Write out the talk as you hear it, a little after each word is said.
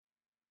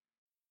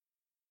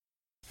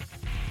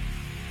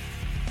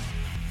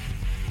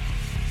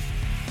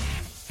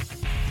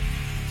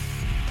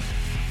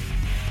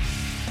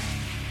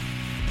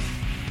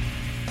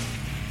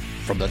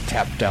from the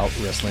Tapped Out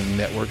Wrestling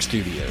Network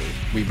studio,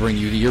 we bring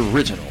you the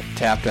original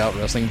Tapped Out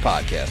Wrestling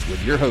podcast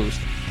with your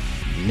host,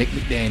 Nick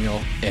McDaniel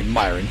and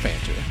Myron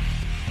Fancher.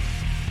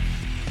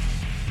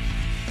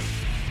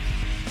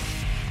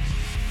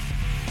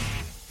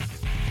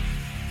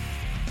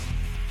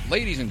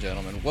 Ladies and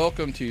gentlemen,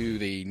 welcome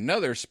to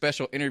another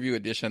special interview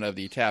edition of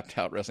the Tapped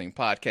Out Wrestling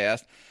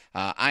podcast.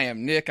 I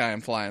am Nick. I am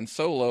flying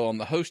solo on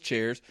the host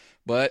chairs,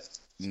 but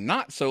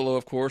not solo,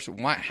 of course.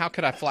 How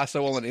could I fly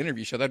solo on an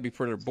interview show? That'd be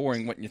pretty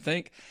boring, wouldn't you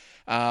think?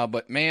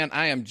 But, man,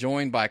 I am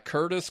joined by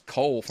Curtis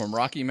Cole from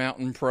Rocky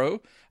Mountain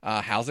Pro.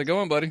 How's it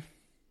going, buddy?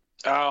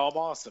 Oh, I'm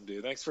awesome,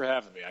 dude. Thanks for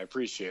having me. I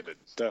appreciate it.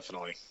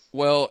 Definitely.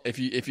 Well, if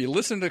you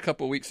listened a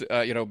couple of weeks,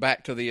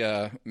 back to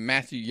the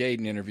Matthew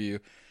Yaden interview,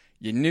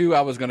 you knew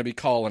I was going to be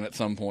calling at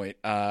some point.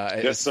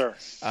 Yes, sir.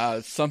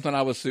 Something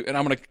I was, and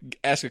I'm going to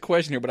ask a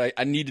question here, but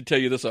I need to tell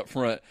you this up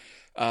front.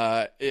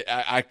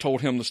 I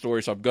told him the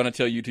story, so I'm going to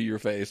tell you to your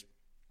face.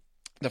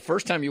 The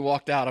first time you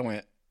walked out, I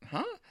went,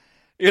 "Huh?"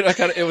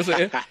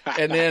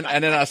 And then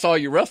I saw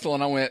you wrestle,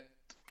 and I went,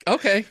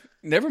 "Okay,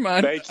 never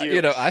mind." Thank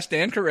you. I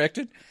stand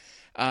corrected.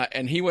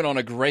 And he went on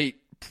a great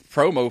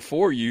promo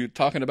for you,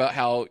 talking about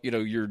how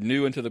you're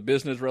new into the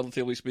business,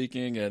 relatively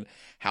speaking, and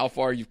how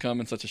far you've come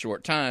in such a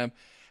short time.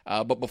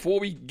 But before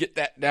we get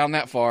down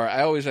that far,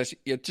 I always ask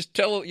you, just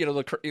tell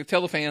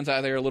the fans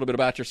out there a little bit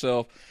about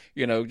yourself.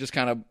 Just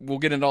kind of, we'll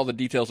get into all the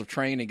details of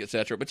training,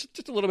 etc. But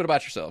just a little bit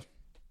about yourself.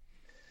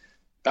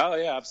 Oh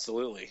yeah,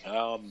 absolutely.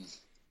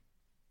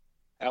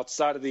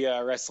 Outside of the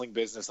wrestling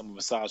business, I'm a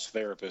massage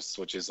therapist,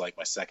 which is like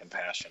my second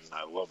passion.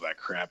 I love that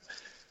crap.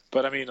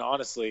 But I mean,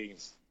 honestly,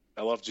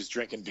 I love just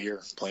drinking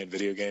beer, playing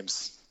video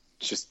games,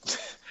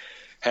 just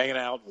hanging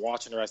out,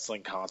 watching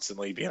wrestling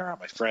constantly, being around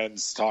my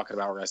friends, talking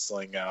about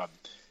wrestling.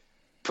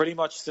 Pretty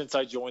much since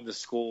I joined the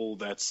school,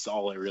 that's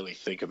all I really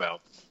think about,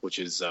 which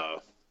is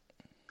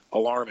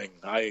alarming.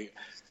 I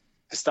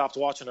stopped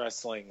watching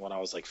wrestling when I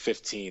was like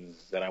 15.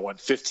 Then I went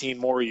 15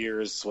 more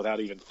years without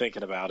even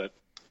thinking about it.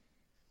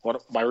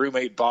 My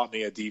roommate bought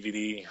me a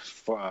DVD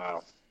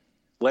for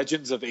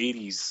Legends of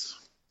 80s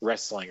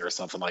Wrestling or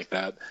something like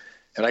that.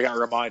 And I got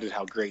reminded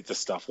how great this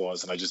stuff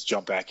was, and I just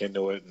jumped back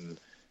into it, and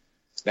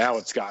now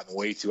it's gotten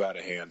way too out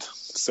of hand.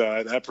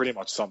 So that pretty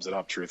much sums it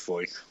up,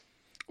 truthfully.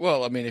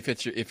 Well, I mean, if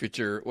it's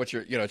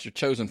your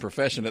chosen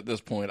profession at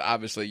this point,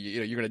 obviously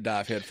you're going to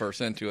dive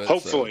headfirst into it.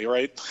 Hopefully, so.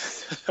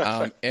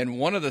 Right? And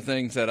one of the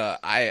things that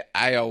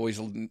I always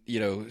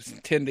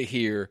tend to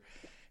hear,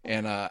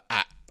 and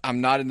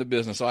I'm not in the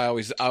business, so I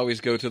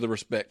always go to the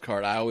respect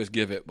card. I always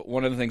give it. But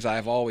one of the things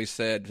I've always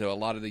said to a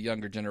lot of the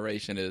younger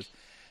generation is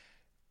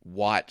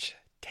watch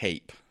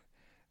tape,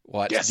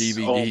 watch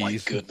DVDs. Oh my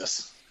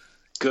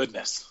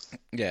goodness.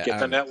 Yeah, get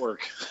the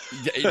network.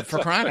 For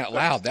crying out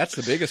loud, that's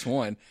the biggest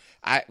one.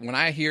 When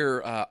I hear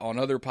on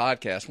other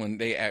podcasts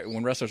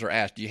when wrestlers are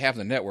asked, "Do you have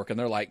the network?" and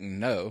they're like,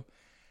 "No,"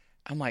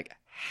 I'm like,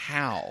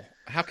 "How?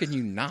 How can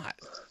you not?"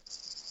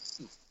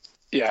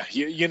 Yeah,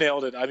 you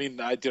nailed it. I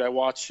mean, did I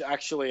watch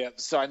actually?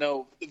 So I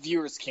know the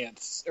viewers can't,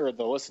 or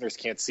the listeners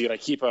can't see it. I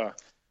keep a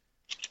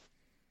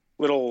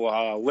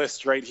little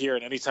list right here,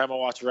 and anytime I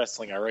watch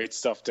wrestling, I write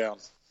stuff down.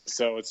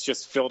 So it's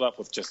just filled up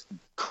with just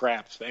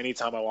crap.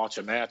 Anytime I watch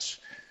a match,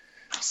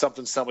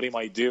 something somebody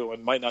might do,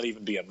 and might not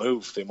even be a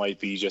move. They might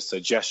be just a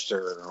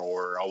gesture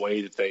or a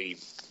way that they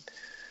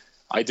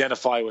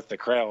identify with the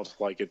crowd.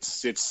 Like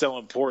it's so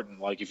important.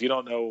 Like if you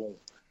don't know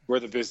where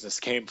the business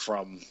came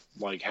from,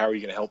 like how are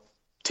you going to help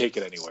take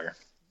it anywhere?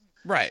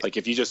 Right. Like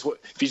if you just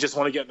want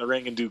to get in the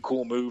ring and do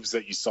cool moves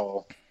that you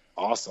saw,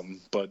 awesome.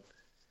 But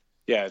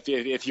yeah,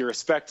 if you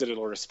respect it,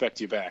 it'll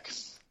respect you back.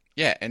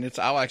 Yeah, and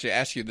I'll actually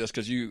ask you this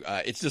because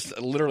it's just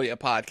literally a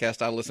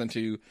podcast I listened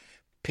to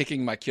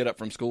picking my kid up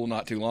from school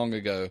not too long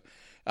ago.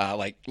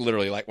 Like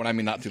when I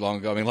mean not too long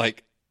ago, I mean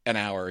like an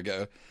hour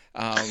ago.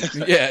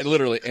 Yeah,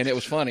 literally. And it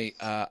was funny.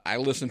 I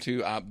listened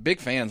to big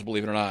fans,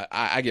 believe it or not.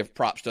 I give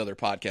props to other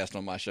podcasts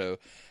on my show.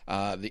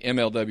 The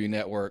MLW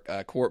Network,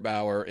 Court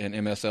Bauer and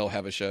MSL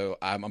have a show.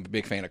 I'm a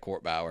big fan of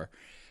Court Bauer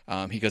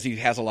because he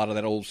has a lot of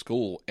that old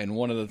school. And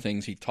one of the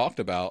things he talked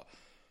about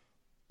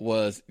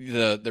was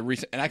the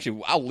recent, and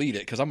actually I'll lead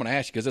it because I'm going to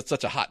ask you because it's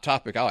such a hot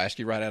topic. I'll ask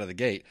you right out of the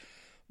gate.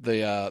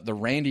 The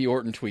Randy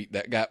Orton tweet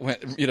that got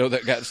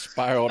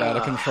spiraled out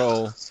of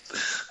control.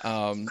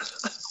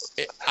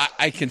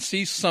 I can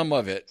see some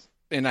of it,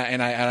 and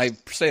I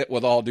say it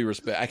with all due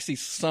respect. I see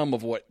some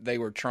of what they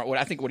were trying.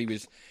 I think what he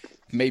was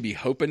maybe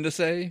hoping to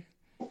say.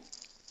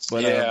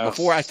 But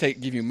before I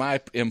give you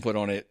my input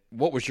on it,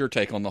 what was your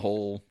take on the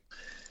whole?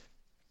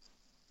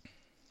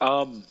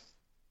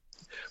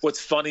 What's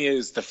funny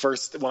is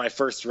when I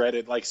first read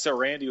it, so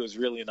Randy was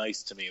really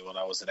nice to me when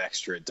I was an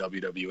extra at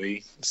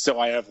WWE. So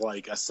I have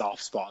like a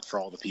soft spot for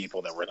all the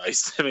people that were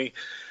nice to me.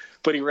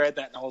 But he read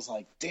that and I was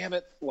like, damn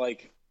it.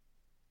 Like,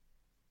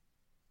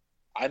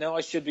 I know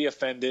I should be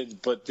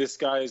offended, but this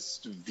guy's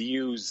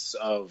views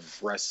of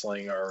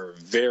wrestling are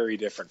very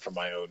different from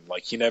my own.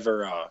 Like he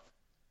never, I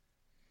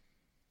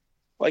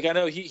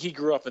know he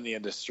grew up in the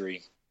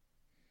industry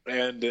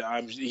and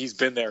he's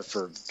been there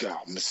for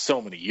so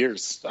many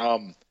years.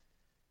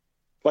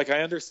 like,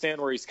 I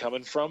understand where he's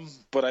coming from,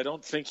 but I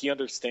don't think he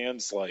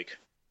understands, like,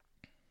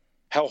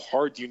 how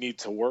hard you need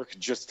to work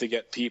just to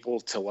get people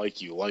to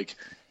like you. Like,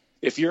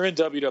 if you're in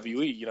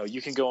WWE, you know,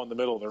 you can go in the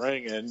middle of the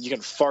ring and you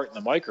can fart in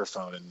the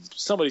microphone and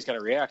somebody's going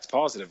to react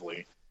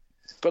positively.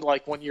 But,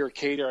 like, when you're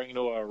catering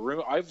to a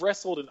room, I've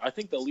wrestled, and I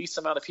think the least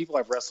amount of people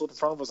I've wrestled in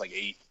front of was like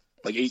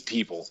eight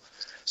people.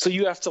 So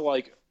you have to,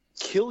 like,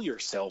 kill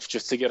yourself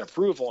just to get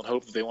approval and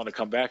hope that they want to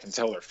come back and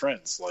tell their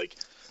friends. Like,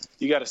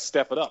 you got to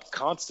step it up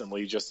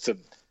constantly just to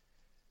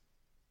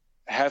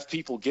have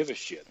people give a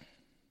shit.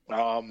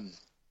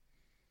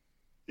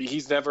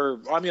 He's never,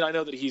 I mean, I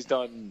know that he's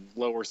done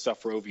lower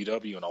stuff for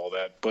OVW and all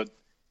that, but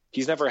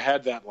he's never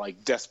had that,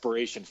 like,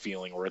 desperation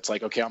feeling where it's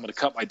like, okay, I'm going to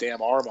cut my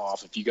damn arm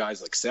off if you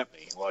guys accept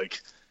me.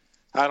 Like,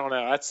 I don't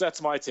know.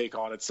 That's my take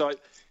on it. So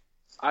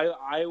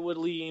I would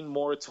lean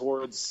more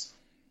towards,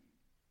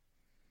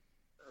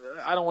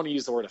 I don't want to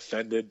use the word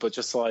offended, but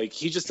just like,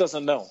 he just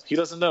doesn't know. He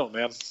doesn't know,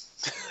 man.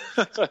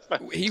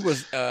 He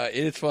was.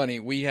 It's funny.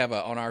 We have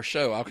on our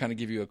show. I'll kind of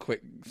give you a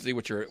quick see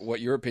what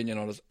your opinion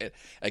on is.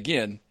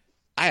 Again,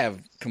 I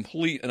have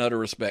complete and utter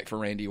respect for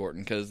Randy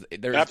Orton because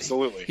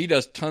absolutely he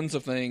does tons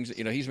of things.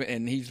 You know,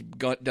 he's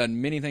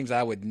done many things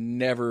I would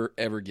never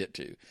ever get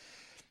to.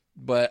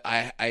 But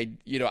I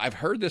you know, I've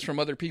heard this from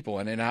other people,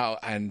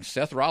 and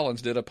Seth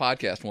Rollins did a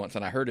podcast once,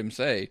 and I heard him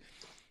say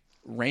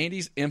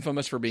Randy's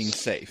infamous for being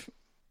safe.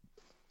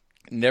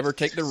 Never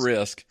take the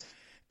risk.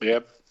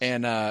 Yep.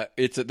 And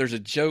there's a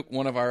joke.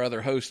 One of our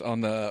other hosts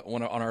on our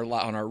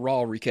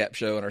Raw recap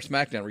show and our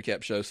SmackDown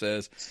recap show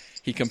says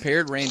he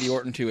compared Randy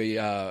Orton to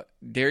a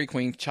Dairy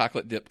Queen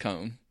chocolate dip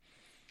cone.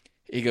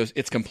 He goes,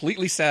 "It's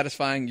completely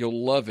satisfying.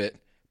 You'll love it,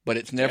 but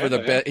it's never the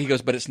best." He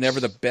goes, "But it's never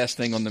the best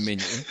thing on the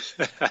menu."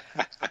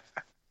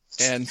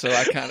 And so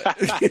I kind of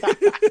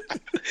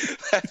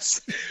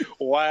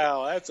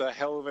wow, that's a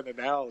hell of an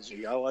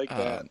analogy. I like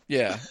that.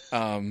 Yeah.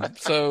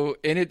 So,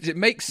 and it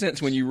makes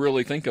sense when you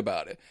really think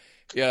about it.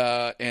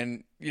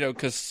 And you know,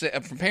 because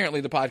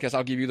apparently the podcast,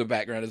 I'll give you the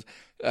background,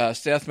 is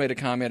Seth made a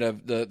comment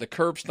of the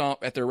curb stomp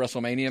at their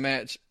WrestleMania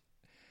match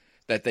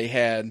that they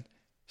had.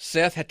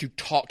 Seth had to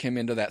talk him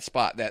into that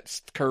spot, that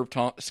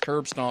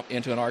curb stomp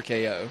into an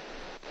RKO.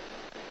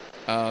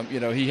 You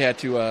know, he had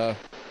to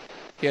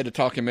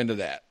talk him into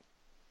that.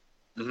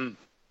 Mm-hmm.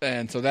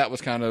 And so that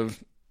was kind of,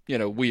 you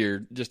know,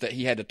 weird, just that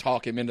he had to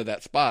talk him into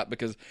that spot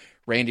because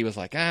Randy was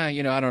like,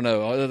 you know, I don't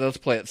know, let's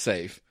play it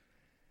safe.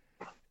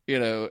 You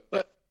know.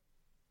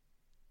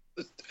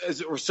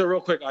 So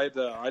real quick, I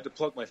had to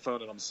plug my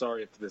phone, and I'm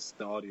sorry if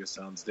the audio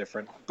sounds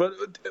different. But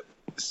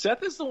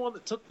Seth is the one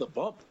that took the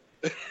bump.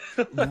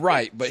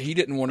 Right, but he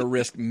didn't want to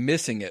risk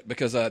missing it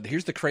because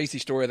here's the crazy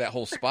story of that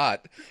whole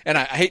spot. And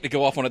I hate to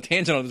go off on a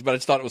tangent on this, but I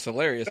just thought it was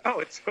hilarious. Oh,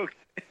 it's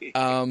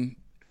okay.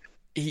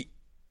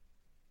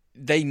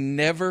 They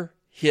never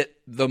hit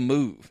the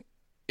move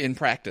in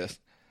practice.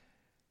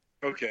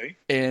 Okay.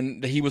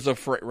 And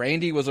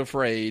Randy was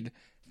afraid,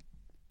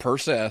 per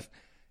Seth,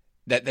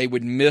 that they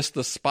would miss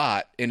the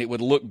spot and it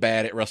would look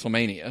bad at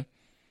WrestleMania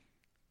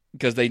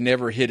because they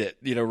never hit it,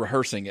 you know,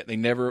 rehearsing it. They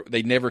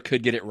never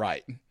could get it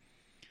right.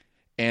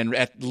 And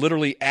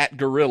literally at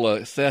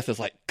Gorilla, Seth is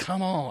like,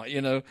 "Come on," you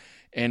know,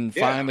 and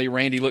finally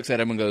Randy looks at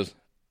him and goes,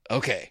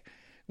 "Okay,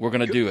 we're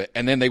going to do it."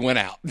 And then they went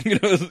out, you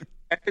know.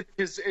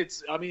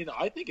 I mean,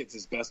 I think it's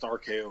his best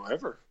RKO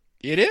ever.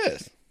 It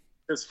is.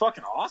 It's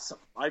fucking awesome.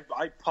 I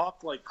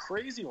popped like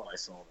crazy when I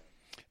saw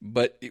it.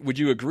 But would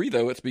you agree,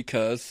 though, it's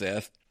because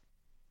Seth,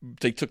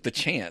 they took the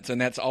chance,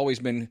 and that's always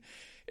been,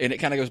 and it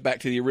kind of goes back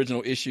to the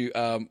original issue.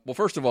 Well,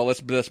 first of all,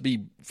 let's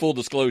be full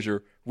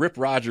disclosure. Rip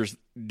Rogers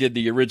did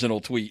the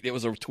original tweet. It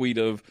was a tweet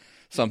of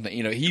something,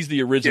 you know, he's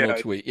the original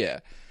tweet.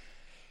 Yeah.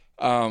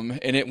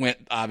 And it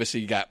went,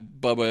 obviously got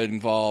Bubba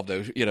involved,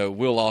 you know,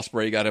 Will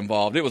Ospreay got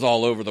involved. It was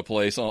all over the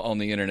place on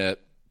the internet.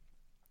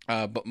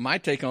 But my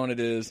take on it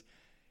is,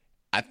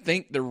 I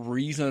think the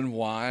reason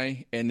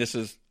why, and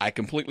I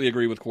completely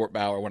agree with Court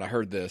Bauer when I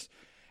heard this,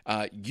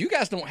 you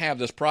guys don't have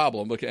this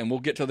problem, and we'll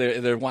get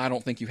to why I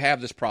don't think you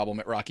have this problem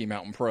at Rocky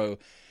Mountain Pro.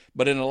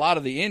 But in a lot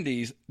of the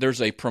indies,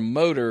 there's a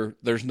promoter,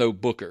 there's no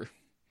booker.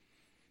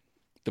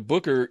 The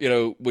booker, you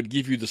know, would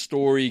give you the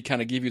story,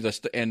 kind of give you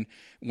and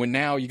when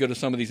now you go to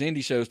some of these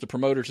indie shows, the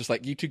promoter's just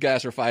like, "You two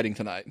guys are fighting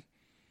tonight."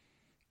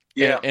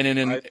 Yeah.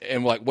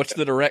 And like, "What's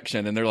the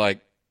direction?" And they're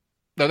like,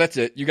 "No, that's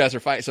it. You guys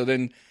are fighting." So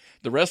then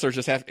the wrestlers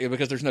just have,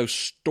 because there's no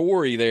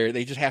story there,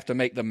 they just have to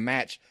make the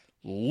match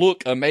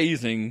look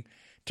amazing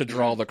to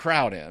draw the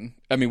crowd in.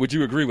 I mean, would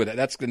you agree with that?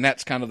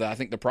 That's kind of I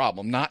think the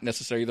problem, not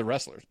necessarily the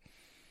wrestlers.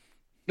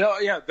 No,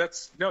 yeah,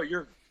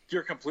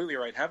 you're completely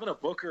right. Having a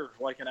booker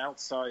like an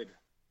outside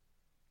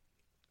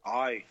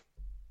eye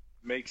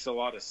makes a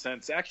lot of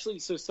sense. Actually,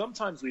 so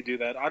sometimes we do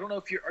that. I don't know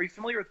if are you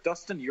familiar with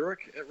Dustin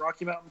Urich at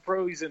Rocky Mountain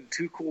Pro? He's in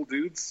Too Cool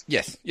Dudes.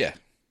 Yes, yeah.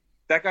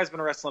 That guy's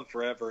been wrestling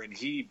forever, and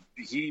he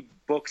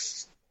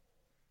books.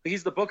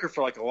 He's the booker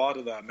for like a lot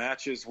of the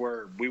matches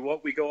where we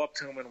go up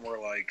to him and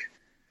we're like,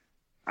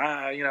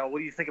 you know, what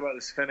do you think about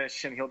this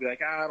finish? And he'll be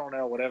like, I don't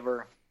know,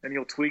 whatever, and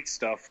he'll tweak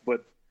stuff.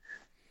 But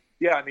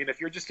Yeah, I mean,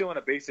 if you're just doing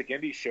a basic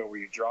indie show where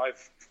you drive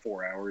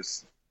 4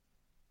 hours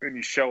and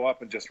you show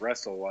up and just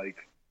wrestle,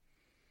 like,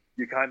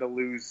 you kind of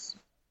lose,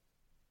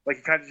 like,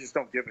 you kind of just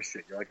don't give a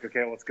shit. You're like,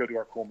 okay, let's go do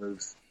our cool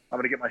moves. I'm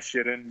going to get my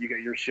shit in. You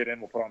get your shit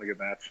in. We'll put on a good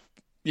match.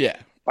 Yeah.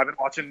 I've been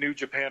watching New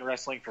Japan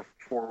Wrestling for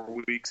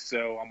 4 weeks,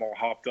 so I'm all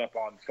hopped up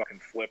on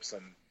fucking flips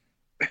and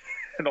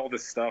and all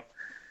this stuff.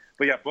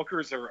 But yeah,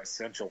 bookers are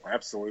essential.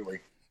 Absolutely.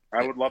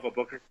 I would love a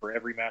booker for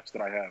every match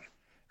that I have.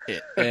 Yeah.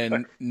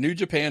 And New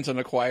Japan's an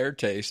acquired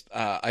taste.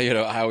 I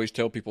always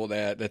tell people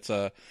that that's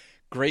a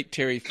great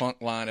Terry Funk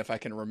line, if I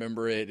can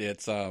remember it.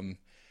 It's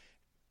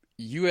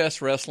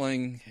U.S.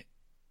 wrestling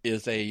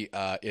is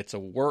it's a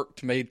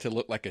work made to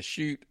look like a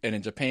shoot, and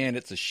in Japan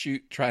it's a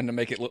shoot trying to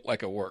make it look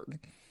like a work.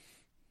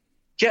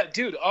 Yeah,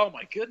 dude. Oh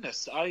my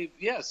goodness.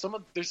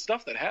 There's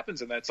stuff that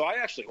happens in that. So I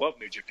actually love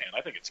New Japan.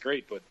 I think it's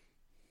great, but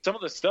some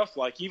of the stuff,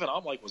 like, even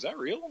I'm like, was that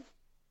real?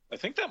 I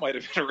think that might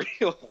have been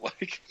real.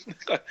 Like,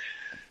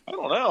 I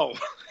don't know.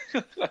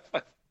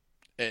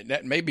 And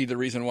that may be the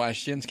reason why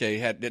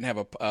Shinsuke didn't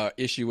have a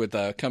issue with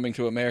coming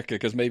to America,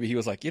 because maybe he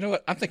was like, you know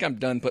what? I think I'm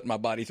done putting my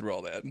body through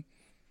all that.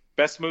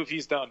 Best move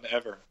he's done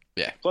ever.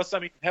 Yeah. Plus, I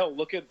mean, hell,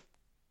 look at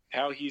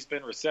how he's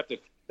been receptive.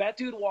 That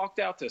dude walked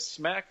out to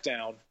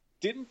SmackDown,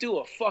 didn't do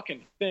a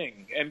fucking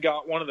thing, and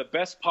got one of the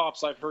best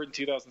pops I've heard in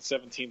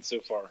 2017 so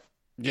far.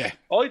 Yeah.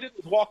 All he did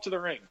was walk to the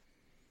ring.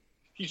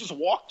 He just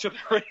walked to the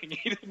ring.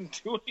 He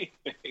didn't do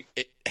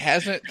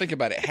anything. Think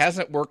about it,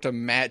 hasn't worked a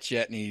match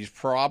yet, and he's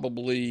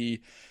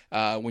probably,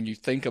 when you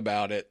think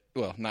about it,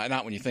 well,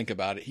 not when you think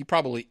about it, he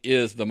probably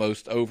is the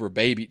most over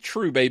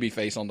true baby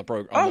face on the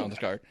program, on the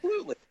card.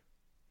 Absolutely.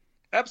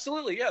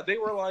 Absolutely, yeah. They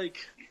were like,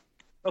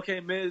 okay,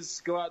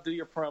 Miz, go out, do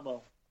your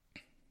promo.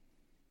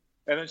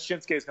 And then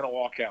Shinsuke's going to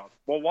walk out.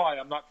 Well, why?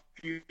 I'm not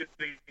feuding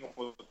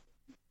with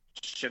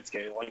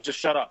Shinsuke. Like, just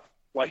shut up.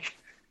 Like,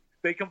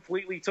 they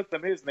completely took the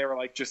Miz and they were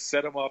like, just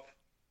set him up.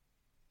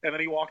 And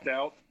then he walked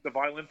out. The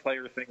violin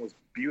player thing was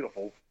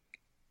beautiful.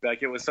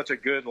 Like, it was such a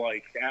good,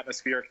 like,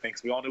 atmospheric thing,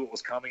 because we all knew what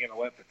was coming, and it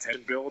let the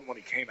tension build when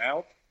he came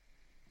out.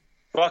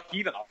 Fuck,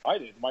 even I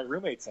did. My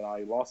roommates and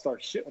I lost our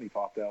shit when he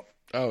popped out.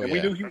 Oh, and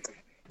we knew he was,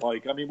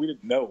 like, I mean, we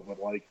didn't know,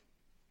 but, like,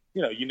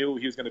 you know, you knew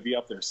he was going to be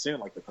up there soon,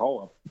 like the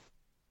call-up.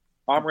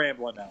 I'm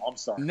rambling now. I'm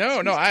sorry.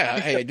 No,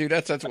 hey, dude,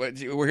 that's what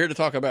we're here to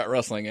talk about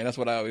wrestling, and that's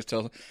what I always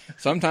tell.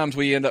 Sometimes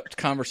we end up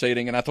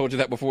conversating, and I told you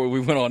that before we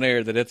went on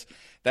air, that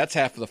that's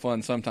half of the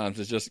fun. Sometimes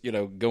it's just, you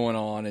know, going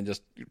on and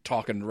just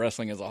talking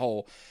wrestling as a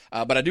whole.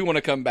 But I do want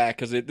to come back,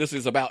 because this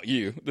is about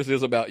you. This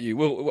is about you.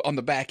 We'll on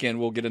the back end,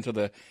 we'll get into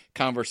the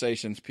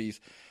conversations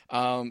piece.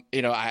 You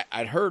know,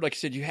 I'd heard, like you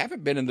said, you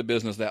haven't been in the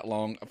business that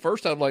long.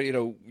 First, I'd like, you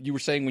know, you were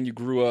saying when you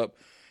grew up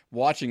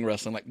watching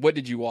wrestling, like, what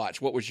did you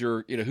watch? What was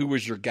your, you know, who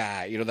was your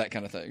guy? You know, that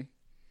kind of thing.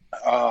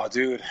 Oh,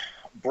 dude,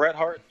 Bret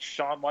Hart,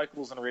 Shawn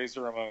Michaels, and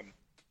Razor Ramon.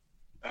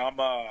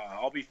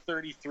 I'll be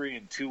 33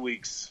 in 2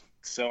 weeks,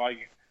 so I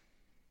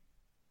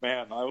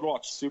would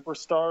watch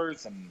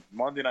Superstars and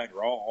Monday Night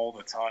Raw all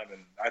the time,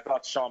 and I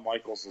thought Shawn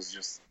Michaels was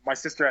just. My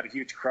sister had a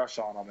huge crush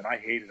on him, and I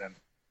hated him.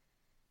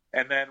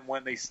 And then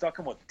when they stuck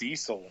him with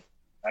Diesel,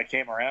 I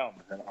came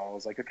around, and I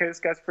was like, okay, this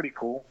guy's pretty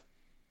cool.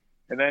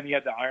 And then he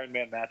had the Iron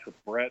Man match with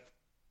Bret.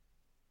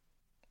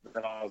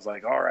 And I was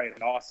like, all right,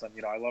 awesome.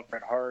 You know, I love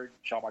Bret Hart.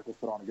 Shawn Michaels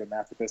put on a good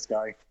match with this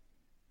guy.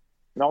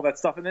 And all that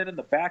stuff. And then in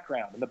the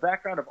background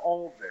of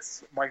all of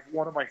this,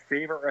 one of my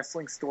favorite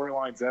wrestling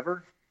storylines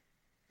ever,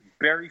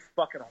 Barry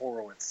fucking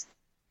Horowitz.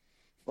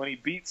 When he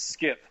beat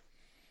Skip.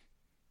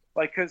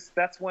 Like, because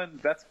that's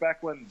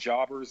back when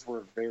jobbers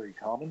were very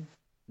common.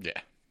 Yeah.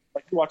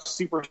 Like, you watch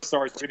Superstars,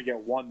 you're going to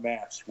get one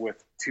match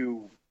with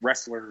two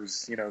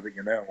wrestlers, you know, that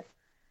you know.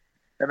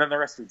 And then the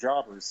rest are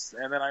jobbers.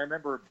 And then I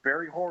remember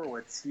Barry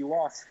Horowitz, he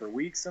lost for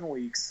weeks and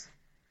weeks.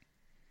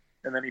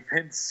 And then he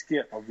pinned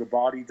Skip of the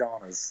Body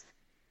Donnas.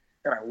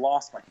 And I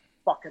lost my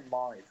fucking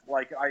mind.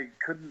 Like, I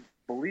couldn't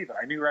believe it.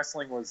 I knew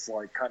wrestling was,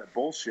 like, kind of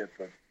bullshit,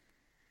 but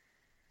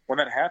when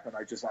that happened,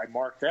 I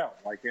marked out.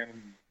 Like,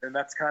 and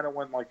that's kind of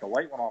when, like, the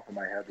light went off in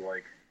my head.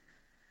 Like,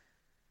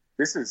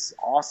 this is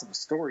awesome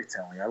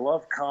storytelling. I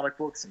love comic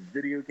books and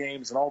video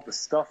games and all this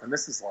stuff. And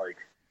this is, like,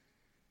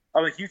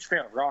 I'm a huge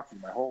fan of Rocky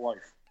my whole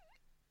life.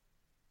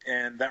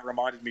 And that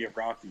reminded me of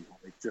Rocky,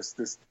 like, just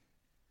this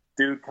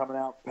dude coming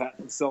out, patting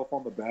himself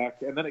on the back,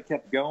 and then it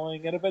kept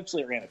going, and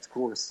eventually it ran its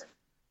course.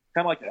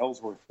 Kind of like the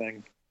Ellsworth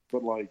thing,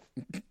 but, like,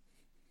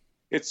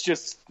 it's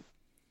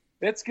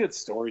good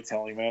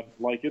storytelling, man.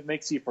 Like, it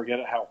makes you forget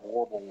how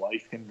horrible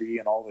life can be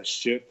and all this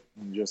shit,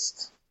 and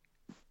just,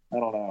 I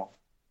don't know.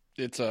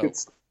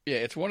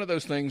 It's one of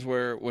those things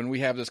where when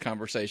we have this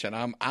conversation,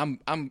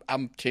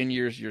 I'm 10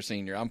 years your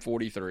senior. I'm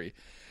 43.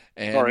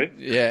 And, all right.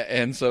 Yeah,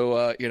 and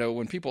so you know,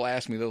 when people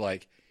ask me, they're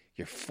like,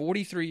 "You're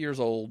 43 years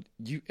old."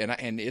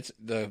 And it's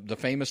the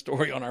famous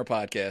story on our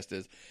podcast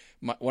is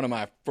one of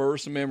my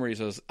first memories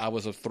is I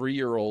was a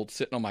 3-year-old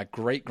sitting on my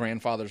great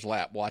grandfather's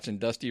lap watching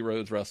Dusty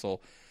Rhodes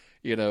wrestle,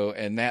 you know,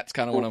 and that's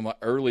kind of one of my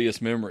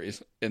earliest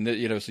memories. And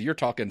you know, so you're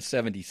talking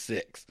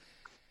 76.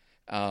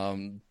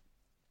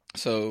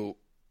 So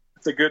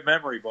It's a good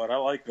memory, bud. I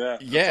like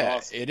that. That's Yeah,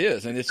 awesome. it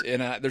is, and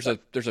there's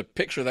a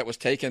picture that was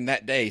taken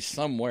that day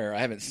somewhere. I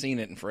haven't seen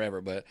it in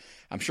forever, but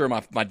I'm sure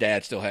my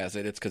dad still has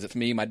it. It's because it's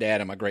me, my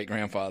dad, and my great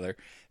grandfather.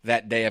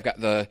 That day, I've got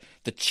the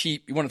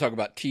cheap. You want to talk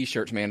about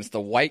T-shirts, man? It's the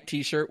white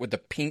T-shirt with the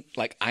pink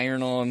like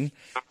iron on,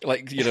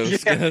 like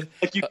Yeah,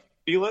 like you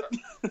feel it.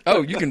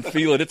 Oh, you can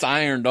feel it. It's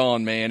ironed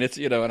on, man. It's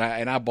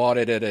and I bought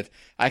it at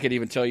I could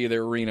even tell you the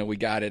arena we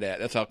got it at.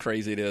 That's how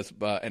crazy it is.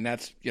 But and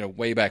that's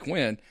way back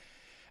when.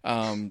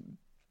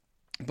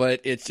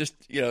 But it's just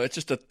it's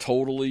just a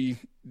totally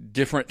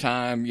different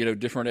time,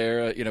 different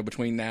era,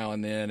 between now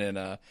and then,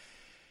 and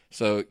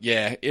so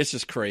yeah, it's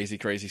just crazy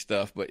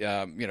stuff. But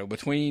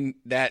between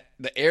that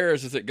the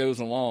eras as it goes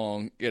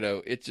along,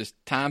 it's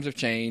just times have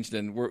changed,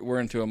 and we're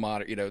into a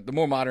modern, the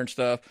more modern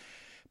stuff.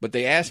 But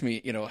they asked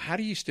me, how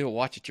do you still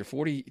watch it? You're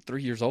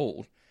 43 years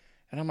old,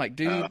 and I'm like,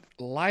 dude,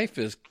 life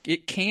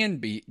it can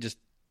be just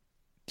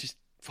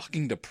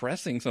fucking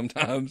depressing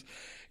sometimes.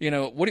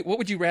 What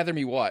would you rather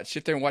me watch?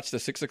 Sit there and watch the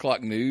 6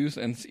 o'clock news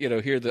and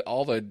hear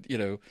all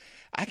the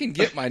I can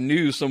get my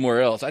news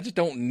somewhere else. I just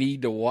don't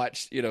need to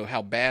watch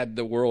how bad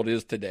the world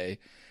is today.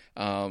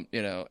 And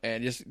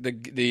just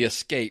the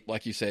escape,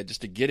 like you said,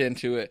 just to get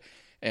into it.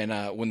 And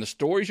when the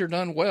stories are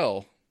done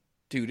well,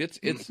 dude,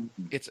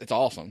 it's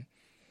awesome.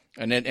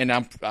 And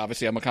I'm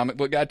a comic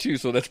book guy too,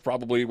 so that's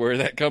probably where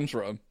that comes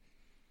from.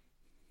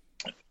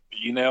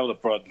 You nailed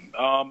it, bud.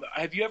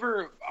 Have you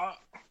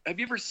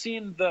ever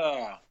seen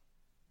the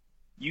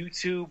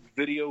YouTube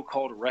video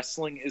called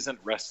 "Wrestling Isn't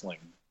Wrestling"?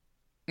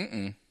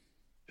 Mm-mm.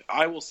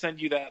 I will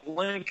send you that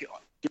link.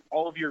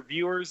 All of your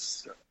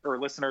viewers or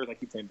listeners, I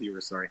keep saying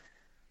viewers, sorry.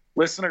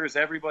 Listeners,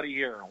 everybody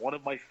here. One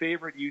of my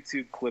favorite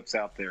YouTube clips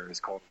out there is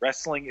called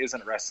 "Wrestling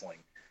Isn't Wrestling,"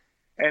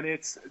 and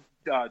it's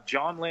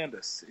John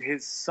Landis,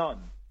 his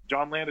son.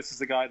 John Landis is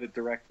the guy that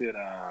directed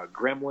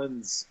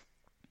Gremlins,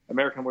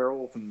 American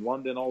Werewolf in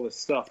London, all this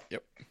stuff.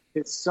 Yep.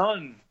 His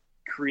son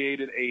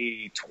created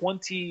a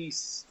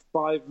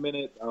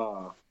 25-minute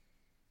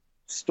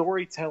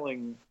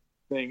storytelling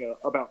thing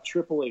about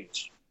Triple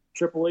H.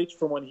 Triple H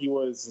from when he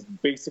was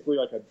basically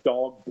like a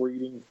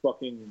dog-breeding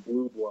fucking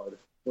blue blood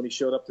when he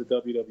showed up to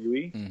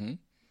WWE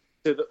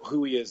to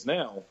who he is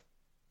now.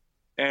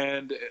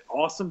 And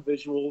awesome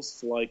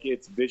visuals, like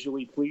it's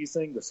visually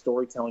pleasing. The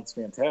storytelling's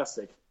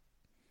fantastic.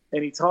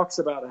 And he talks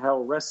about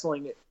how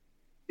wrestling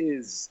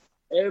is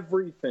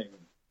everything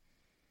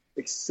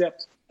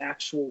except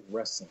actual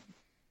wrestling.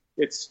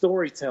 It's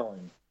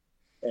storytelling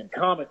and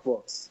comic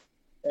books,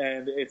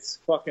 and it's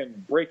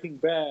fucking Breaking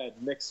Bad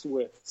mixed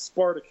with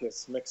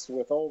Spartacus mixed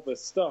with all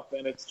this stuff,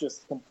 and it's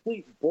just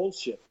complete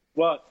bullshit.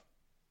 But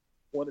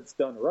when it's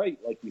done right,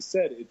 like you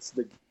said, it's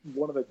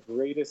one of the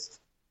greatest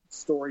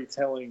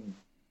storytelling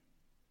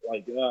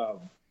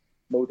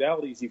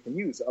modalities you can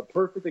use. A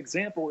perfect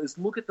example is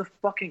look at the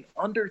fucking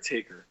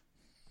Undertaker.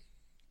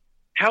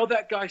 How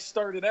that guy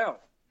started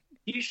out.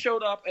 He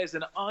showed up as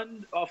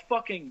a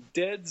fucking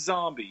dead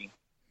zombie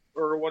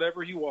or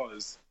whatever he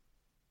was,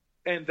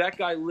 and that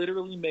guy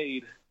literally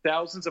made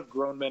thousands of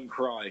grown men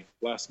cry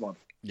last month.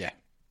 Yeah.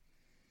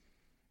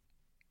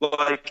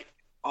 Like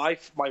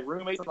my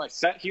roommates and I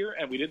sat here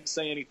and we didn't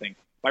say anything.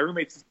 My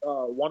roommates,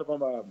 one of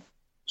them,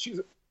 she's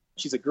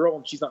a girl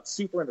and she's not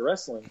super into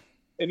wrestling,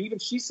 and even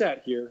she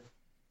sat here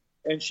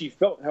and she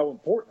felt how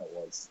important it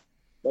was.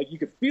 Like you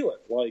could feel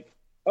it. Like,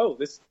 oh,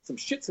 some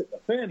shit's hitting the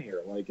fan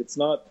here. Like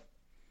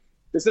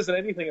this isn't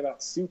anything about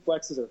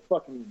suplexes or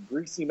fucking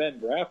greasy men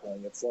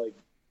grappling. It's like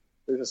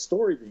there's a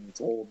story being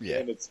told,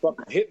 and it's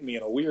fucking hitting me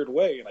in a weird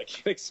way, and I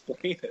can't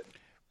explain it.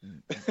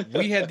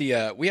 we had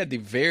the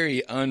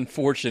very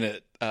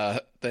unfortunate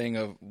thing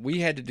of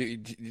we had to do.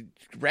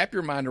 Wrap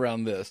your mind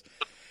around this.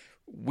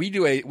 We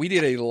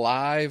did a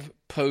live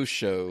post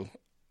show,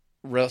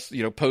 post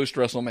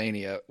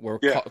WrestleMania, where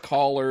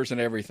callers and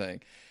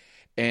everything.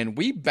 And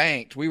we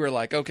were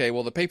like, okay,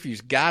 well, the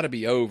pay-per-view's got to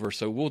be over,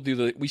 so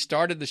we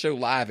started the show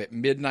live at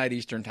midnight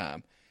Eastern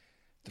time.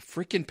 The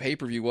freaking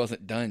pay-per-view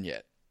wasn't done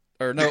yet.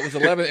 Or no, it was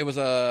 11, it was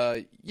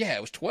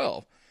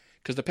 12.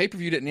 Because the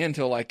pay-per-view didn't end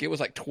until it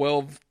was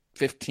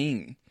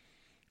 12:15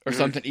 or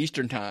something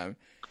Eastern time.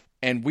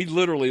 And we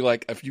literally,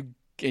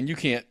 you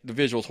can't, the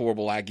visual's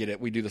horrible, I get it,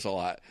 we do this a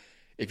lot.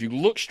 If you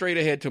look straight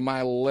ahead to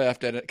my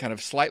left, kind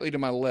of slightly to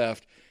my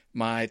left,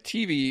 my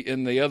TV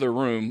in the other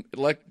room,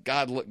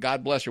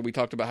 God bless her. We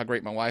talked about how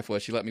great my wife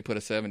was. She let me put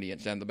a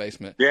 70-inch down in the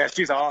basement. Yeah,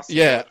 she's awesome.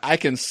 Yeah, I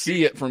can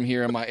see it from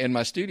here in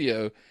my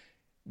studio.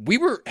 We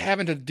were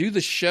having to do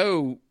the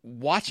show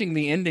watching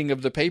the ending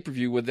of the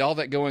pay-per-view with all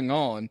that going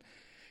on,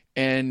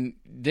 and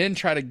then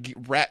try to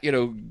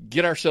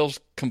get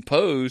ourselves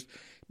composed,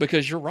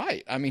 because you're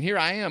right. I mean, here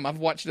I am. I've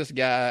watched this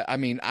guy. I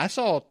mean, I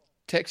saw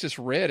Texas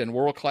Red in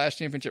World Class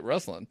Championship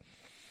Wrestling.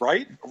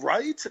 Right?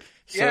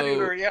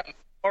 So,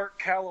 Art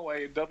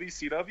Calloway in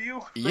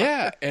WCW.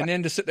 Yeah, and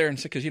then to sit there and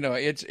say, because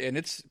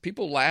it's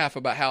people laugh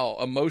about how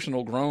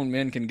emotional grown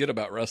men can get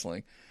about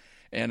wrestling,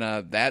 and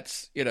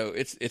that's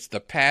it's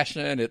the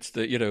passion, it's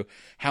the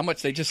how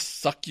much they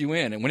just suck you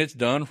in, and when it's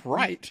done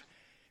right,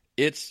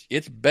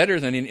 it's better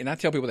than any, and I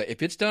tell people that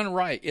if it's done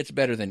right, it's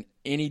better than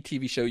any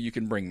TV show you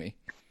can bring me.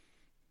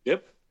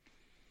 Yep.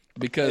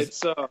 Because it's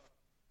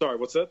sorry,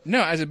 what's that?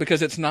 No, I said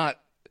because it's not,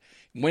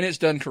 when it's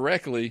done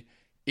correctly,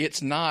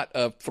 it's not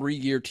a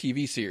 3-year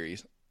TV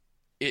series.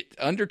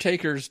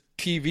 Undertaker's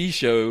TV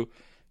show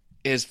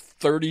is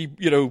 30,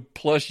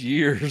 plus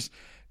years,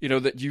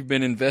 that you've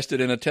been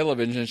invested in a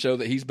television show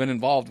that he's been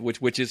involved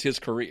with, which is his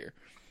career.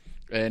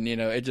 And,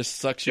 it just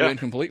sucks you in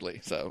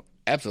completely. So,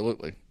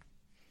 absolutely.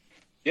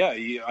 Yeah,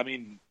 I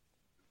mean,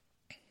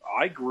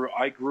 I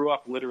grew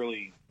up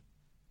literally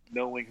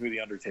knowing who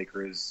The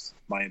Undertaker is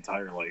my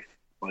entire life.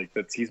 Like,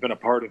 he's been a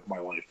part of my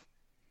life.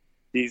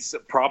 He's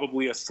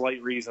probably a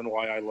slight reason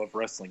why I love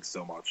wrestling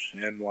so much.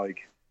 And, like,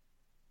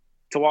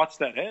 to watch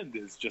that end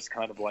is just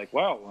kind of like,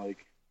 wow,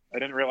 like, I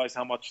didn't realize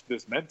how much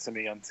this meant to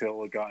me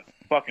until it got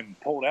fucking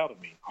pulled out of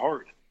me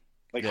hard.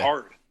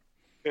 Hard.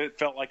 It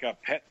felt like a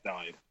pet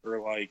died, or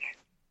like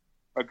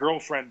a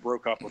girlfriend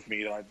broke up with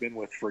me that I've been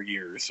with for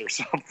years or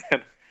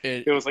something.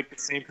 It was like the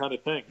same kind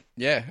of thing.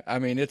 Yeah, I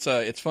mean, it's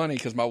funny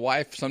because my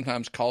wife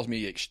sometimes calls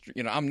me,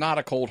 I'm not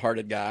a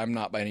cold-hearted guy. I'm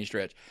not by any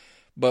stretch.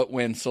 But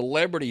when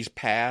celebrities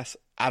pass,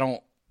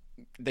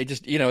 they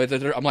just,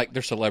 I'm like,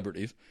 they're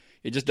celebrities.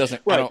 It just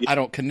doesn't, right. I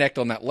don't connect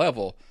on that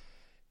level.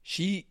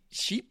 She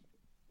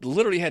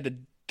literally had to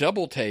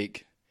double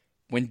take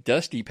when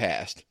Dusty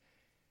passed.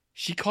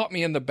 She caught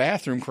me in the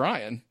bathroom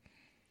crying.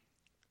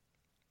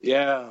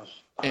 Yeah.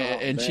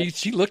 And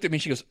she looked at me,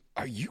 she goes,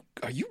 Are you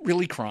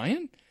really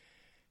crying?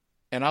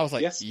 And I was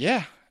like, yes.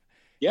 Yeah.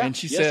 And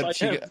she said,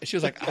 she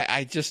was like,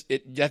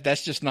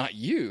 that's just not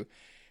you.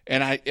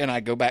 And I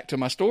go back to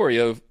my story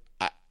of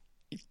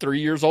 3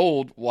 years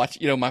old,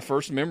 my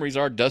first memories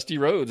are Dusty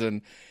Rhodes,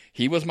 and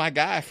he was my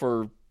guy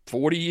for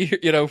 40 years,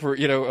 not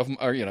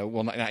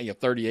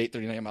 38,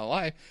 39 of my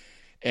life.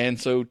 And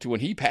so when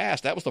he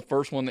passed, that was the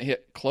first one that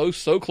hit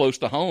so close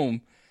to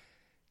home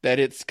that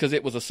because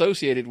it was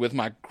associated with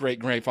my great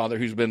grandfather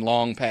who's been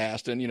long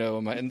passed, and,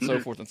 and so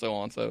forth and so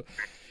on. So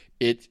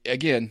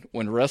again,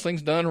 when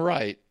wrestling's done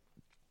right,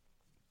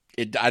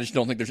 I just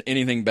don't think there's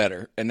anything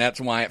better. And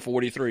that's why at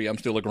 43, I'm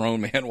still a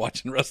grown man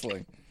watching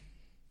wrestling.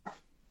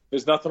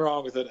 There's nothing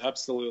wrong with it.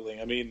 Absolutely.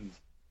 I mean,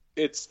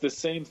 it's the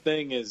same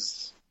thing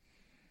as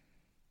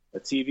a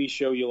TV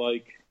show you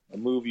like, a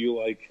movie you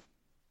like.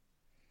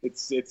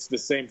 It's the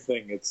same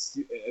thing. It's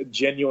a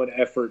genuine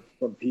effort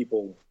from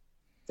people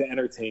to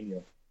entertain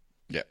you.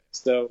 Yeah.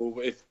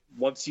 So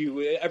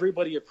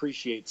everybody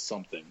appreciates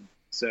something.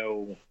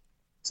 So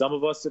some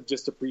of us have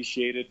just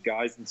appreciated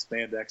guys in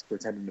spandex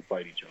pretending to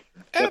fight each other.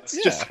 That's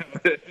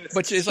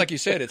But it's like you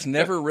said, it's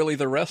never really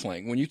the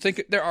wrestling. When you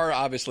think, there are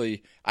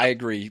obviously, I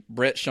agree,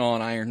 Bret,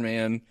 Shawn, Iron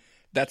Man,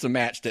 that's a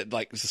match that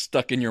like is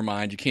stuck in your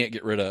mind, you can't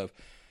get rid of.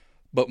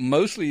 But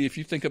mostly, if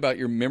you think about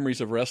your memories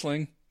of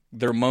wrestling,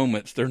 they're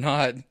moments. They're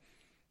not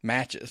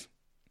matches.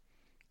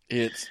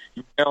 You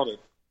nailed it.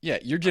 Yeah,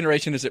 your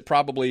generation is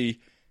probably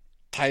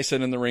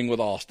Tyson in the ring with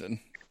Austin.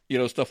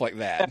 Stuff like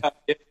that.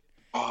 Yeah,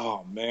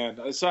 oh,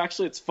 man. So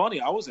actually, it's funny.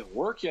 I was at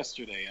work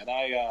yesterday, and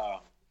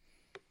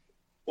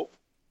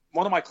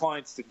one of my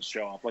clients didn't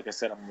show up. Like I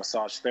said, I'm a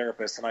massage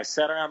therapist, and I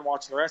sat around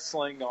watching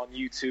wrestling on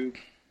YouTube,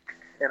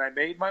 and I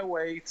made my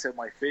way to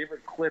my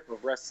favorite clip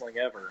of wrestling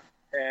ever.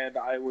 And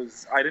I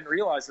didn't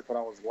realize it, but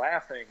I was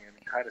laughing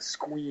and kind of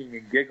squealing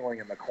and giggling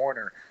in the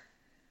corner.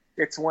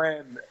 It's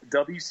when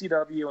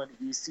WCW and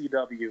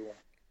ECW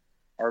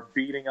are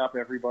beating up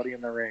everybody in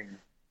the ring,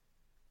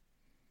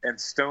 and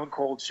Stone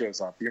Cold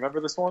shows up. Do you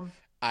remember this one?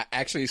 I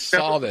actually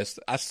saw this.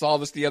 I saw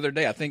this the other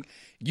day. I think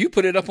you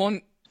put it up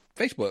on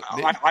Facebook.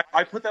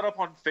 I put that up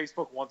on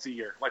Facebook once a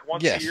year. Like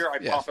once a year, I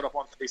pop it up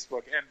on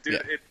Facebook. And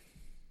dude,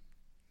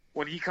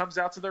 when he comes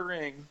out to the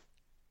ring,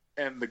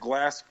 and the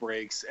glass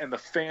breaks, and the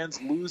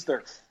fans lose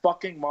their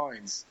fucking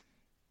minds.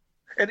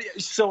 And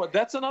so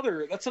that's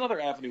another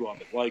avenue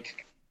of it.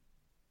 Like,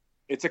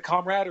 it's a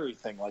camaraderie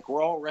thing. Like,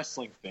 we're all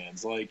wrestling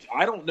fans. Like,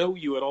 I don't know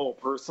you at all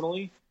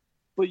personally,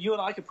 but you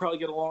and I could probably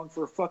get along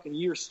for a fucking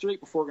year straight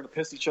before we're going to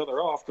piss each other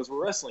off because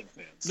we're wrestling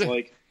fans.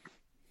 Like,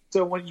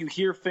 so when you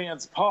hear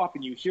fans pop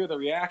and you hear the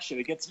reaction,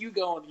 it gets you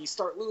going, and you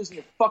start losing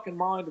your fucking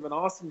mind, and then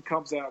Austin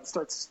comes out and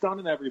starts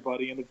stunning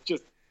everybody, and it's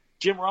just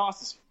Jim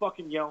Ross is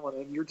fucking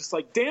yelling, and you're just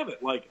like, damn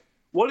it, like,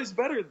 what is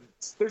better than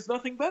this? There's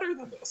nothing better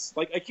than this.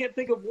 Like, I can't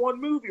think of one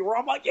movie where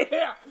I'm like,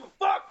 yeah,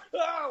 fuck,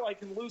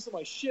 like, and losing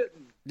my shit.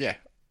 Yeah,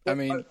 I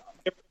mean,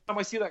 every time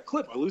I see that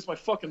clip, I lose my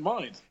fucking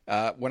mind.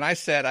 When I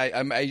said,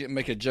 I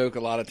make a joke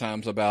a lot of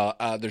times about,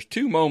 there's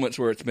 2 moments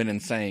where it's been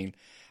insane.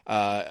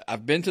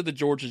 I've been to the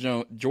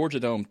Georgia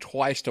Dome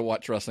twice to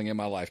watch wrestling in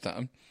my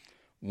lifetime.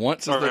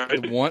 Once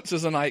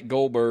is the night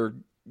Goldberg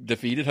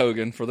defeated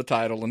Hogan for the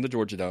title in the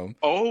Georgia Dome.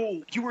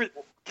 Oh, you were...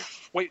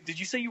 Wait, did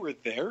you say you were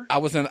there? I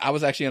was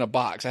actually in a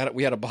box.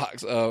 We had a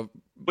box of...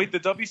 Wait, the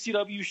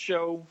WCW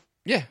show...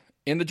 Yeah,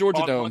 in the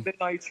Georgia Dome. On the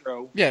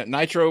Nitro. Yeah,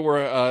 Nitro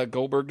where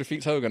Goldberg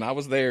defeats Hogan. I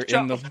was there.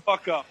 Shut the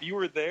fuck up. You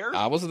were there?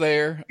 I was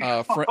there.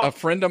 A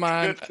friend of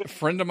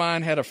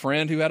mine had a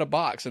friend who had a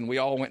box, and we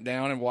all went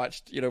down and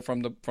watched,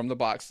 from the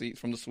box seats,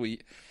 from the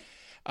suite.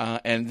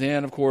 And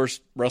then, of course,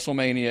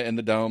 WrestleMania in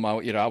the Dome.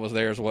 I was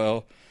there as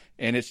well.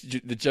 And it's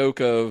the joke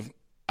of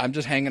I'm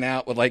just hanging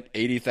out with like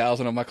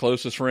 80,000 of my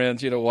closest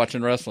friends,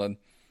 watching wrestling.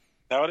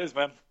 Now it is,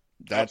 man.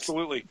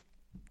 Absolutely.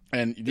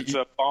 And it's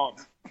a bomb.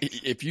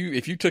 If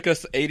you took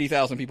us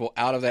 80,000 people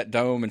out of that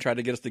dome and tried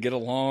to get us to get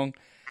along,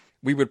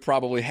 we would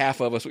probably half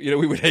of us, we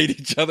would hate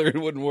each other. It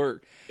wouldn't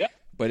work. Yeah.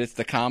 But it's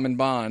the common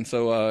bond.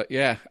 So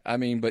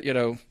but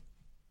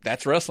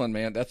that's wrestling,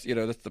 man. That's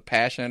that's the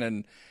passion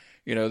and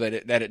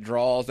that it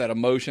draws that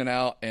emotion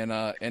out and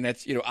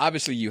that's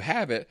obviously you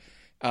have it.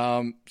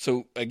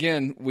 So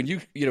again,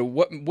 when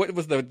what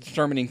was the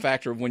determining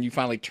factor of when you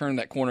finally turned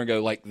that corner and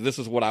go like, this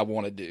is what I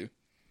want to do?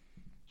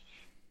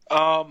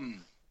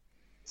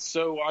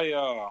 So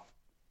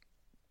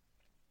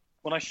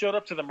when I showed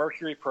up to the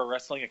Mercury Pro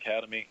Wrestling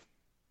Academy,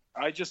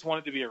 I just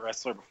wanted to be a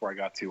wrestler before I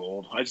got too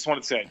old. I just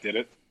wanted to say I did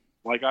it.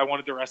 Like, I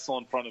wanted to wrestle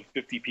in front of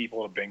 50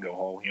 people at a bingo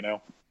hall,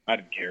 I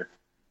didn't care.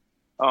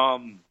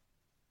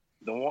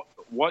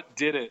 What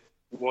did it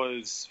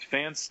was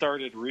fans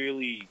started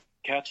really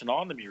catching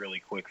on to me really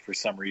quick for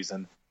some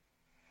reason,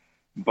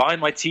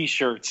 buying my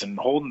T-shirts and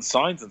holding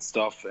signs and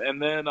stuff.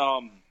 And then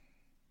I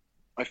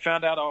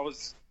found out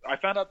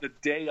the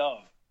day of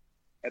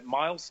at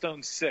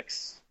Milestone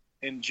 6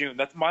 in June.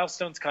 That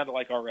Milestone's kind of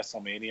like our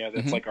WrestleMania.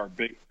 That's like our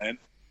big event.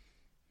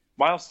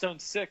 Milestone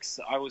 6,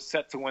 I was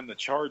set to win the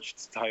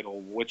Charged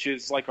title, which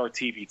is like our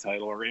TV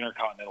title or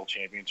Intercontinental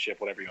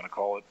Championship, whatever you want to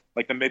call it,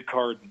 like the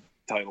mid-card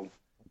title.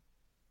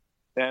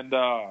 And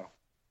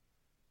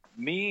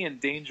me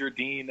and Danger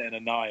Dean and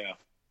Anaya,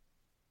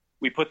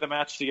 we put the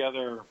match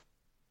together,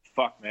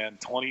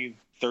 20,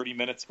 30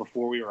 minutes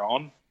before we were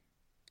on.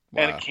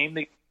 Wow. And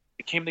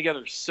it came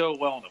together so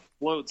well and it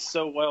flowed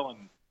so well.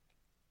 And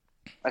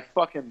I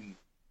fucking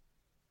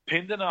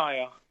pinned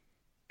Anaya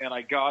and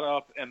I got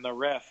up and the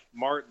ref,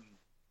 Martin,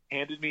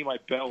 handed me my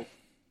belt.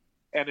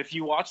 And if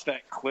you watch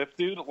that clip,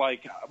 dude,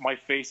 like my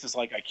face is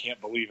like, I can't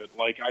believe it.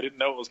 Like I didn't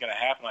know it was going to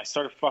happen. I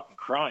started fucking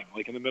crying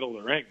like in the middle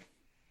of the ring.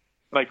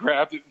 And I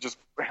grabbed it and just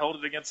held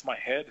it against my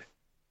head.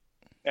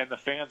 And the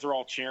fans are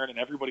all cheering and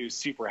everybody was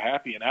super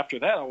happy. And after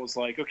that, I was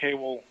like, okay,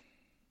 well,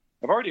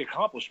 I've already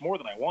accomplished more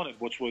than I wanted,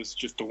 which was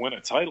just to win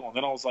a title. And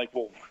then I was like,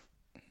 well,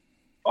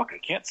 fuck, I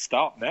can't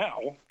stop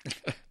now.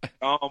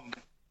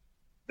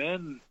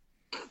 Then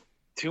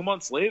 2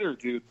 months later,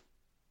 dude,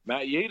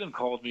 Matt Yaden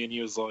called me and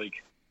he was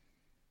like,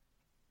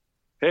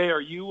 hey, are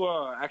you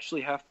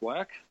actually half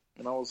black?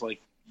 And I was like,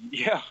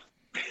 yeah.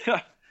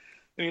 And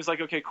he was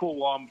like, okay, cool.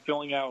 Well, I'm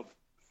filling out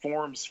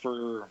forms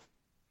for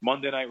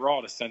Monday Night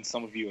Raw to send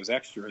some of you as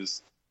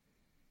extras.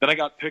 Then I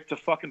got picked to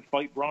fucking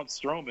fight Braun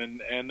Strowman.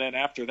 And then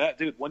after that,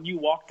 dude, when you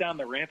walk down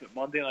the ramp at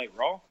Monday Night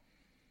Raw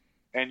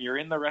and you're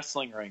in the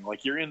wrestling ring,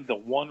 like you're in the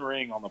one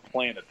ring on the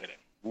planet that it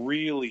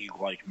really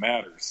like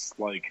matters.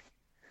 Like,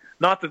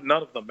 not that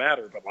none of them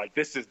matter, but like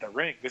this is the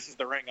ring. This is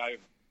the ring I've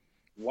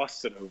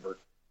lusted over.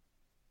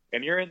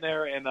 And you're in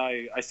there, and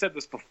I said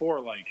this before,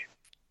 like,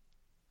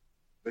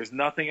 there's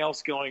nothing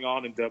else going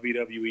on in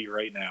WWE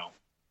right now.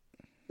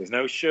 There's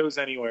no shows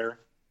anywhere.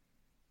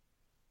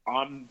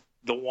 I'm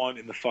the one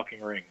in the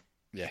fucking ring.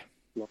 Yeah.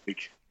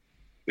 Like,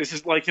 this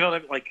is like,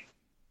 like,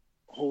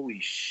 holy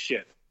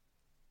shit.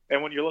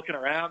 And when you're looking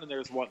around and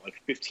there's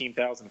like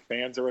 15,000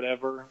 fans or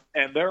whatever,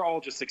 and they're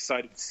all just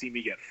excited to see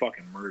me get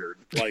fucking murdered.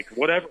 Like,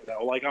 whatever,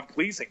 though. Like, I'm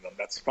pleasing them.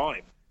 That's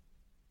fine.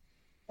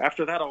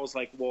 After that, I was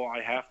like, well,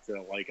 I have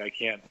to. Like, I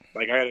can't.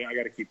 Like, I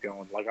got to keep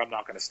going. Like, I'm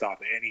not going to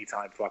stop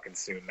anytime fucking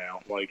soon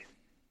now. Like,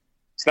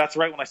 so that's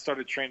right when I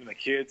started training the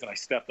kids and I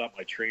stepped up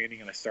my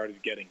training and I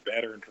started getting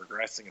better and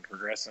progressing.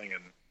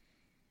 And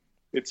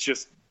it's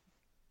just,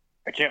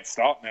 I can't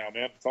stop now,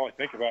 man. That's all I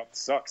think about. It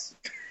sucks.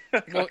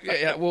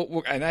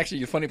 Well, and actually,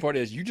 the funny part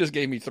is you just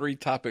gave me 3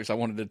 topics I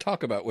wanted to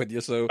talk about with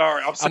you. So, all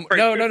right, I'm sorry.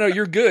 No,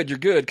 you're good. You're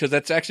good because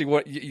that's actually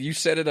what you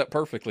set it up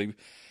perfectly.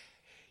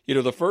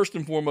 The first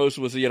and foremost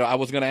was, I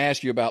was going to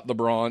ask you about the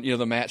Braun,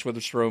 the match with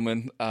the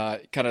Strowman,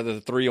 kind of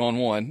the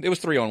 3-on-1. It was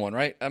 3-on-1,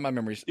 right? My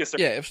memory's. Yes, sir.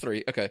 Yeah, it was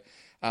 3. Okay.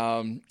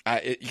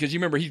 Because you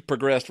remember he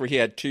progressed where he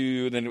had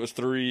 2, then it was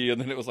 3, and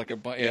then it was like a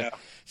bunch. Yeah.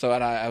 So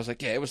I was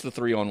like, yeah, it was the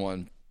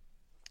 3-on-1.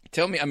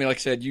 Tell me, I mean, like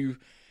I said, you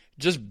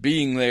just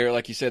being there,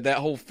 like you said, that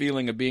whole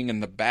feeling of being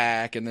in the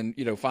back and then,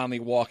 finally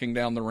walking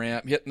down the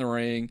ramp, hitting the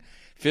ring,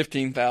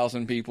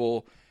 15,000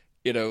 people,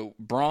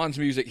 Braun's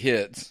music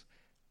hits.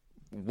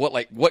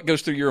 What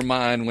goes through your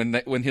mind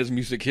when his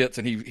music hits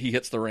and he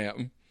hits the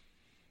ramp?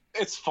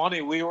 It's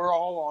funny. We were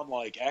all on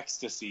like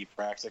ecstasy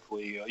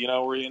practically.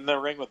 We're in the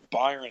ring with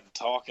Byron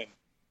talking.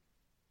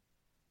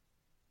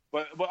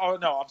 But oh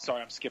no, I'm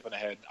sorry, I'm skipping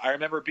ahead. I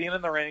remember being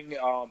in the ring.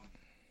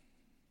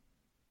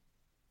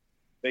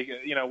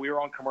 We were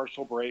on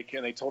commercial break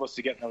and they told us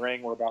to get in the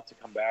ring. We're about to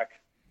come back,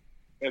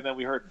 and then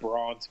we heard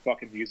Braun's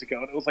fucking music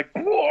out. It was like,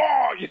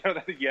 whoa,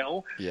 that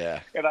yell. Yeah.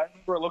 And I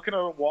remember looking at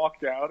him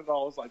walk down, and I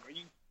was like, are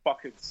you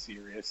fucking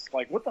serious?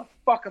 Like, what the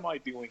fuck am I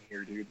doing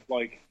here, dude?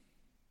 Like,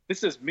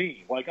 this is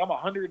me. Like, I'm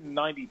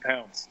 190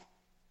 pounds.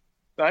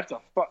 I have to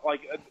fuck.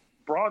 Like,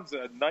 Braun's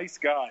a nice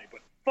guy,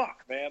 but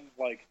fuck, man.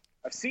 Like,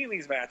 I've seen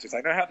these matches.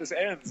 I know how this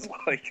ends.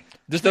 Like,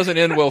 this doesn't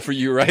end well for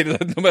you, right?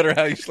 No matter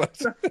how you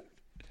slice it.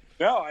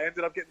 No, I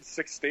ended up getting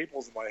 6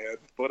 staples in my head.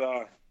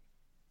 But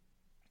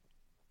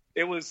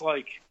it was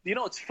like,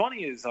 what's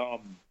funny is I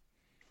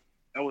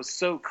was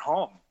so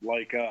calm.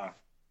 Like,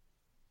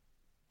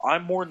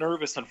 I'm more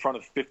nervous in front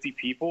of 50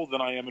 people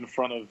than I am in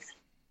front of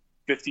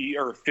 50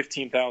 or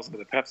 15,000 at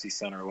the Pepsi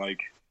Center.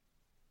 Like,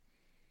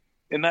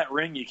 in that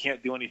ring, you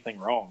can't do anything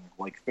wrong.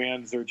 Like,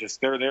 fans are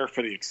they're there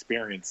for the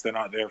experience. They're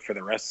not there for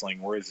the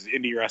wrestling. Whereas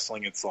indie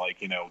wrestling, it's like,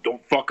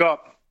 don't fuck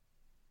up.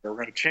 Or we're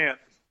going to chant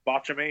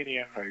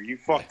Botchamania or you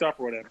fucked up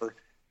or whatever.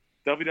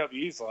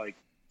 WWE's like,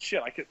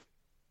 shit, I could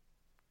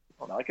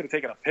have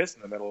taken a piss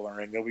in the middle of the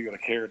ring. Nobody would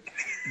have cared.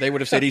 They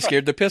would have said he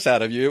scared the piss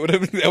out of you.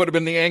 That would have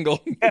been the angle.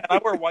 Yeah, and I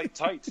wear white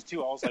tights,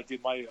 too. I was like,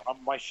 dude,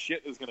 my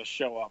shit is going to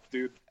show up,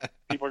 dude.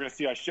 People are going to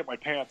see I shit my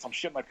pants. I'm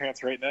shitting my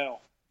pants right now.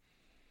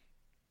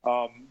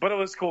 But it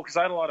was cool because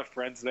I had a lot of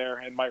friends there,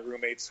 and my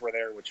roommates were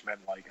there, which meant,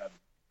 like,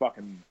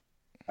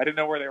 I didn't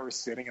know where they were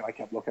sitting, and I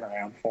kept looking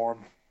around for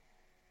them.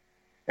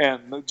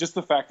 And just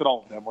the fact that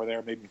all of them were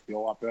there made me feel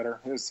a lot better.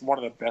 It was one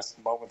of the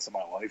best moments of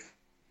my life.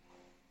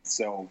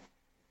 So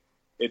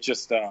it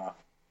just, I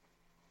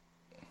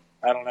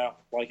don't know.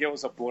 Like, it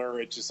was a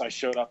blur. I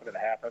showed up and it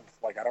happened.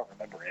 Like, I don't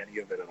remember any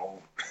of it at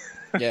all.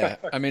 Yeah.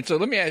 I mean, so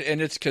let me ask,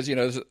 and it's because,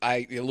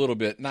 a little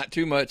bit, not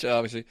too much,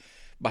 obviously,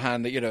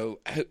 behind the,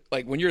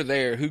 like when you're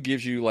there, who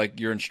gives you like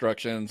your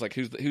instructions? Like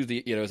who's the,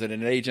 is it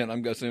an agent?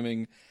 I'm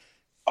assuming.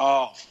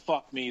 Oh,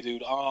 fuck me,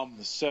 dude.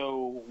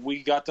 So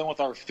we got done with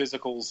our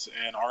physicals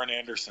and Arn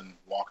Anderson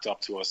walked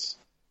up to us.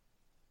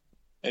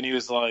 And he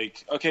was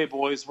like, okay,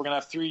 boys, we're going to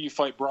have 3 of you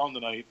fight Braun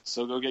tonight.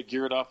 So go get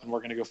geared up and we're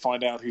going to go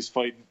find out who's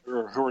fighting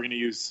or who we're going to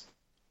use.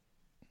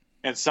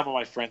 And some of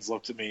my friends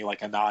looked at me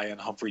like Anaya and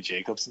Humphrey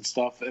Jacobs and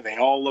stuff. And they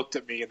all looked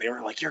at me and they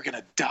were like, you're going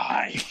to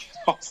die.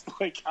 I was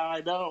like,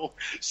 I know.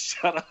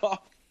 Shut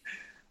up.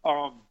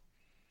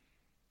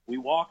 We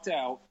walked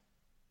out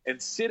and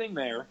sitting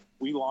there,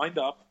 we lined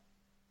up.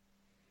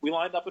 We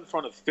lined up in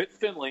front of Fit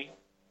Finley,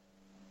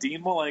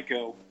 Dean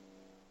Malenko,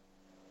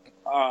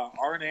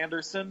 Arn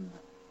Anderson,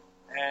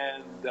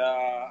 and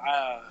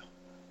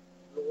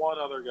one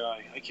other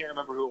guy. I can't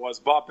remember who it was.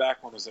 Bob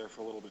Backlund was there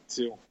for a little bit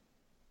too.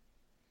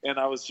 And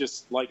I was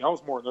just like, I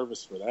was more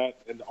nervous for that.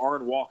 And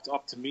Arn walked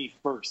up to me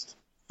first,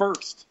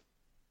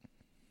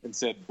 and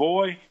said,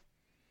 boy,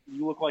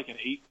 you look like an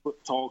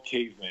 8-foot tall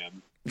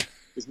caveman.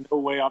 There's no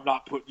way I'm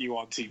not putting you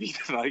on TV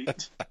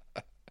tonight.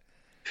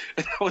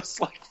 And I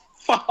was like,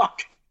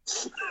 fuck.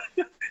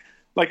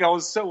 Like, I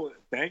was so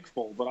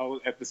thankful, but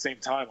at the same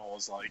time, I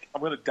was like,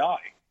 I'm going to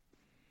die.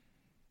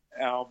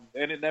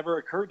 And it never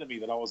occurred to me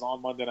that I was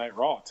on Monday Night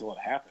Raw until it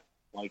happened.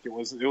 Like, it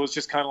was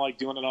just kind of like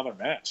doing another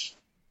match.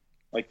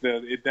 Like,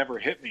 it never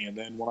hit me. And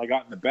then when I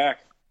got in the back,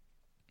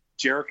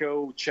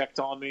 Jericho checked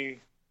on me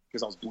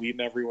because I was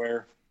bleeding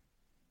everywhere.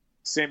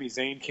 Sami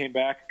Zayn came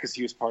back because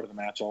he was part of the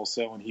match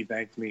also, and he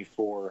thanked me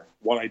for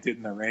what I did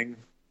in the ring.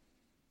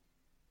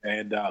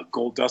 And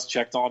Goldust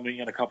checked on me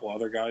and a couple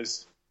other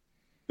guys.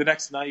 The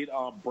next night,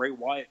 Bray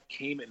Wyatt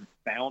came and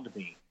found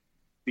me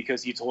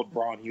because he told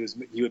Braun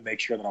he would make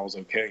sure that I was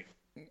okay.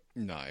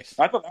 Nice.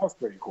 I thought that was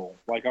pretty cool.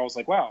 Like, I was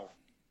like, wow,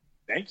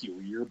 thank you.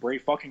 You're Bray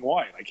fucking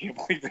Wyatt. I can't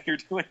believe that you're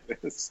doing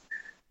this.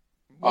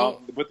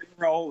 Well, but they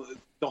were all,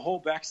 the whole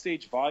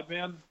backstage vibe,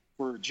 man,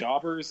 for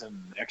jobbers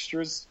and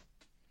extras,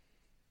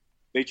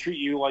 they treat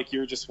you like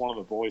you're just one of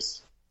the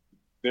boys.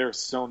 They're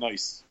so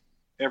nice.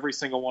 Every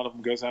single one of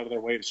them goes out of their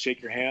way to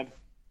shake your hand.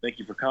 Thank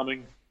you for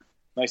coming.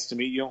 Nice to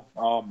meet you.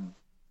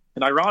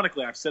 And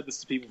ironically, I've said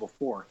this to people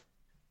before.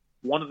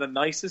 One of the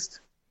nicest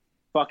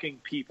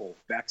fucking people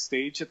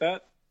backstage at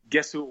that,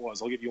 guess who it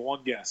was? I'll give you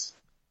one guess.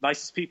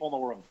 Nicest people in the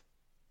world.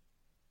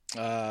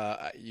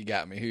 You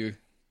got me. Who?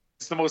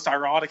 It's the most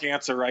ironic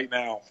answer right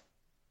now.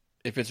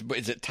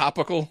 Is it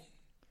topical?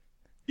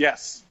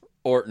 Yes.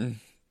 Orton.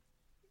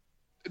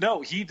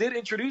 No, he did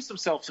introduce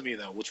himself to me,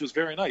 though, which was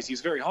very nice.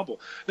 He's very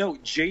humble. No,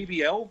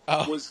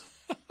 JBL was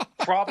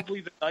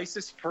probably the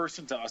nicest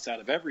person to us out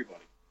of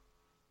everybody.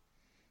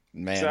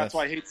 Man, so that's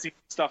why I hate seeing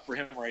stuff for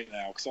him right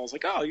now, because I was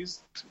like, oh,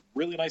 he's a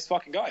really nice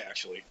fucking guy,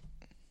 actually.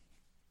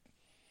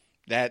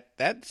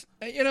 That's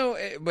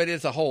but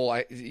as a whole,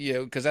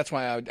 because that's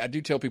why I do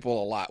tell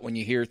people a lot when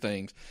you hear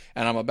things,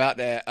 and I'm about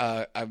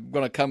to, I'm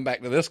going to come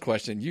back to this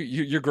question.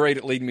 You're great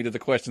at leading me to the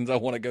questions I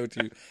want to go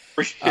to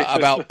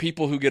about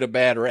people who get a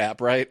bad rap,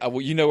 right?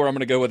 Well, you know where I'm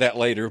going to go with that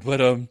later, but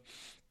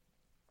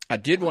I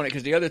did want it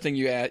because the other thing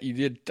you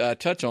did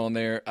touch on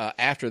there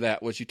after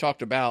that was you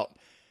talked about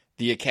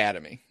the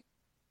Academy.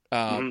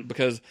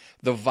 Because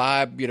the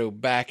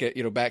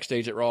vibe,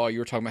 backstage at Raw, you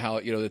were talking about how,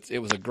 it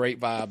was a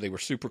great vibe. They were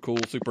super cool,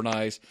 super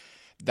nice.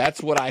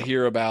 That's what I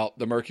hear about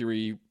the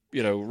Mercury,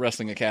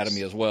 Wrestling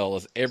Academy as well,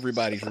 is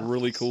everybody's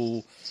really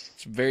cool.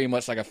 It's very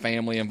much like a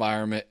family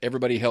environment.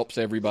 Everybody helps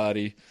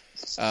everybody.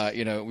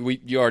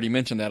 You already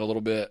mentioned that a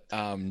little bit.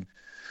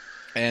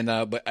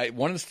 But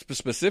one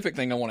specific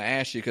thing I want to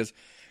ask you, because,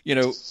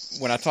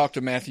 when I talked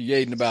to Matthew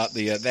Yaden about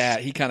that,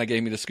 he kind of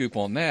gave me the scoop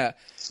on that.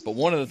 But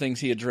one of the things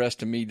he addressed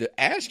to me to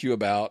ask you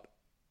about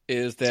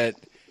is that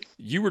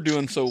you were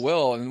doing so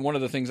well, and one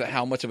of the things that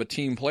how much of a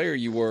team player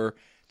you were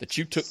that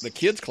you took the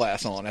kids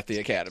class on at the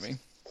academy.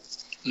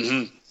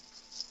 Mm-hmm.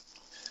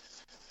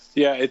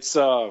 Yeah, it's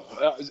I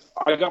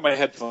got my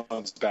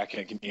headphones back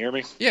in. Can you hear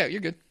me? Yeah,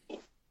 you're good.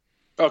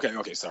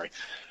 Okay, sorry.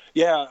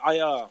 Yeah,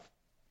 I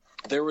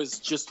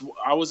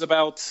was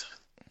about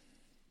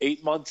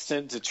 8 months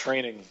into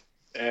training,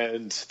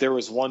 and there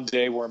was one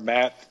day where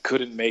Matt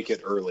couldn't make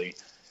it early.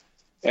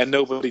 And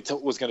nobody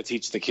was going to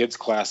teach the kids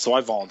class, so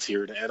I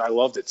volunteered, and I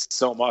loved it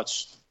so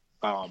much.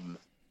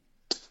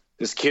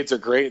 These kids are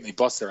great, and they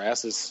bust their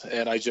asses,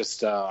 and I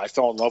just I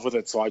fell in love with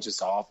it. So I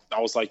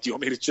was like, do you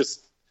want me to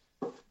just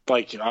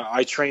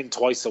I train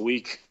twice a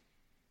week?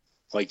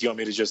 Like, do you want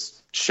me to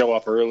just show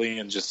up early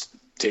and just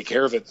take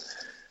care of it?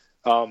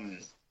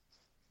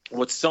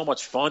 What's so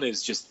much fun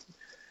is just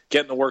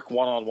getting to work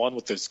one-on-one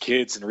with those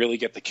kids and really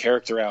get the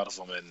character out of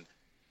them. And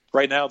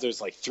right now there's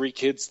like 3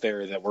 kids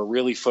there that we're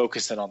really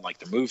focusing on like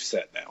the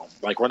moveset now.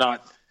 Like, we're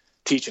not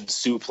teaching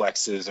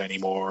suplexes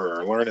anymore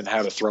or learning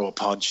how to throw a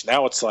punch.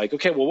 Now it's like,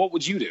 okay, well, what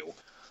would you do?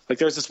 Like,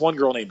 there's this one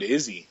girl named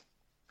Izzy.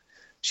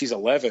 She's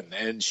 11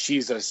 and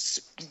she's a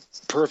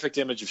perfect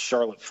image of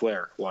Charlotte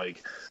Flair.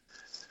 Like,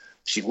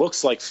 she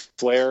looks like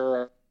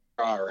Flair.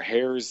 Her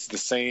hair's the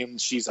same.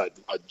 She's a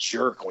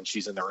jerk when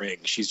she's in the ring.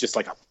 She's just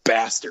like a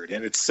bastard,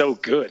 and it's so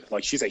good.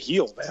 Like, she's a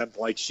heel, man.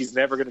 Like, she's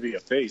never going to be a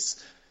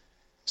face.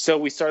 So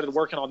we started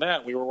working on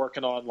that. We were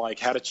working on like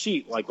how to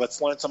cheat. Like,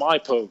 let's learn some eye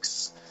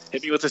pokes.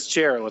 Hit me with this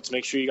chair. Let's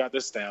make sure you got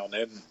this down.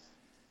 And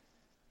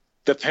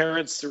the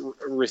parents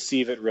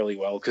receive it really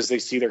well because they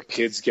see their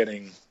kids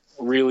getting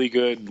really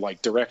good,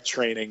 like, direct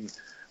training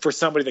for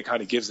somebody that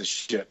kind of gives a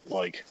shit.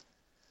 Like,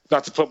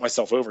 not to put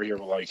myself over here,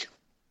 but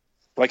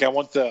like I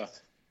want the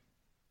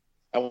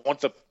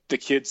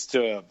kids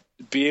to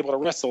be able to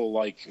wrestle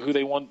like who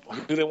they want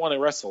to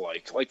wrestle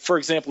like. Like, for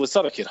example, this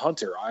other kid,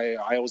 Hunter,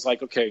 I was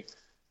like, okay,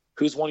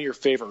 who's one of your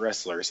favorite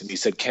wrestlers? And he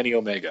said Kenny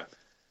Omega.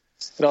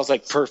 And I was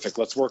like, perfect.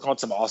 Let's work on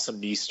some awesome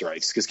knee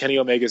strikes, because Kenny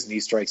Omega's knee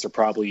strikes are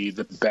probably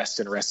the best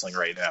in wrestling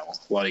right now.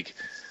 Like,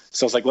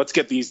 so I was like, let's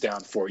get these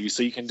down for you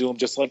so you can do them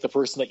just like the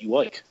person that you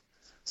like,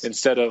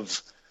 instead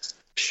of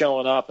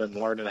showing up and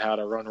learning how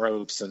to run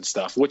ropes and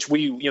stuff, which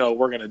we're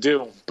going to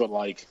do. But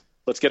like,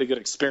 let's get a good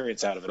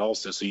experience out of it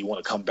also, so you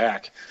want to come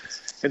back.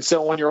 And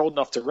so when you're old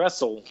enough to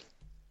wrestle,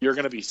 you're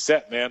going to be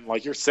set, man.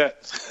 Like, you're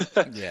set.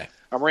 Yeah.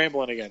 I'm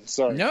rambling again.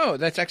 Sorry. No,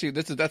 that's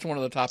one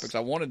of the topics I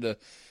wanted to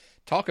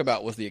talk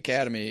about with the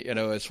academy,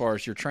 as far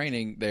as your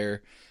training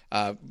there,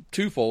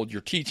 twofold,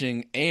 your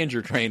teaching and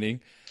your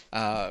training,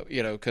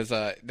 because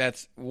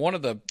that's one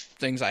of the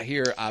things I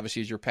hear,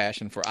 obviously, is your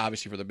passion for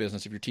the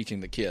business if you're teaching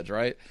the kids,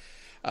 right?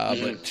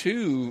 But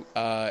two,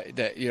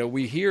 that,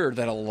 we hear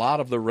that a lot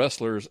of the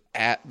wrestlers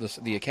at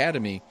the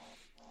academy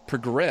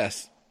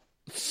progress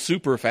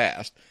super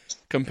fast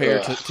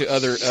compared to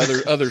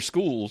other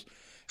schools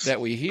that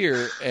we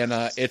hear, and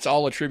it's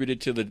all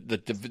attributed to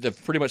the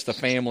pretty much the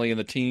family and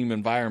the team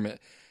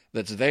environment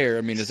that's there.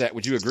 I mean,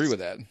 would you agree with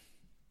that?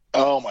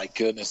 Oh my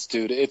goodness,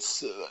 dude!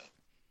 It's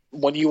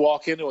when you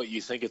walk into it, you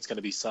think it's going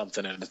to be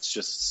something, and it's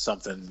just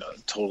something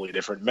totally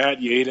different. Matt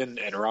Yaden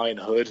and Ryan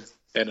Hood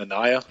and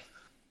Anaya,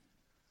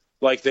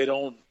 like, they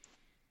don't,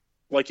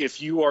 like,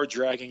 if you are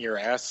dragging your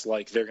ass,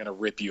 like, they're going to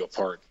rip you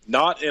apart.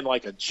 Not in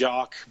like a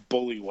jock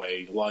bully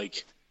way,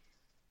 like.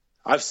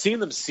 I've seen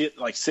them sit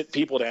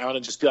people down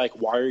and just be like,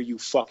 why are you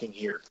fucking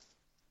here?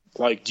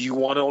 Like, do you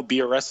want to be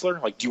a wrestler?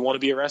 Like, do you want to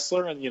be a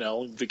wrestler? And,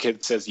 the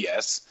kid says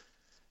yes.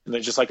 And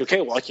they're just like,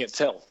 okay, well, I can't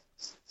tell.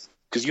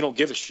 Because you don't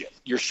give a shit.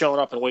 You're showing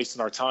up and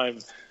wasting our time.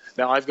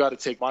 Now I've got to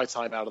take my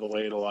time out of the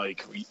way to,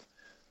 like,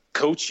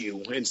 coach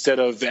you instead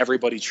of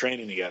everybody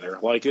training together.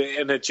 Like,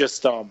 and it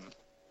just,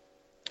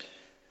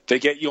 they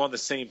get you on the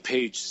same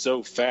page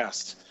so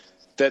fast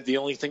that the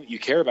only thing that you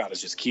care about is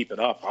just keeping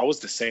up. I was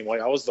the same way.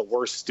 I was the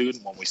worst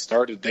student when we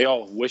started. They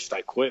all wished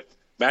I quit.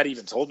 Matt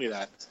even told me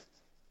that.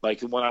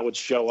 Like, when I would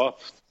show up,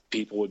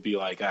 people would be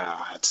like,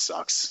 it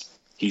sucks.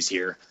 He's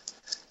here.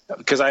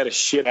 Because I had a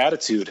shit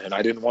attitude and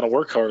I didn't want to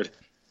work hard.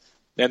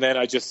 And then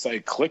I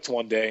clicked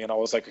one day and I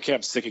was like, okay,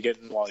 I'm sick of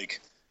getting, like,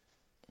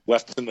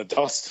 left in the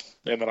dust.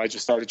 And then I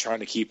just started trying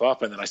to keep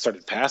up, and then I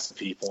started passing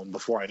people. And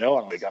before I know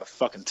it, I got a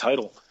fucking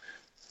title.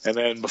 And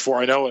then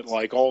before I know it,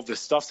 like, all of this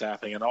stuff's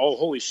happening, and oh,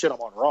 holy shit, I'm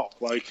on Raw.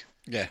 Like,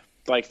 yeah,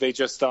 like they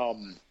just,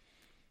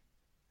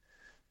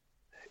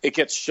 it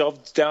gets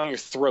shoved down your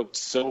throat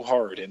so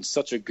hard in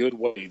such a good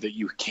way that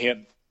you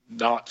can't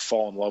not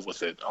fall in love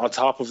with it. On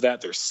top of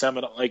that, there's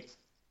like,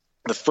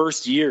 the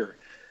first year,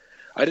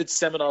 I did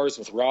seminars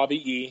with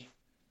Robbie E.,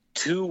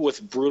 2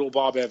 with Brutal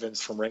Bob Evans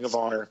from Ring of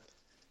Honor,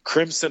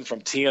 Crimson from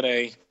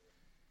TNA.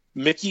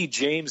 Mickie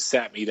James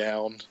sat me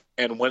down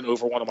and went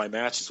over one of my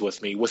matches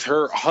with me, with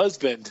her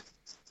husband,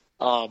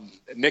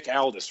 Nick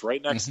Aldis,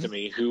 right next to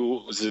me,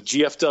 who was a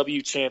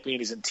GFW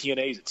champion. He's in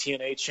TNA. He's a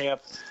TNA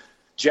champ.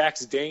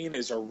 Jax Dane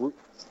is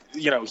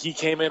he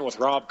came in with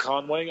Rob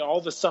Conway,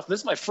 all this stuff. This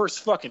is my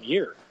first fucking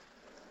year.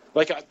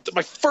 Like,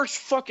 my first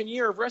fucking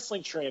year of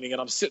wrestling training, and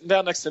I'm sitting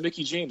down next to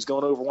Mickie James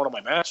going over one of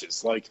my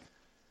matches. Like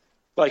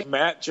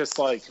Matt just,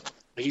 like,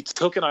 he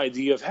took an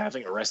idea of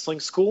having a wrestling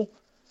school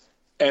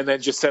and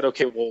then just said,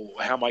 okay, well,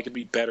 how am I going to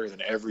be better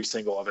than every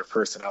single other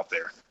person out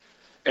there?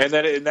 And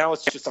then now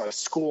it's just a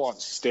school on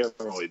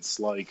steroids.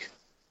 Like,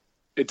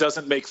 it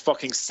doesn't make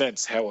fucking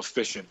sense how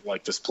efficient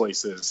like this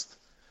place is.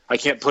 I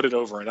can't put it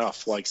over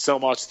enough. Like, so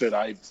much that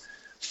I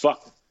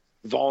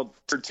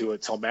volunteered to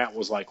it till Matt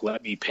was like,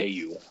 let me pay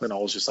you. And I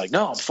was just like,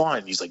 no, I'm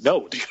fine. He's like,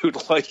 no, dude,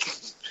 like,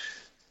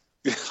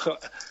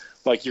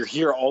 like you're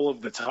here all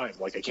of the time.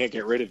 Like, I can't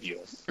get rid of you.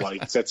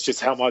 Like, that's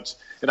just how much.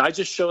 And I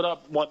just showed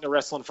up wanting to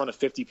wrestle in front of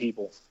 50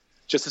 people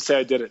just to say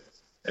I did it.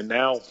 And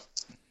now,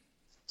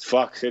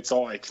 fuck, it's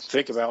all I can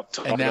think about.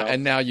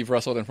 And now you've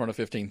wrestled in front of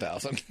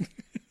 15,000.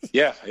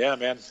 Yeah,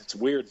 man. It's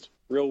weird.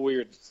 Real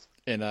weird.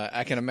 And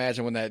I can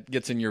imagine when that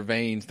gets in your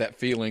veins, that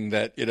feeling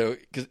that,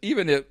 because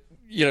even if,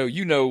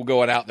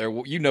 going out there,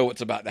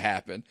 what's about to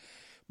happen,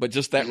 but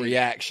just that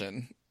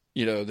reaction,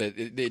 that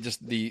it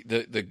just the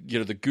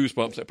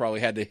goosebumps that probably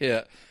had to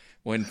hit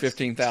when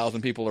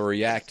 15,000 people are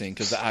reacting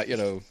because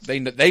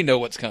they know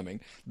what's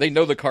coming. They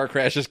know the car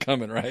crash is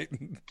coming, right?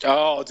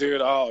 Oh,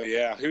 dude. Oh,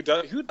 yeah. Who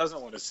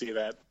doesn't want to see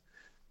that?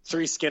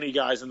 3 skinny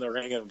guys in the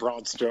ring and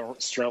Braun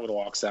Strowman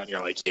walks out and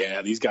you're like,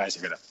 yeah, these guys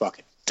are gonna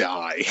fucking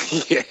die.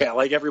 Yeah,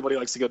 like everybody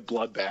likes a good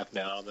bloodbath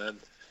now and then.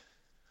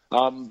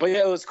 But yeah,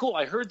 it was cool.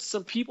 I heard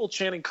some people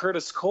chanting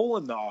Curtis Cole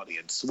in the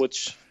audience,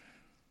 which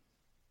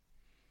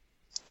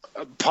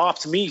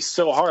popped me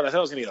so hard. I thought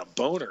I was gonna get a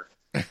boner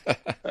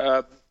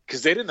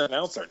because they didn't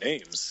announce our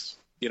names.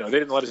 They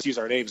didn't let us use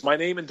our names. My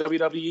name in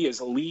WWE is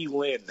Lee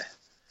Lynn.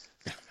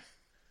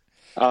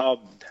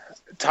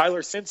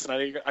 Tyler Simpson,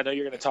 I know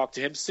you're going to talk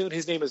to him soon.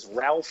 His name is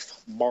Ralph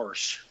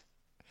Marsh.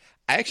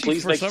 Actually,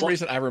 for some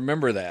reason, I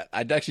remember that.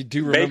 I actually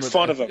do remember. Make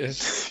fun of him.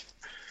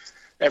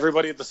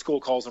 Everybody at the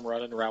school calls him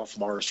running Ralph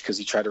Marsh because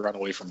he tried to run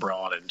away from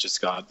Braun and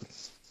just got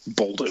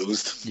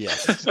bulldozed.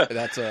 Yes,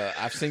 that's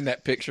I've seen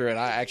that picture, and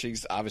I actually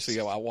obviously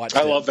I watched.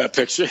 I love that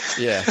picture.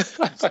 Yeah,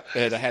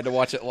 and I had to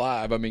watch it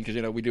live. I mean,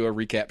 because we do a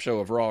recap show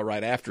of Raw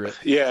right after it.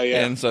 Yeah.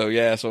 And so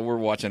we're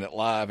watching it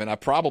live, and I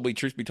probably,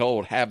 truth be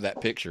told, have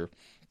that picture.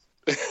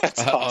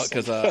 That's awesome.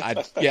 Because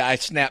I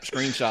snap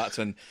screenshots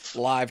and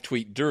live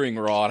tweet during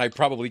Raw, and I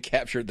probably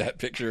captured that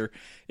picture.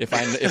 If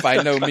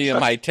I know me and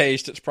my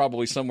taste, it's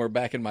probably somewhere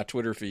back in my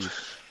Twitter feed.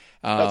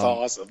 That's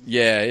awesome.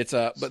 Yeah, it's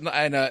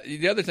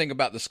the other thing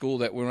about the school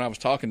that when I was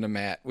talking to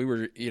Matt, we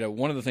were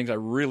one of the things I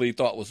really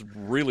thought was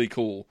really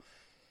cool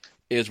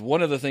is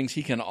one of the things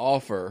he can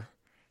offer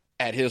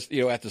at his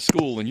at the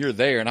school, and you're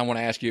there, and I want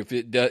to ask you if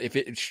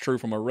it's true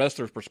from a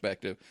wrestler's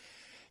perspective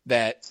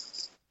that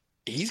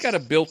he's got a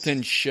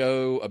built-in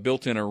show, a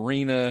built-in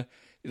arena,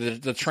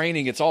 the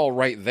training, it's all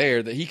right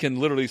there that he can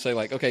literally say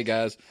like, okay,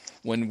 guys,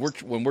 when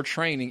we're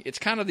training, it's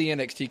kind of the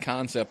NXT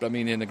concept. I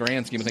mean, in the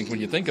grand scheme of things, when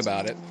you think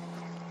about it,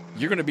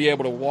 you're going to be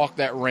able to walk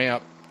that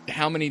ramp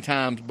how many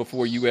times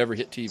before you ever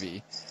hit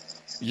TV?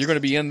 You're going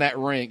to be in that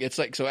ring. It's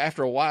like, so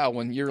after a while,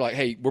 when you're like,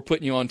 hey, we're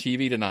putting you on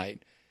TV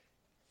tonight,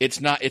 it's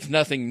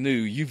nothing new.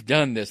 You've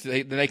done this.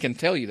 They can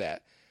tell you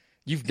that.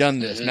 You've done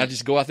this. Mm-hmm. Now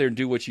just go out there and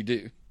do what you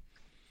do.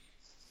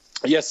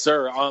 Yes,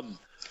 sir.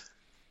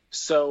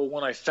 So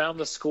when I found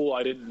the school,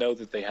 I didn't know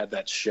that they had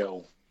that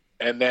show.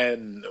 And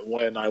then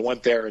when I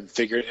went there and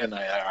figured, and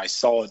I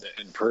saw it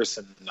in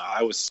person,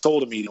 I was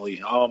sold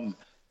immediately.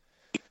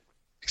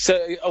 So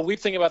a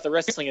weird thing about the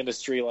wrestling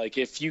industry, like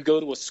if you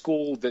go to a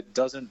school that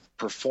doesn't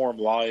perform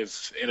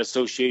live in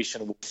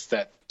association with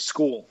that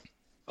school,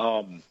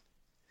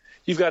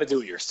 you've got to do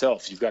it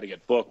yourself. You've got to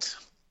get booked.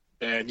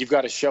 And you've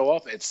got to show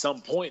up at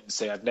some point and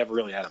say, I've never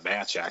really had a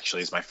match,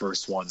 actually. It's my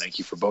first one. Thank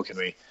you for booking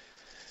me.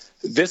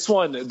 This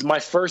one, my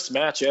first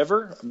match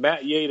ever,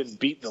 Matt Yaden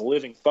beat the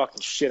living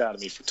fucking shit out of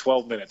me for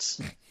 12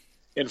 minutes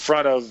in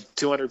front of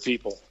 200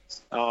 people.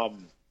 But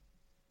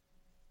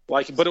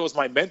it was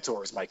my mentor,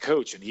 it was my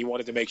coach, and he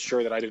wanted to make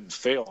sure that I didn't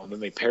fail. And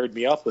then they paired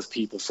me up with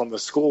people from the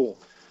school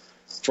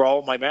for all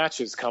of my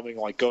matches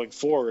going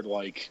forward.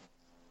 Like,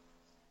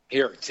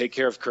 here, take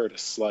care of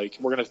Curtis. Like,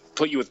 we're going to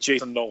put you with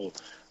Jason Knoll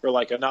or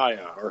like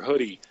Anaya or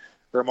Hoodie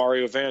or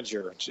Mario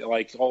Vanger.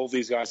 Like, all of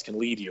these guys can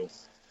lead you.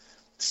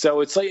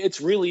 So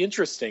it's really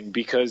interesting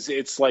because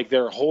it's like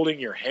they're holding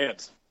your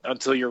hand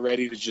until you're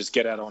ready to just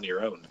get out on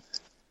your own.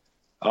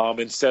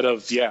 Instead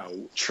of,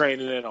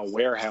 training in a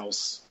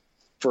warehouse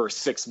for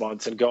 6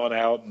 months and going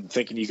out and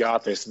thinking you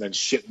got this and then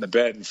shit in the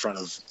bed in front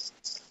of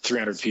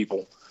 300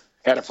 people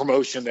at a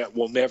promotion that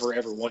will never,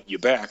 ever want you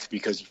back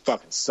because you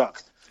fucking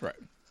suck. Right.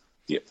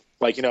 Yeah.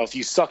 Like, if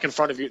you suck in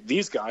front of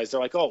these guys, they're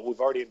like, oh, we've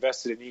already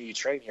invested in you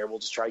train here. We'll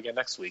just try again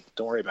next week.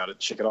 Don't worry about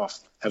it. Shake it off.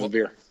 Have a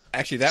beer.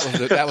 Actually,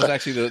 that was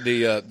actually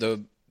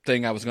the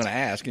thing I was going to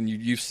ask, and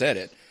you said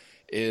it,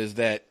 is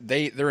that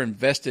they're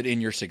invested in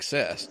your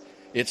success.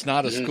 It's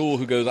not a school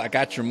who goes, I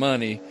got your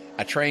money,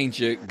 I trained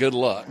you, good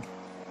luck.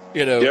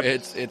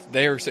 It's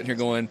they're sitting here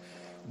going,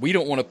 we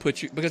don't want to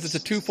put you, because it's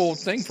a twofold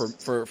thing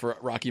for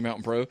Rocky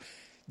Mountain Pro.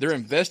 They're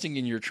investing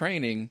in your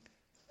training,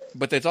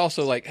 but it's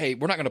also like, hey,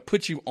 we're not going to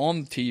put you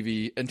on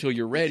TV until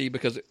you're ready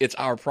because it's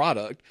our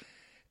product.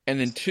 And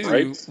then two,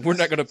 Right. we're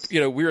not going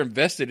to, we're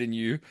invested in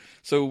you.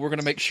 So we're going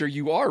to make sure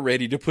you are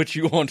ready to put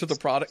you onto the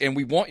product. And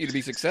we want you to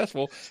be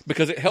successful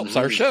because it helps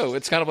our show.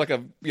 It's kind of like a,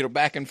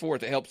 back and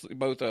forth. It helps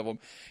both of them.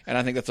 And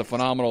I think that's a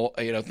phenomenal,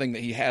 thing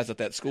that he has at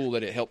that school,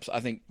 that it helps,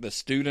 I think, the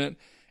student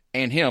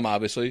and him,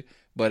 obviously.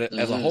 But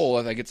as a whole,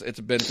 I think it's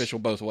beneficial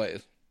both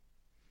ways.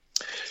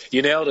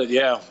 You nailed it.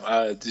 Yeah.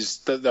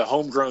 Just the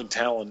homegrown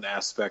talent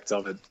aspect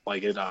of it.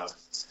 Like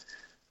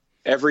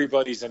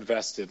everybody's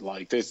invested.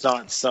 Like, it's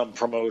not some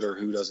promoter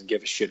who doesn't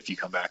give a shit if you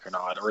come back or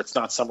not, or it's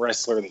not some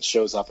wrestler that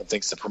shows up and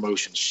thinks the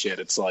promotion's shit.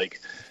 It's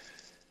like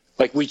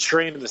we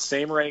train in the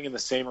same ring in the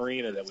same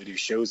arena that we do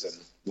shows in.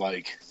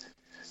 Like,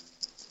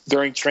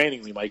 during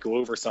training, we might go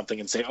over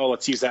something and say, "Oh,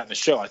 let's use that in the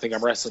show. I think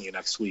I'm wrestling you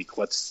next week.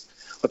 Let's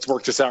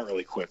work this out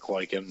really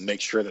quick, and make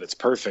sure that it's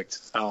perfect."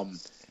 And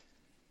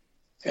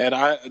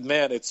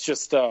it's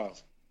just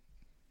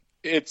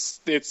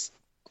it's.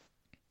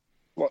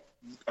 Well,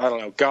 I don't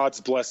know. God's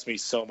blessed me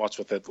so much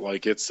with it.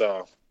 Like, it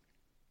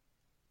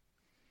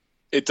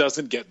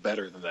doesn't get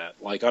better than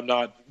that. Like, I'm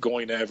not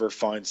going to ever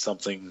find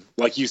something,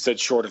 like you said,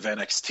 short of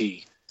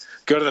NXT.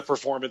 Go to the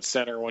Performance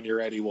Center when you're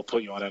ready. We'll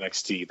put you on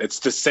NXT. It's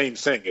the same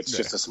thing. It's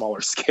just a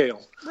smaller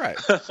scale. Right.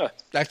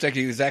 That's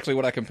actually exactly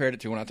what I compared it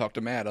to when I talked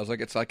to Matt. I was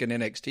like, it's like an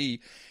NXT.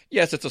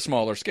 Yes, it's a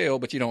smaller scale,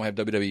 but you don't have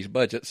WWE's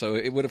budget, so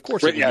it would, of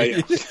course, it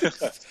would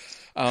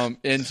be.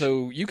 And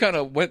so you kind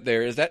of went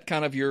there. Is that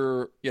kind of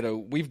your,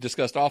 we've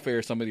discussed off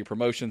air some of the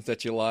promotions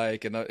that you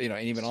like, and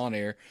and even on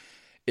air.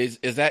 Is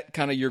that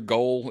kind of your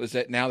goal? Is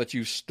that now that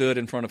you've stood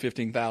in front of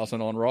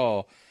 15,000 on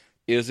Raw,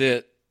 is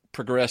it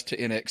progressed to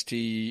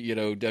NXT,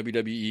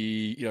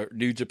 WWE,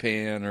 New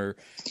Japan, or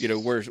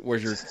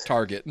where's your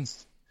target?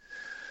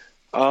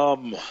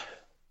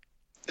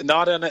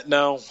 Not in it.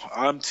 No,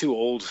 I'm too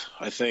old,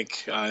 I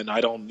think, and I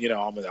don't.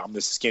 I'm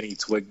this skinny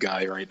twig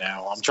guy right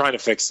now. I'm trying to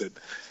fix it.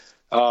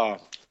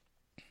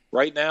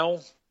 Right now,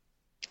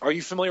 are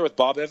you familiar with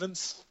Bob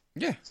Evans?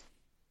 Yeah.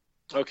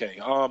 Okay.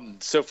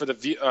 So for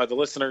the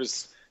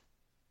listeners,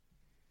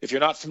 if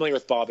you're not familiar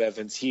with Bob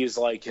Evans, he's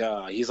like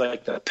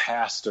the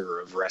pastor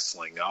of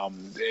wrestling.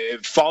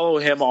 Follow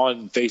him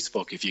on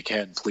Facebook if you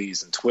can,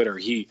 please, and Twitter.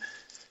 He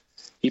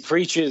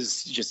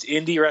preaches just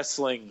indie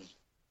wrestling.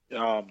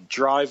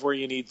 Drive where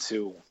you need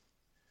to,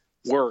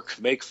 work,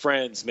 make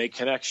friends, make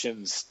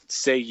connections,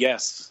 say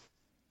yes,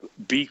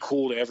 be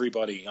cool to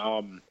everybody.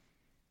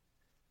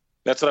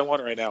 That's what I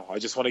want right now. I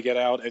just want to get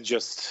out and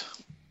just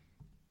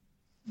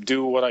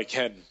do what I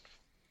can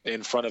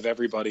in front of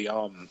everybody.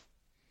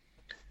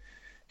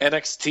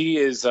 NXT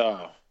is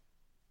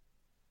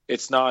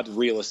it's not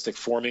realistic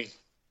for me.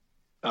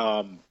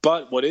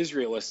 But what is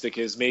realistic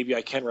is maybe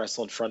I can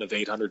wrestle in front of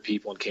 800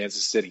 people in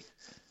Kansas City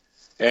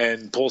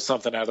and pull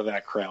something out of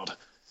that crowd.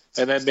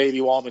 And then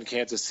maybe while I'm in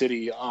Kansas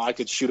City, I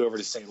could shoot over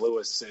to St.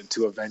 Louis and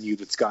to a venue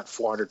that's got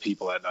 400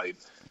 people that night.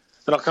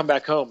 Then I'll come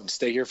back home and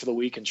stay here for the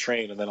week and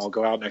train, and then I'll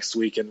go out next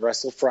week and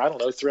wrestle for,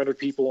 300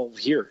 people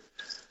here.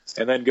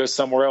 And then go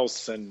somewhere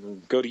else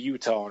and go to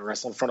Utah and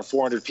wrestle in front of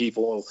 400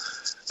 people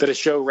that a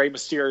show Rey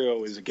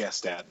Mysterio is a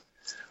guest at.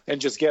 And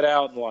just get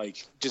out and,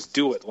 just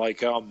do it.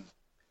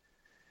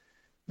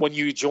 When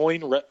you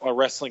join a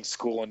wrestling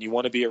school and you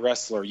want to be a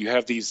wrestler, you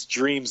have these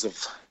dreams of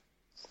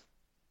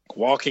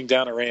walking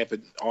down a ramp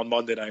on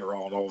Monday Night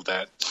Raw and all of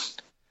that.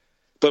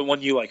 But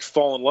when you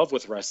fall in love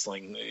with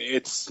wrestling,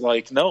 it's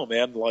no,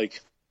 man.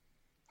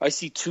 I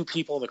see 2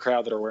 people in the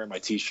crowd that are wearing my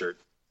T-shirt.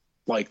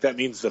 That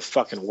means the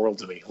fucking world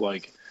to me.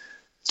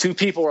 2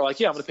 people are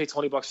yeah, I'm gonna pay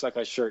 $20 for that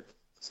guy's shirt.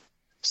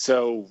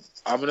 So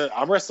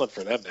I'm wrestling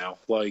for them now.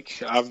 They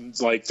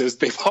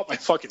bought my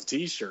fucking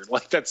T-shirt.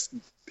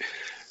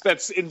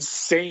 That's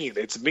insane.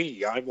 It's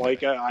me. I'm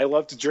I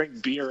love to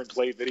drink beer and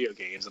play video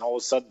games, and all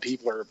of a sudden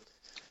people are,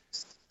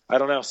 I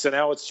don't know. So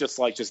now it's just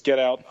just get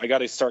out. I got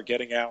to start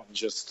getting out and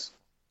just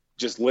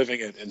living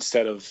it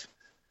instead of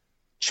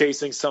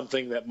chasing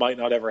something that might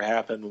not ever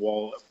happen.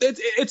 Well,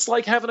 it's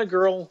like having a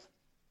girl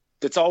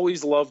that's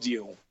always loved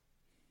you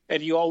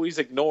and you always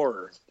ignore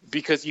her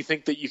because you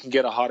think that you can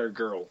get a hotter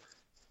girl.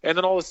 And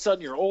then all of a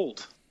sudden you're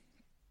old.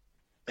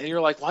 And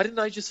you're like, why didn't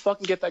I just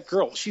fucking get that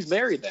girl? She's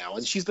married now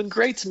and she's been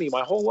great to me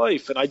my whole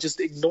life and I just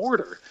ignored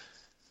her.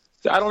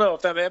 I don't know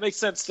if that makes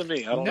sense to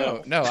me. I don't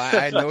know. No,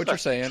 I know what you're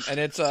saying. And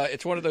it's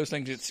one of those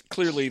things. It's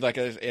clearly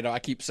I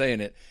keep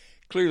saying it.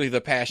 Clearly,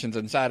 the passion's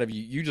inside of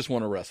you. You just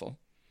want to wrestle.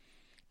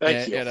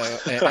 Thank you. And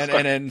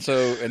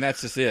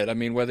that's just it. I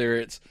mean, whether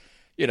it's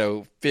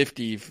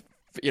 50,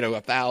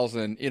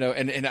 1,000,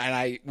 and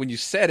I when you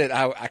said it,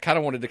 I kind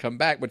of wanted to come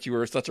back, but you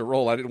were such a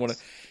roll. I didn't want to.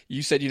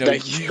 You said you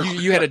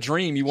had a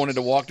dream. You wanted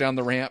to walk down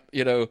the ramp,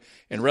 and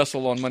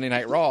wrestle on Monday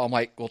Night Raw. I'm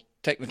like, well,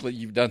 technically,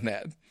 you've done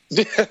that.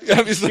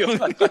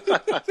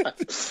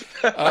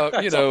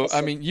 Awesome. I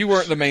mean, you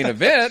weren't the main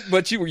event,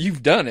 but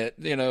you've done it.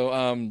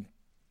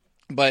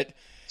 But.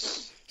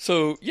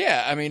 So,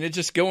 yeah, I mean, it's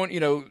just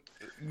going,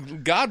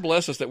 God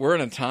bless us that we're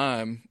in a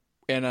time,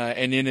 and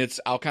then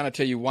I'll kind of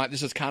tell you why,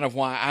 this is kind of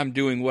why I'm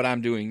doing what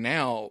I'm doing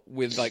now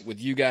with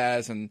you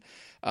guys and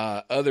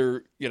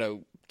other,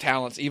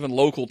 talents, even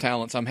local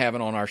talents I'm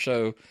having on our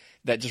show.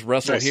 that just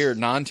wrestle Nice. here,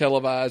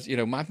 non-televised.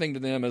 My thing to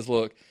them is,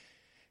 look,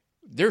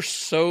 there's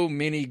so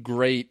many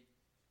great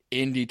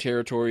indie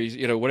territories,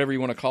 whatever you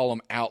want to call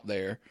them, out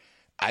there.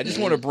 I just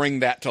want to bring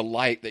that to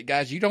light, that,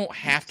 guys, you don't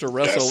have to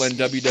wrestle in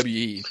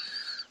WWE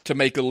to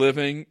make a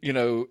living,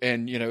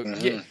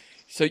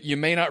 so you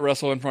may not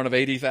wrestle in front of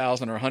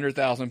 80,000 or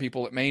 100,000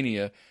 people at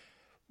Mania,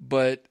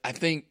 but I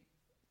think,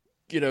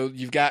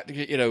 you've got,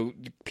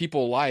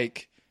 people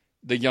like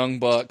the Young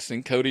Bucks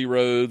and Cody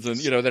Rhodes and,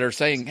 that are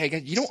saying, hey,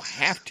 guys, you don't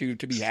have to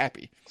be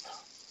happy.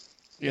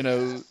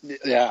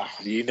 Yeah,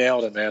 you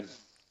nailed it, man.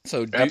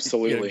 So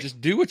absolutely,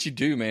 just do what you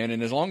do, man.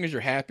 And as long as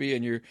you're happy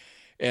and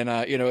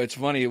it's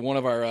funny. One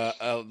of our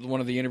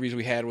one of the interviews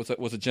we had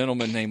was a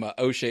gentleman named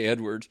O'Shea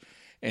Edwards,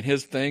 and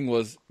his thing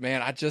was,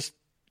 man, I just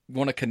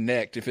want to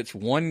connect. If it's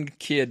one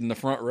kid in the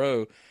front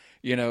row,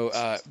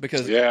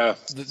 because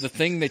the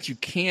thing that you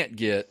can't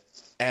get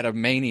at a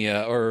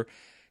Mania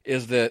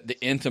is the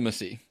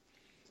intimacy.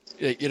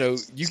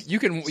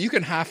 You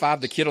can high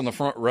five the kid on the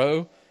front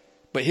row,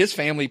 but his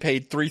family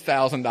paid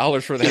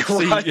 $3,000 for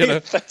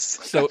that seat,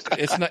 So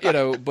it's not,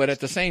 but at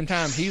the same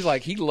time, he's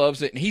like, he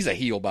loves it, and he's a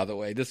heel, by the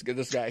way. This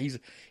guy,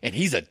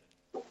 he's a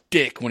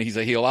dick when he's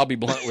a heel. I'll be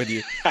blunt with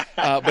you,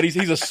 but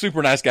he's a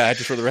super nice guy.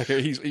 Just for the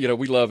record,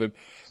 we love him.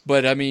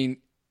 But I mean,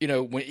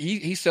 when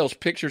he sells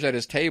pictures at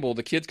his table,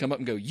 the kids come up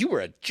and go, "You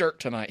were a jerk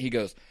tonight." He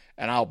goes,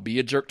 "And I'll be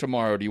a jerk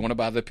tomorrow. Do you want to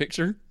buy the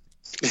picture?"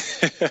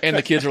 And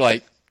the kids are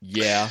like,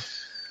 "Yeah."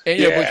 And,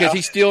 because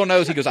he still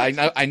knows, he goes,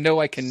 I know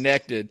I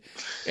connected.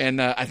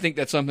 And I think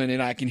that's something,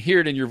 and I can hear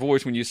it in your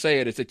voice when you say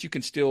it, is that you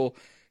can still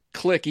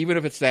click, even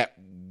if it's that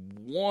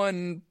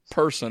one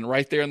person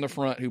right there in the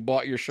front who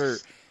bought your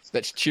shirt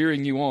that's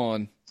cheering you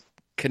on,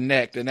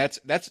 connect. And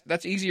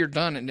that's easier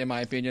done, in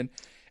my opinion,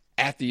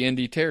 at the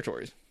indie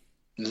territories.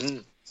 Mm-hmm.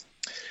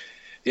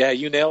 Yeah,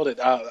 you nailed it.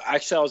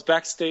 Actually, I was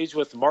backstage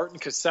with Martin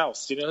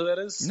Casaus. Do you know who that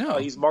is? No.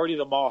 He's Marty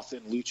the Moth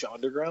in Lucha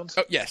Underground.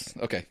 Oh, yes.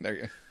 Okay, there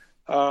you go.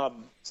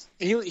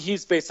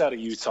 He's based out of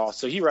Utah,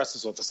 so he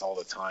wrestles with us all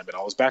the time. And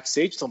I was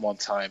backstage with him one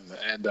time,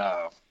 and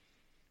I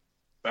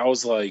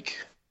was like,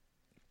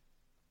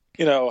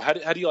 how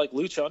do you like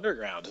Lucha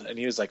Underground? And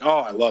he was like, "Oh,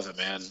 I love it,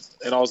 man."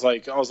 And I was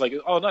like,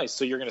 "Oh, nice.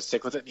 So you're gonna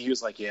stick with it?" And he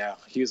was like, "Yeah."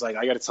 He was like,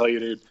 "I got to tell you,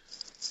 dude."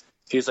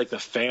 He's like, the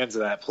fans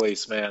of that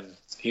place, man.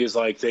 He was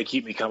like, they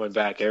keep me coming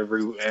back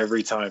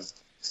every time.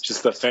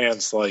 Just the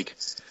fans, like.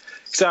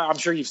 So I'm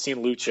sure you've seen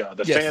Lucha.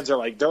 The fans are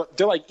like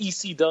they're like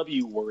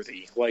ECW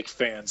worthy, like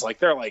fans, like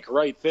they're like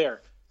right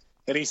there.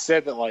 And he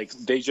said that like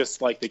they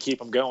just like they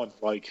keep him going.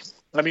 Like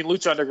I mean,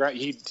 Lucha Underground.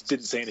 He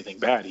didn't say anything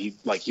bad. He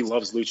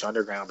loves Lucha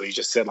Underground, but he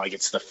just said like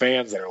it's the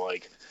fans that are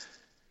like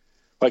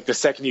the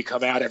second you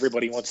come out,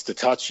 everybody wants to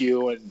touch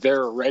you, and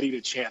they're ready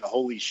to chant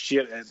 "Holy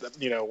shit!" And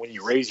when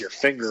you raise your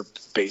finger,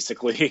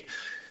 basically.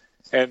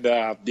 And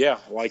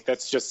like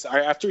that's just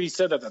after he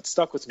said that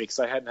stuck with me because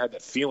I hadn't had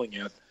that feeling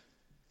yet.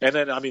 And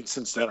then, I mean,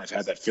 since then, I've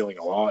had that feeling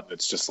a lot. And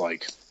it's just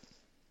like,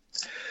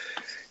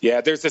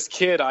 there's this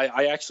kid.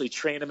 I actually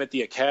train him at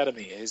the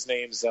academy. His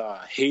name's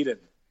Hayden.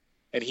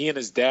 And he and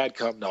his dad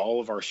come to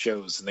all of our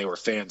shows, and they were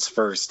fans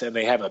first. And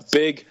they have a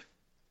big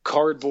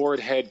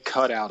cardboard head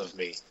cutout of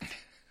me.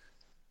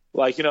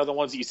 Like, the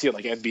ones that you see at,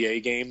 like,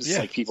 NBA games,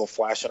 like people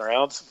flashing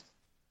around.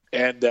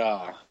 And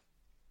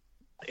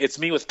it's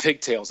me with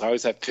pigtails. I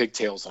always have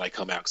pigtails when I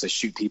come out because I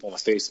shoot people in the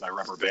face with my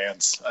rubber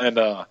bands. And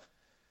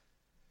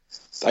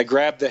I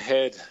grabbed the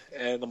head,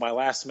 and in my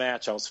last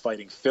match, I was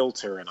fighting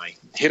Filter, and I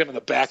hit him in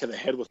the back of the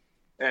head with.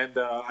 And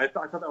I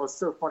thought that was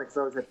so funny because I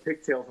always had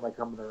pigtails when I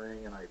come to the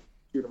ring, and I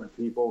shoot them at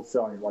people.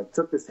 So I like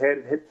took this head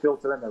and hit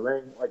Filter in the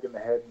ring, like in the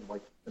head, and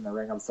like in the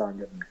ring. I'm sorry, I'm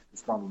getting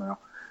strong now.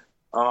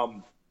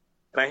 And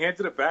I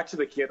handed it back to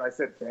the kid. I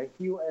said thank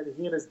you, and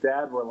he and his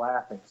dad were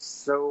laughing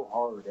so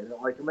hard, and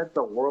it meant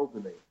the world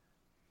to me.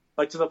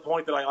 Like to the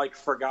point that I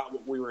forgot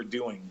what we were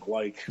doing.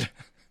 Like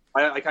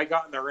I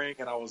got in the ring,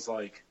 and I was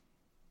like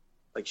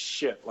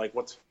shit, like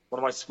what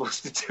am I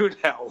supposed to do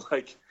now?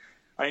 Like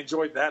I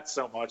enjoyed that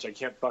so much I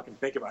can't fucking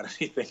think about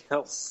anything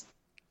else.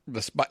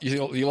 The spot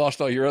you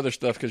lost all your other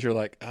stuff because you're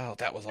like, oh,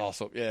 that was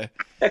awesome. Yeah.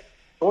 I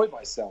enjoyed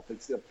myself.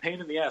 It's a pain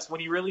in the ass.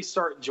 When you really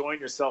start enjoying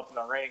yourself in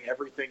the ring,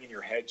 everything in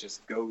your head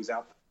just goes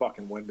out the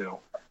fucking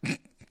window.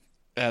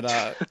 And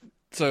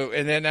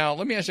and then now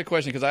let me ask you a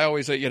question because I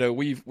always say,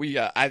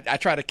 I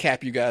try to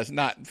cap you guys,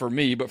 not for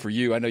me, but for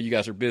you. I know you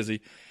guys are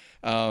busy.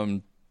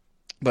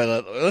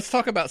 But let's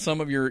talk about some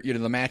of your,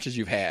 the matches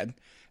you've had.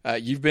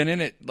 You've been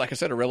in it, like I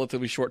said, a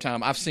relatively short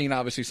time. I've seen,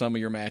 obviously, some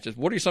of your matches.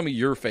 What are some of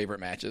your favorite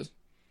matches?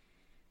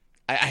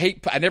 I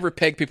never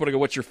peg people to go,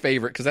 what's your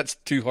favorite? Because that's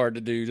too hard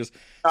to do. Just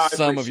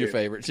some of your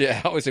favorites.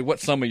 Yeah, I always say,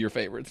 what's some of your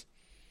favorites?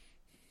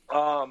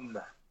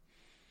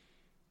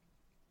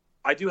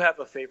 I do have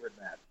a favorite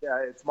match. Yeah,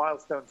 it's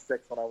Milestone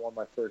 6 when I won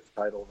my first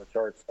title, the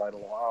Charts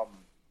title.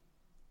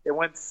 It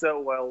went so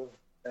well,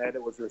 and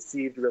it was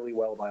received really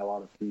well by a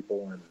lot of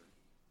people, and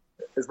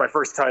it's my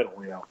first title,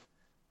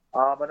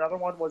 Another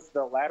one was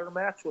the ladder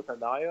match with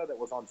Anaya that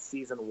was on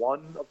season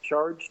 1 of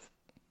Charged.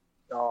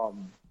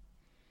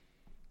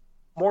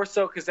 More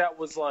so because that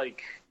was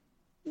like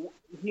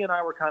he and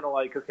I were kind of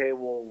like, okay,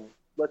 well,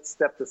 let's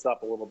step this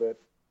up a little bit.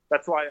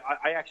 That's why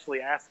I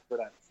actually asked for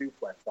that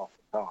suplex off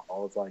the top. I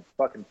was like,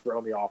 fucking throw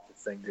me off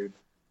this thing, dude.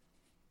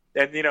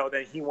 And,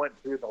 then he went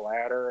through the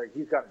ladder.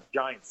 He's got a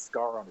giant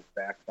scar on his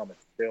back from it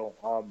still.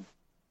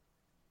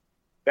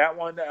 That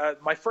one,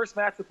 my first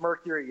match with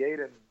Mercury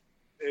Yaden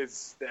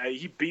is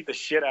he beat the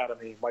shit out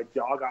of me. My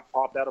jaw got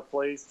popped out of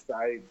place.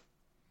 I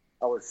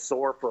was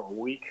sore for a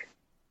week.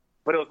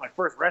 But it was my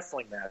first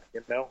wrestling match,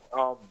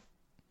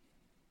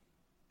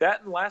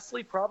 That and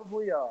lastly,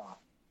 probably,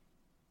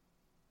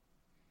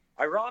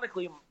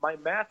 ironically, my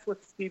match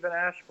with Stephen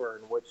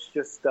Ashburn, which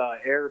just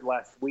aired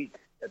last week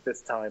at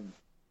this time.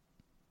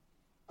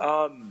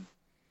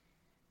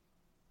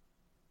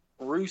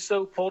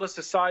 Russo pulled us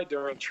aside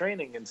during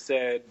training and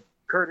said,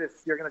 Curtis,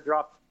 you're going to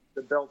drop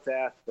the belt to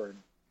Ashburn.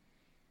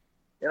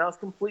 And I was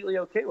completely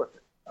okay with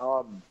it.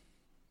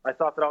 I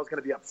thought that I was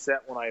going to be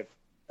upset when I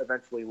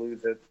eventually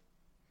lose it.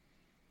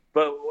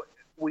 But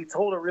we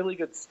told a really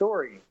good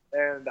story.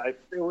 And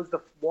it was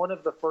one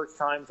of the first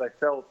times I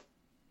felt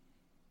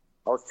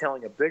I was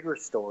telling a bigger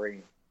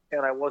story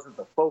and I wasn't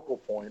the focal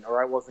point,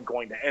 or I wasn't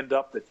going to end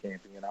up the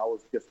champion. I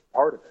was just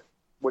part of it,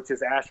 which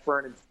is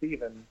Ashburn and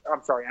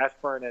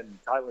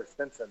Tyler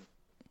Stinson.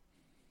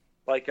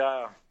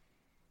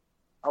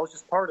 I was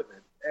just part of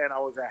it, and I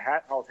was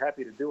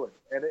happy to do it,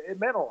 and it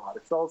meant a lot.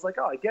 So I was like,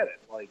 oh, I get it.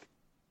 Like,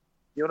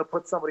 you want to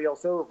put somebody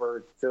else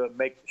over to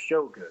make the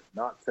show good,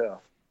 not to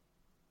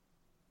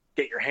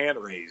get your hand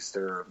raised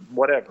or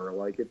whatever.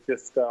 Like, it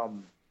just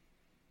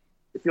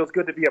it feels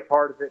good to be a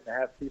part of it and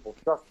have people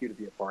trust you to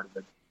be a part of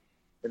it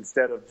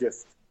instead of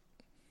just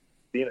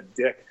being a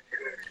dick.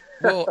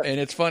 Well, and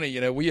it's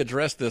funny, we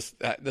addressed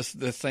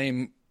the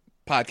same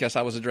podcast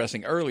I was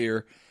addressing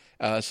earlier,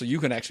 so you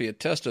can actually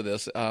attest to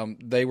this.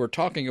 They were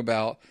talking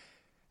about,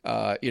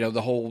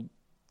 the whole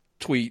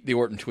tweet, the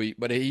Orton tweet,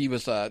 but he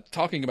was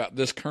talking about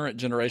this current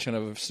generation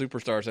of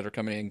superstars that are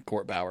coming in.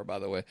 Court Bauer, by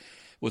the way,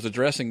 was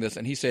addressing this,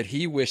 and he said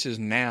he wishes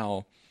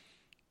now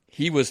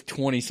he was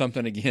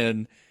 20-something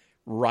again,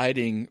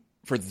 writing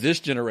for this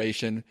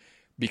generation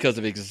because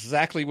of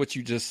exactly what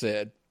you just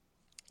said.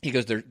 He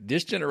goes,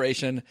 this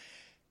generation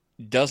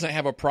doesn't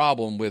have a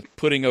problem with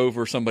putting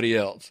over somebody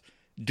else,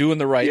 doing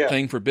the right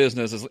thing for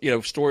business.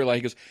 Storyline.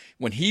 He goes,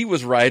 when he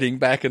was writing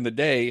back in the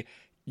day,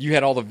 you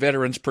had all the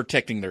veterans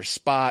protecting their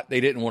spot. They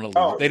didn't want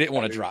to. They didn't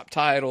want to drop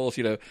titles.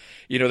 They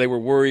were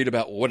worried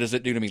about what does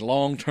it do to me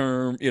long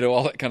term.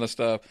 All that kind of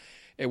stuff.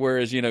 And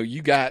whereas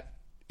you got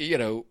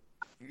it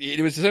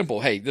was simple.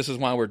 Hey, this is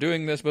why we're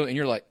doing this, and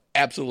you're like,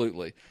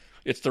 absolutely,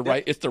 it's the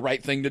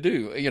right thing to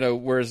do.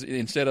 Whereas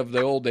instead of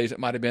the old days, it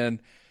might have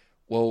been,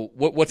 well,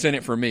 what's in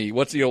it for me?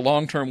 What's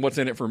long term? What's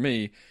in it for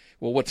me?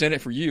 Well, what's in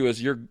it for you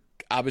is you're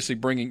obviously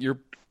putting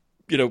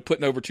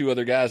over two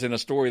other guys in a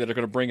story that are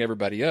going to bring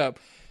everybody up.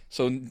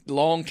 So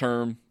long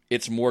term,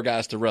 it's more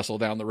guys to wrestle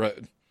down the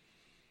road.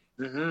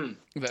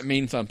 Mm-hmm. That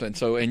means something.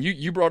 So, and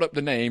you brought up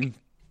the name,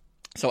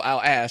 so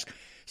I'll ask.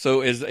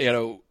 So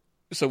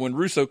so when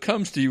Russo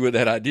comes to you with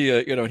that idea,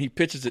 and he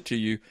pitches it to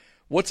you,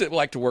 what's it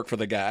like to work for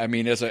the guy? I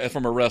mean,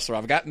 from a wrestler,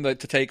 I've gotten to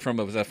take from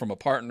a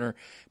partner,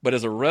 but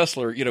as a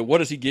wrestler, what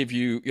does he give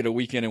you,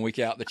 week in and week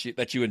out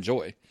that you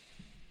enjoy?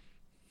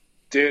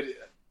 Dude,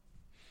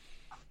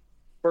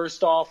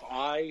 first off,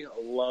 I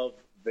love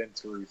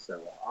Vince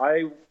Russo.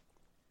 I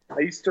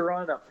used to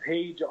run a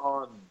page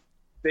on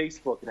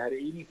Facebook. It had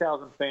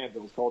 80,000 fans.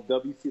 It was called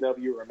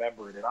WCW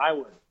Remembered, and I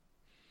would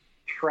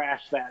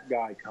trash that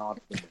guy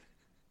constantly.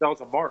 That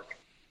was a mark.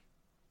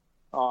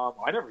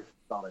 I never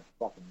thought I'd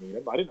fucking meet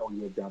him. I didn't know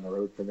he lived down the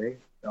road from me.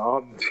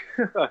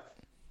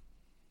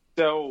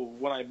 So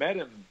when I met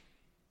him,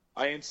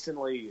 I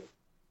instantly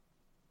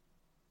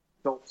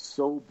felt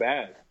so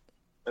bad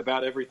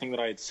about everything that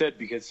I had said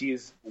because he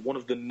is one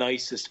of the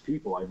nicest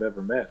people I've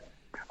ever met.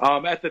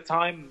 At the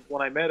time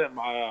when I met him,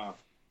 I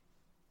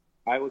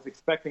was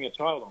expecting a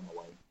child on the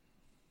way.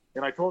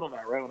 And I told him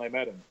that right when I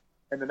met him.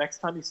 And the next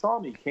time he saw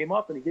me, he came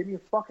up and he gave me a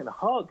fucking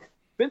hug.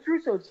 Vince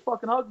Russo just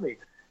fucking hugged me.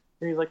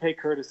 And he's like, hey,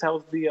 Curtis,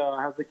 how's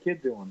the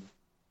kid doing?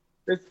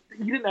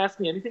 He didn't ask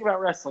me anything about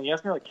wrestling. He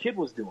asked me how the kid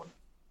was doing.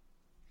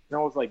 And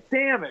I was like,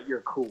 damn it,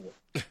 you're cool.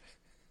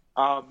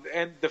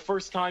 And the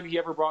first time he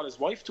ever brought his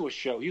wife to a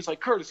show, he was like,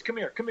 Curtis, come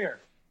here.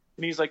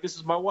 And he's like, this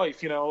is my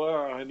wife,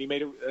 and he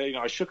made it,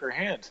 I shook her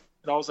hand.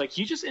 And I was like,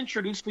 he just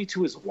introduced me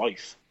to his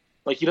wife.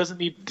 Like, he doesn't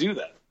need to do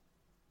that.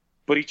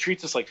 But he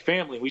treats us like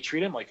family. We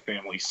treat him like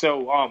family.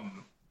 So,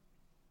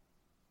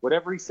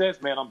 whatever he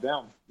says, man, I'm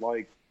down.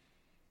 Like,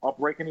 I'll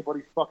break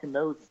anybody's fucking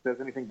nose that says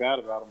anything bad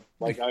about him.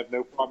 Like, I have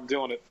no problem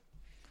doing it.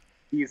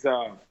 He's,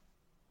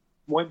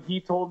 when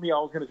he told me I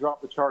was going to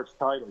drop the Charged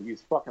title, he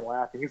was fucking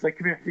laughing. He's like,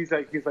 come here. He's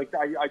like,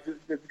 I just,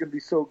 it's going to be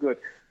so good.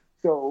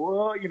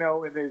 So,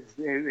 in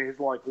his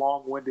like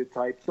long-winded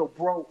type. So,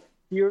 bro,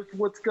 here's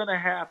what's going to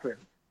happen.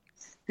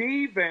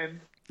 Steven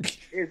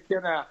is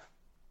going to,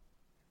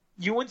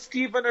 you and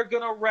Steven are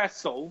going to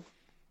wrestle.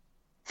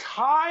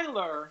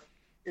 Tyler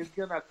is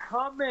going to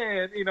come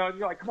in, you're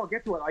like, come on,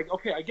 get to it. Like,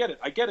 okay, I get it.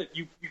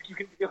 You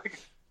can, like,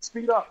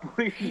 Speed up,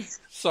 please.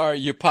 Sorry,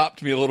 you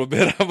popped me a little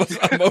bit.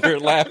 I'm over here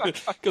laughing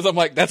because I'm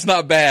like, that's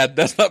not bad.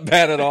 That's not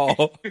bad at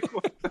all.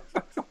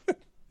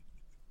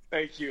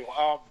 Thank you.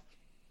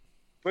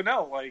 But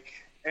no, like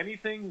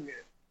anything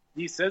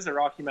he says at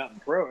Rocky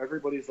Mountain Pro,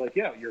 everybody's like,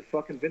 yeah, you're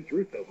fucking Vince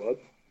Russo, bud.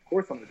 Of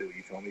course I'm going to do what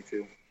you tell me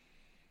to.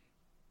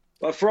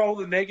 But for all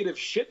the negative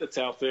shit that's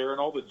out there and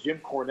all the Jim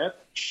Cornette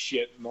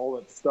shit and all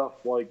that stuff,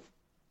 like,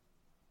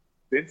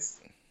 Vince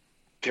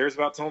cares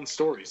about telling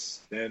stories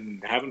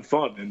and having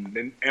fun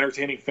and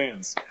entertaining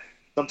fans.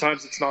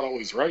 Sometimes it's not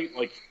always right,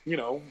 like, you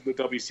know, the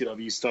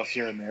WCW stuff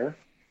here and there.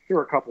 There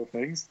are a couple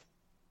things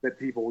that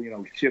people, you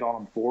know, shit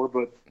on him for,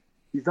 but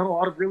he's done a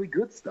lot of really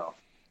good stuff.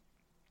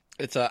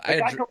 It's I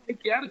don't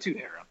like the Attitude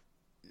Era.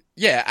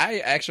 Yeah, I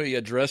actually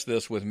addressed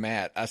this with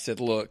Matt. I said,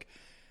 look,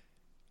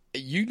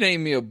 you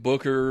name me a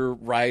booker,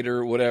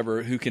 writer,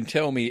 whatever, who can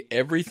tell me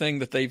everything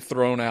that they've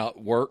thrown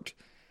out worked,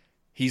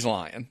 he's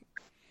lying.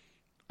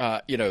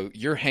 You know,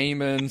 your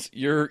Heymans,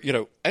 you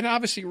know, and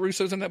obviously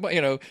Russo's in that, but,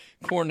 you know,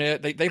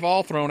 Cornette, they've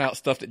all thrown out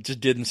stuff that just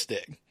didn't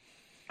stick.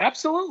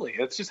 Absolutely.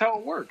 That's just how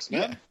it works,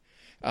 man.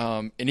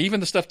 Yeah. And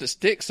even the stuff that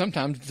sticks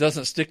sometimes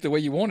doesn't stick the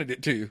way you wanted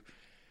it to. You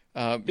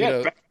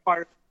know,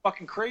 backfire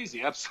fucking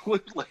crazy.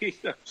 Absolutely.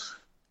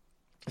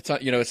 It's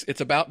not, you know,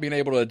 it's about being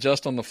able to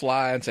adjust on the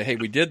fly and say, hey,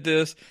 we did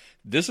this.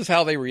 This is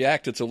how they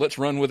reacted, so let's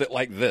run with it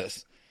like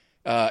this.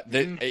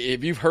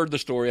 If you've heard the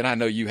story, and I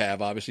know you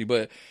have, obviously,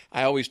 but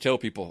I always tell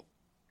people,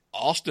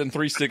 Austin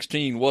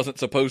 316 wasn't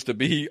supposed to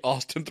be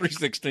Austin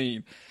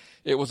 316.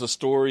 It was a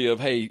story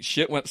of, hey,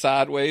 shit went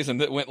sideways and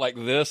it went like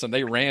this, and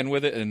they ran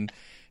with it, and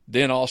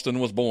then Austin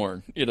was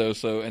born. You know,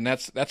 so and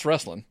that's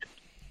wrestling.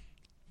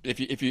 If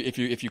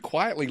you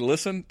quietly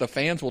listen, the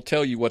fans will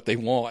tell you what they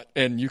want,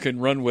 and you can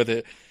run with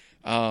it.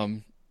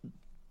 And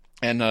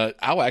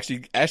I'll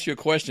actually ask you a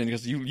question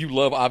because you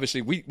love,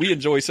 obviously we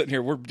enjoy sitting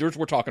here. We're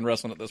talking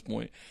wrestling at this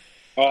point.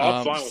 Oh,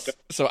 I'm fine with that.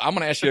 So I'm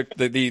going to ask you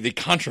the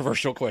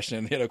controversial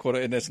question, you know,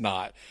 and it's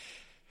not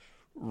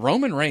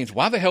Roman Reigns.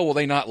 Why the hell will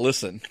they not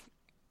listen?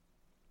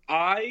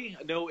 I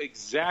know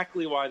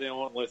exactly why they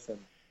won't listen.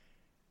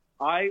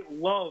 I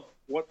love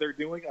what they're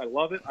doing. I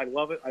love it. I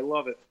love it. I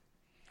love it.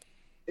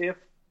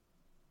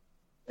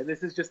 And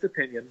this is just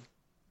opinion,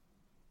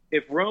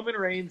 if Roman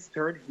Reigns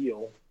turned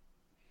heel,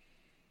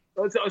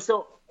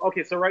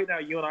 so right now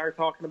you and I are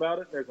talking about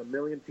it. There's a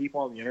million people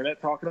on the internet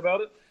talking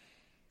about it.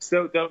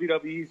 So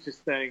WWE's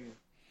just saying,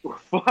 well,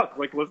 fuck,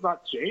 like, let's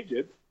not change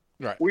it.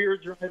 Right. We're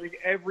driving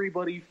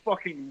everybody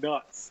fucking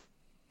nuts.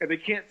 And they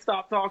can't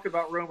stop talking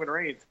about Roman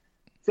Reigns.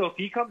 So if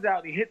he comes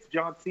out and he hits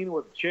John Cena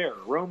with a chair,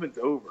 Roman's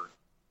over.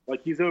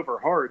 Like, he's over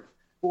hard.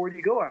 But where do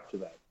you go after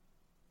that?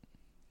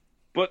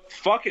 But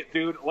fuck it,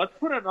 dude. Let's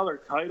put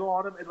another title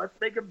on him, and let's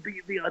make him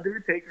beat The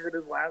Undertaker in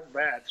his last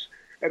match.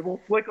 And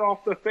we'll flick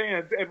off the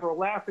fans, and we're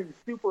laughing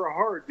super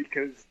hard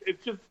because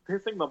it's just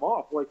pissing them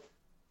off. Like,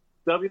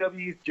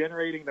 WWE's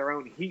generating their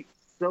own heat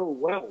so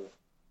well.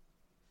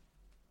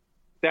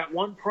 That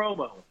one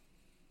promo,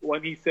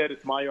 when he said,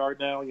 it's my yard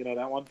now, you know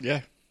that one?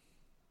 Yeah.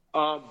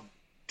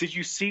 Did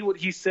you see what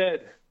he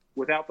said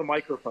without the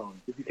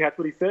microphone? Did you catch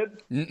what he said?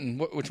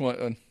 Which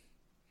one?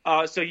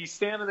 So he's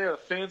standing there, the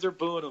fans are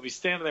booing him. He's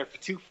standing there for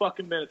 2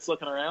 fucking minutes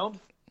looking around,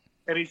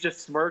 and he's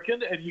just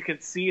smirking, and you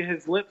can see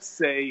his lips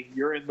say,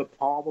 you're in the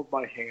palm of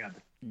my hand.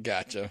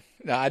 Gotcha.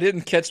 Now, I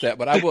didn't catch that,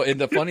 but I will.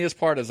 And the funniest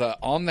part is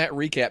on that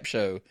recap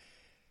show,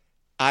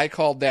 I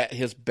called that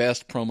his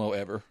best promo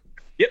ever.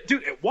 Yeah,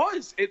 dude, it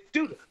was.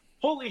 Dude,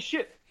 holy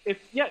shit.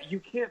 You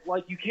can't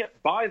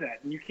buy that,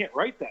 and you can't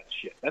write that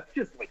shit. That's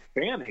just, like,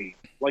 fan hate.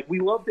 Like, we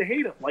love to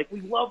hate him. Like,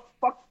 we love,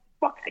 fuck,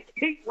 I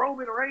hate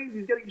Roman Reigns.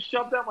 He's getting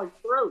shoved down my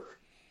throat.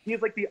 He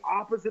is like the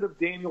opposite of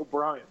Daniel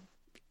Bryan.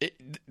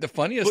 The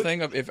funniest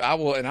thing of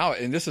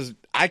and this is,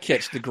 I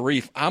catch the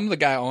grief. I'm the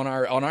guy on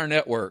our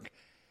network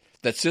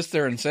that sits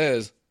there and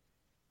says,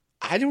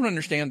 I don't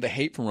understand the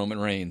hate for Roman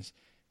Reigns.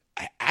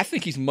 I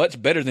think he's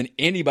much better than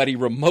anybody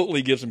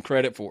remotely gives him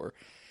credit for.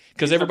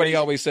 Because everybody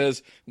always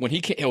says when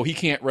he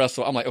can't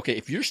wrestle. I'm like, okay,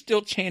 if you're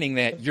still chanting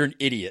that, you're an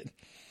idiot.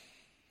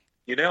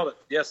 You nailed it.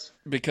 Yes.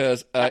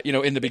 Because,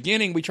 in the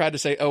beginning, we tried to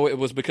say, it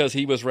was because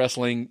he was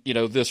wrestling,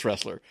 this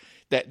wrestler,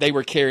 that they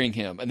were carrying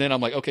him. And then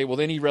I'm like, okay, well,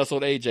 then he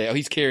wrestled AJ. Oh,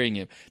 he's carrying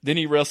him. Then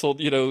he wrestled,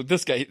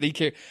 this guy.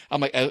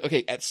 I'm like,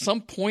 okay, at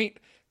some point,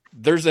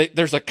 there's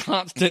a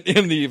constant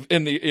in the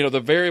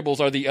the variables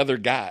are the other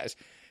guys.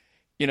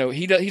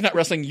 He's not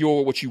wrestling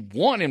what you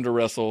want him to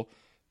wrestle,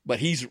 but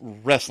he's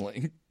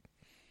wrestling.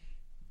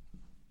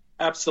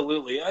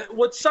 Absolutely.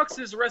 What sucks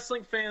is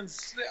wrestling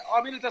fans,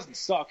 I mean, it doesn't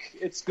suck.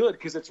 It's good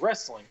because it's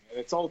wrestling, and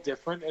it's all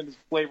different, and it's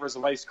flavors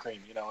of ice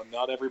cream, and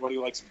not everybody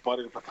likes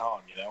buttered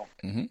pecan,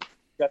 Mm-hmm.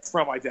 That's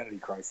from Identity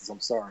Crisis, I'm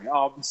sorry.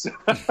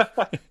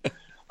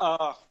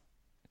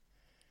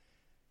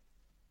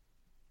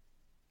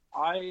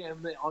 I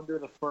am under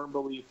the firm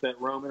belief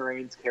that Roman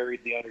Reigns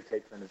carried The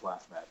Undertaker in his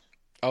last match.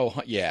 Oh,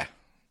 yeah.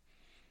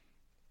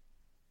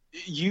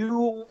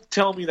 You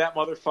tell me that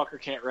motherfucker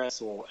can't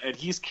wrestle, and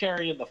he's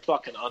carrying the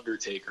fucking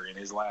Undertaker in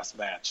his last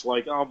match.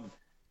 Like,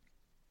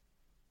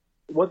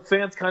 what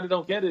fans kind of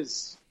don't get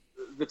is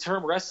the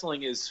term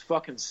wrestling is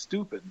fucking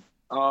stupid.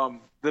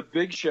 The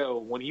Big Show,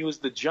 when he was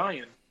the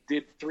Giant,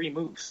 did 3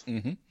 moves.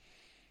 Mm-hmm.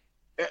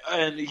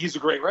 And he's a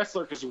great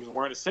wrestler because he was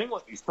wearing a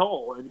singlet. He's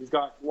tall and he's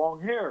got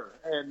long hair.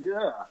 And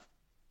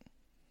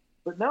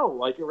but no,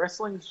 like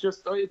wrestling is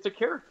just it's a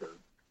character.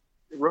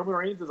 Roman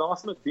Reigns is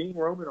awesome at being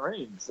Roman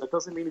Reigns. That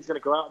doesn't mean he's going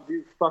to go out and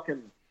do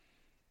fucking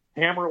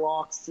hammer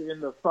locks in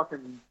the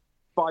fucking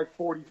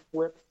 540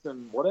 flips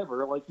and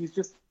whatever. Like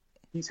he's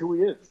who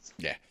he is.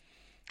 Yeah.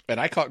 And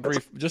I caught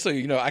grief. Just so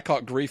you know, I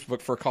caught grief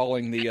for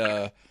calling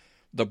the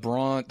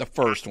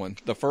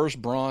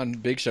first Braun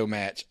Big Show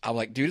match. I'm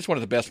like, dude, it's one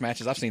of the best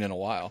matches I've seen in a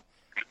while.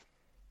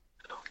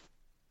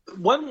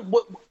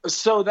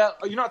 So that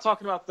you're not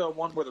talking about the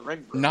one where the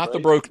ring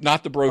broke,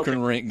 not the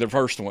broken ring, the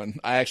first one.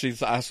 I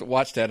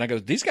watched that and I go,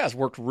 these guys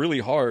worked really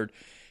hard.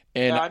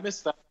 And I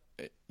missed that.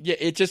 Yeah,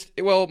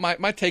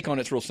 my take on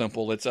it's real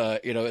simple. It's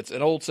it's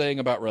an old saying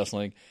about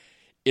wrestling.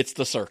 It's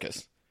the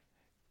circus.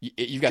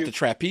 You've got the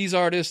trapeze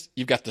artists,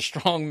 you've got the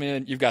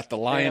strongmen, you've got the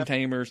lion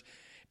tamers,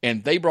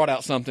 and they brought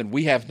out something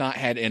we have not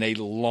had in a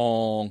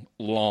long,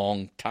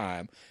 long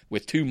time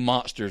with 2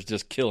 monsters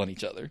just killing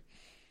each other.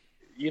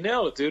 You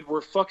know, dude,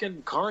 we're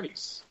fucking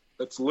carnies.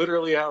 That's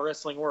literally how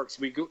wrestling works.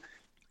 We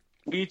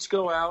each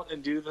go out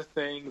and do the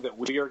thing that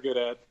we are good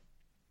at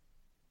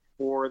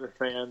for the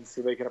fans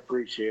so they can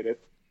appreciate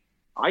it.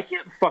 I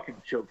can't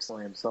fucking choke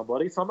slam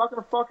somebody, so I'm not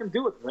going to fucking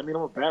do it. I mean,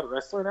 I'm a bad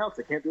wrestler now,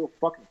 so I can't do a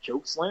fucking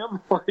choke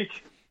slam?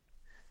 Like,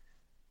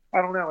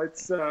 I don't know.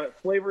 It's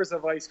flavors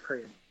of ice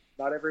cream.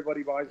 Not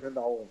everybody buys into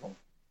all of them.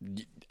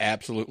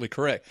 Absolutely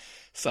correct.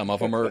 Some of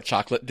them are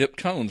chocolate dipped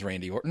cones,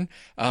 Randy Orton.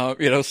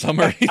 Some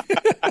are.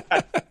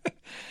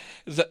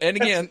 And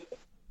again,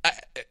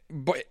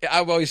 I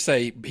always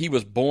say he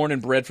was born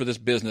and bred for this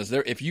business.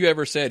 If you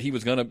ever said he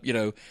was going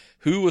to,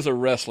 who was a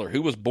wrestler,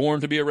 who was born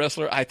to be a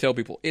wrestler, I tell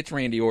people it's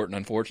Randy Orton.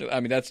 Unfortunately, I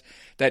mean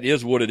that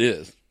is what it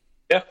is.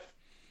 Yeah,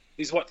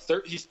 he's what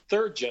he's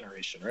 3rd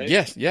generation, right?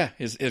 Yes, yeah.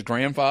 His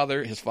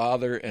grandfather, his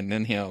father, and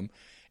then him,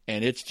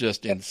 and it's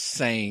just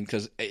insane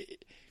because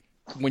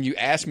when you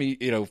ask me,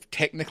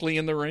 technically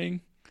in the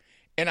ring,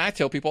 and I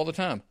tell people all the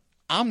time,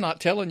 I'm not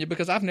telling you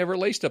because I've never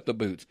laced up the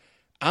boots.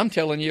 I'm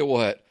telling you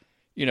what.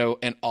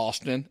 An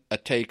Austin, a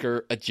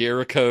Taker, a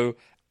Jericho,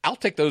 I'll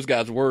take those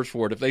guys' words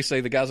for it. If they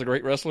say the guy's a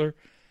great wrestler,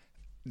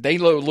 they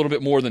know a little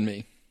bit more than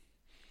me.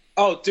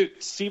 Oh,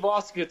 dude, Steve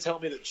Austin could tell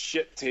me that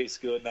shit tastes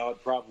good, and I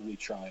would probably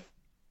try it.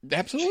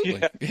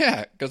 Absolutely.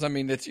 Yeah, because, I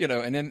mean, it's,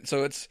 and then,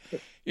 so it's,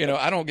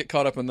 I don't get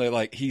caught up in the,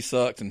 like, he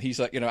sucks and he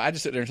sucks. I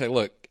just sit there and say,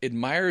 look,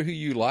 admire who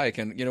you like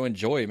and,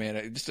 enjoy, man.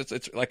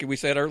 It's like we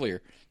said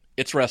earlier,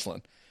 it's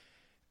wrestling.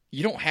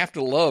 You don't have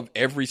to love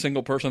every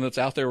single person that's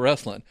out there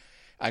wrestling.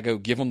 I go,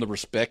 give them the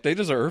respect they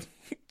deserve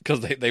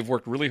because they've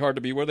worked really hard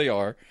to be where they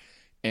are.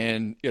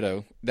 And,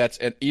 that's,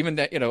 and even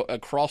that,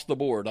 across the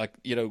board, like,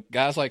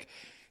 guys like,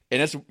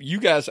 and it's, you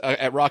guys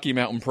at Rocky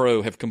Mountain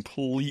Pro have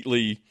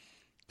completely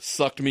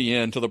sucked me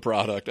into the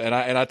product. And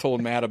I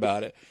told Matt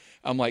about it.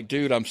 I'm like,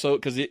 dude, I'm so,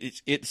 cause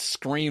it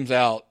screams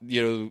out,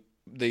 the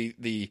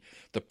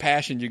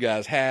passion you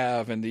guys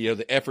have and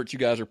the effort you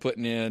guys are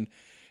putting in.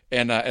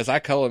 And as I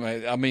call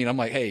him, I'm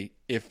like, hey,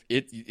 if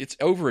it's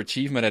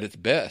overachievement at its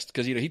best,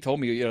 because he told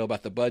me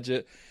about the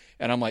budget,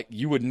 and I'm like,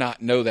 you would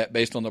not know that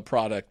based on the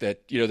product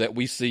that that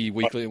we see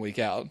week in, week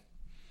out.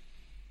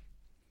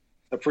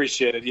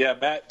 Appreciate it, yeah,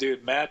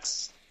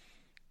 Matt's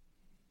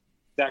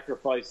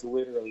sacrificed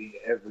literally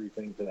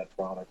everything to that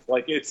product.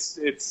 Like it's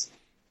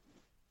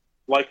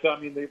like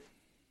the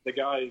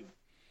guy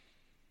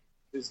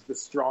is the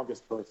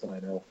strongest person I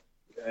know.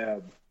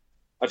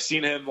 I've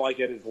seen him like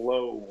at his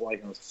low,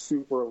 like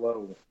super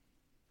low,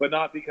 but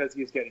not because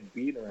he was getting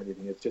beaten or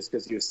anything. It's just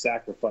because he was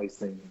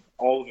sacrificing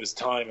all of his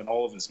time and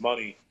all of his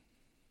money,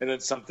 and then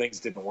some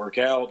things didn't work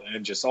out,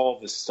 and just all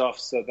of this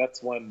stuff. So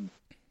that's when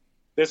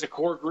there's a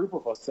core group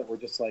of us that were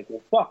just like,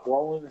 well, fuck, we're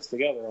all in this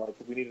together. Like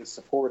we need to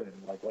support him,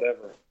 like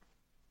whatever.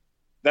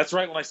 That's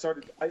right. When I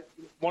started,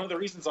 one of the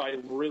reasons I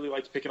really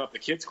liked picking up the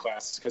kids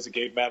class is because it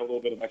gave Matt a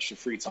little bit of extra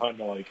free time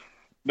to like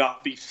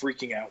not be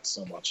freaking out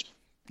so much.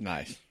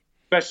 Nice.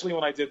 Especially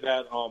when I did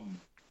that,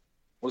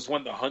 was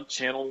when the Hunt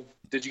channel.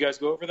 Did you guys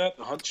go over that?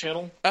 The Hunt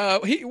channel?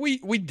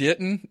 We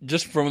didn't.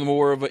 Just from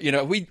more of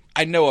a,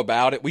 I know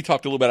about it. We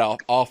talked a little bit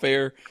off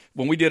air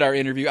when we did our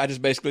interview. I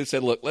just basically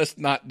said, look, let's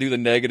not do the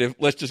negative.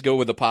 Let's just go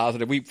with the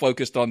positive. We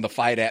focused on the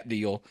Fight App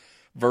deal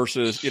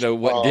versus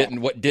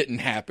what didn't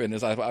happen.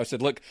 As I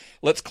said, look,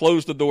 let's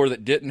close the door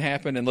that didn't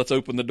happen and let's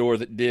open the door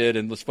that did,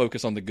 and let's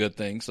focus on the good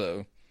things.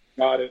 So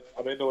got it.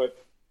 I'm into it.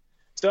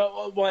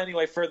 So, well,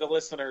 anyway, for the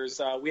listeners,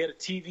 we had a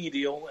TV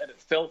deal, and it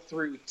fell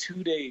through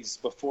 2 days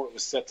before it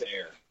was set to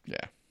air.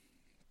 Yeah.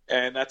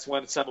 And that's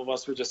when some of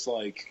us were just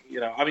like,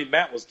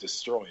 Matt was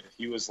destroyed.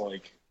 He was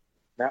like,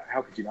 Matt,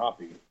 how could you not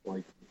be?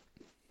 Like,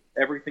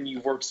 everything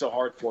you've worked so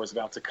hard for is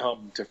about to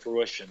come to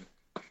fruition.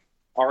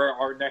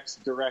 Our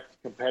next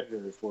direct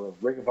competitors were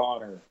Ring of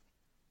Honor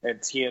and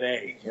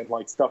TNA and,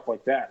 like, stuff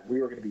like that. We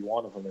were going to be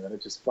one of them, and then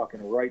it just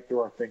fucking right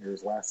through our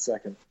fingers last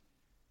second.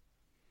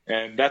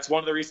 And that's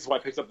one of the reasons why I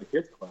picked up the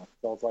kids class.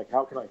 So I was like,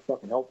 how can I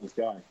fucking help this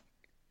guy?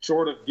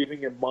 short of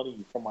giving him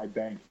money from my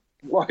bank.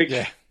 Like,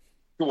 Yeah.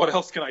 what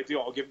else can I do?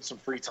 I'll give him some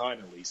free time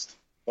at least.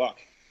 Fuck,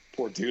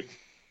 poor dude.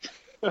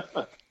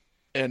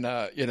 And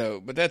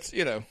but that's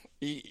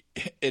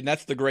and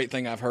that's the great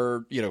thing I've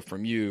heard,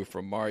 from you,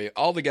 from Mario,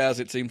 all the guys.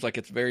 It seems like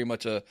it's very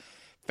much a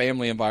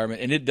family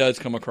environment, and it does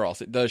come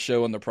across. It does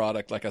show in the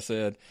product, like I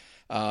said,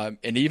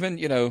 and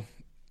even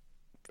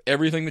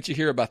everything that you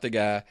hear about the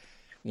guy.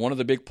 One of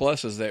the big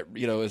pluses that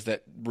is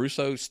that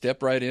Russo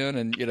stepped right in,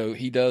 and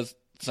he does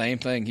the same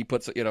thing. He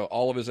puts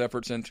all of his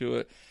efforts into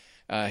it.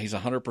 He's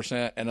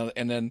 100%,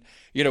 and then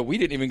we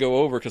didn't even go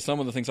over, because some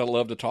of the things I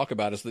love to talk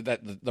about is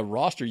that the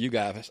roster you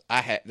guys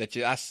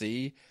I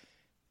see,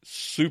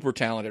 super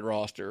talented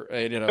roster,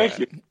 and Thank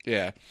you.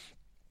 Yeah,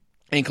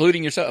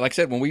 including yourself. Like I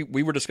said, when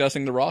we were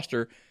discussing the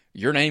roster,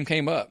 your name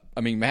came up. I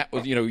mean, Matt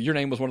was your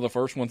name was one of the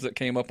first ones that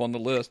came up on the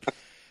list.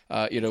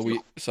 And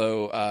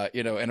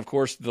of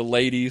course the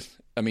ladies.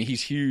 I mean,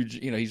 he's huge.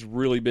 He's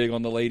really big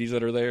on the ladies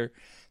that are there,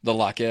 the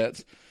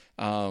Lockettes.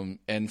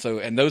 And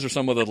those are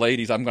some of the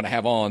ladies I'm going to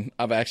have on.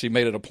 I've actually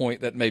made it a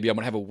point that maybe I'm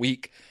going to have a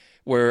week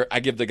where I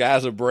give the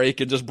guys a break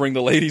and just bring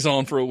the ladies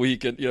on for a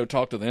week and,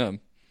 talk to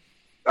them.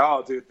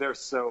 Oh, dude, they're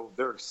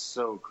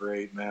so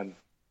great, man.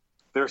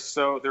 They're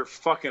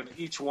fucking,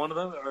 each one of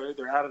them,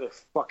 they're out of their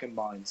fucking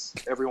minds.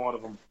 Every one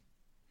of them.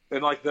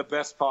 In like the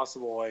best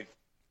possible way.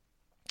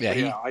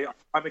 Yeah.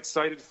 I'm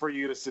excited for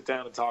you to sit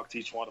down and talk to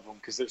each one of them,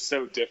 because they're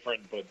so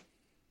different, but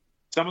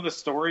some of the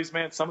stories,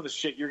 man, some of the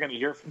shit you're going to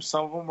hear from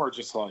some of them are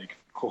just like,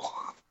 cool.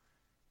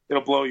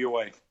 It'll blow you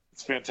away.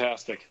 It's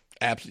fantastic.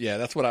 Absolutely. Yeah,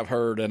 that's what I've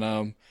heard.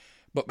 And,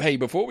 but hey,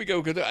 before we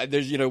go, because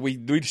there's,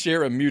 we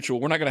share a mutual,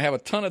 we're not going to have a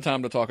ton of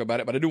time to talk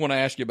about it, but I do want to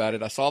ask you about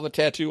it. I saw the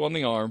tattoo on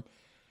the arm.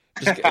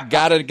 Just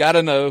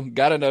gotta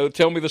know.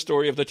 Tell me the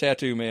story of the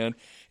tattoo, man.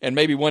 And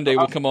maybe one day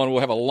we'll come on and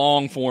we'll have a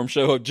long form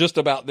show just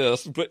about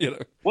this. But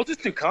we'll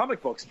just do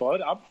comic books,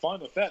 bud. I'm fine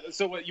with that.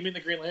 So, what you mean, the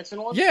Green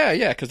Lantern one?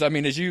 Yeah. Because I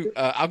mean,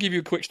 I'll give you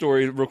a quick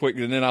story real quick,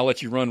 and then I'll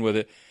let you run with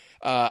it.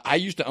 I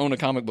used to own a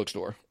comic book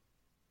store.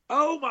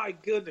 Oh my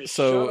goodness!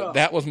 So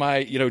that was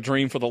my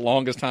dream for the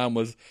longest time.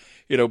 Was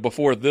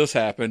before this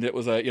happened, it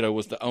was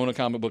was to own a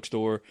comic book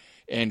store,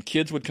 and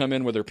kids would come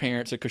in with their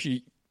parents, because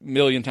a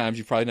million times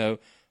you probably know,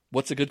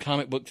 what's a good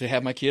comic book to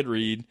have my kid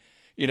read,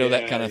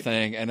 that kind of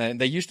thing. And then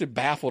they used to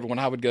baffled when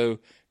I would go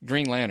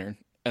Green Lantern,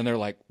 and they're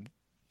like,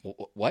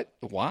 what?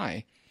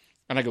 Why?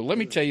 And I go, let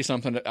me tell you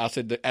something. I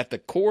said that at the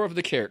core of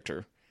the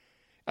character,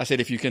 I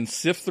said, if you can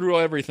sift through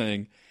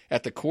everything,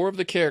 at the core of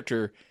the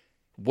character,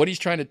 what he's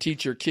trying to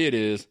teach your kid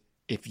is,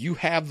 if you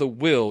have the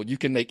will, you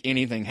can make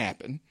anything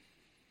happen.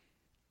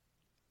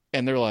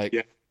 And they're like,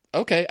 yeah.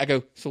 Okay. I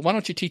go, so why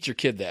don't you teach your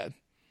kid that?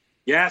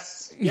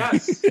 Yes.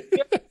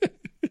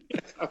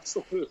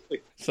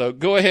 Absolutely. So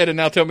go ahead and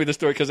now tell me the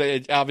story, because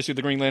obviously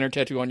the Green Lantern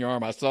tattoo on your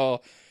arm I saw.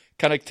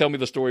 Kind of tell me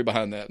the story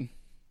behind that.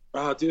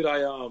 Dude,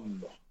 I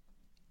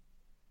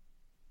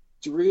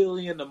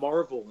really into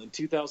Marvel in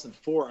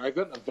 2004. I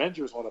got an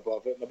Avengers one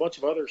above it and a bunch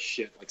of other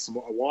shit, like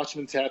a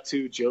Watchmen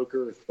tattoo,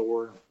 Joker,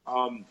 Thor.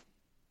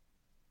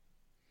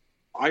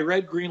 I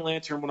read Green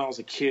Lantern when I was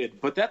a kid,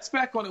 but that's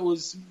back when it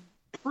was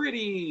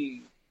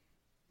pretty,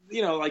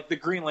 like the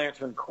Green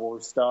Lantern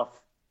core stuff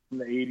from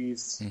the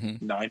 80s,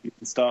 90s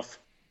and stuff.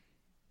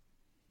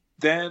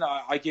 Then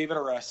I gave it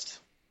a rest.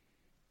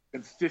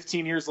 And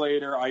 15 years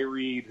later, I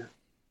read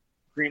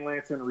Green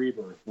Lantern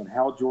Rebirth, when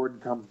Hal Jordan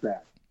comes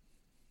back.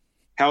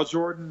 Hal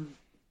Jordan,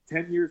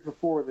 10 years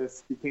before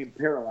this, became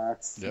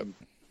Parallax, and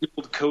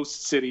built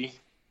Coast City,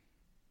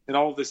 and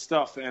all this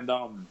stuff. And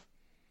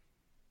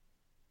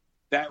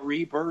that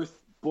Rebirth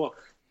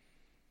book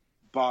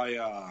by,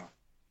 I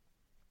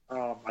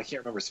can't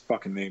remember his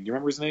fucking name. Do you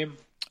remember his name?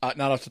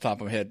 Not off the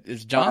top of my head.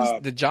 Is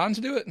Johns? Did Johns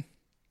do it?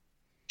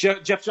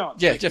 Jeff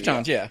Johns. Yeah, Jeff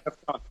Johns. Yeah. Jeff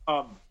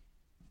Johns,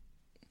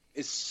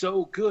 is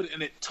so good,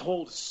 and it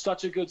told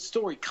such a good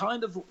story.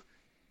 Kind of,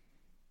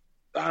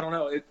 I don't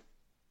know.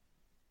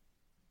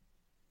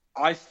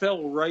 I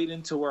fell right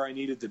into where I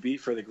needed to be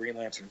for the Green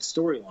Lantern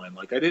storyline.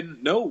 Like, I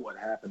didn't know what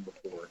happened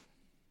before,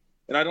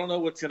 and I don't know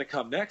what's going to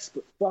come next.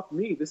 But fuck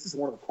me, this is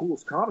one of the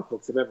coolest comic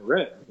books I've ever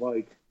read.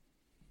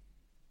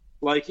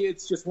 Like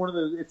it's just one of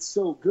the. It's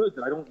so good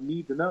that I don't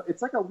need to know.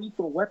 It's like a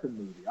Lethal Weapon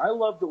movie. I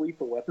love the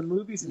Lethal Weapon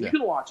movies, and you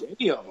can watch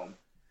any of them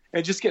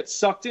and just get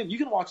sucked in. You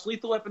can watch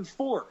Lethal Weapon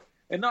 4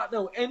 and not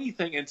know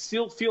anything and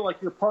still feel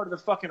like you're part of the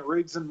fucking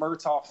Riggs and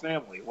Murtaugh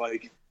family,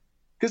 like,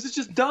 because it's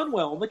just done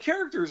well and the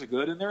characters are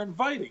good and they're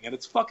inviting and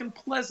it's fucking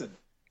pleasant.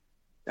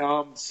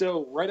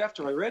 So right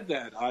after I read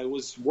that, I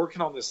was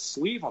working on this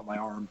sleeve on my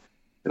arm,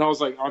 and I was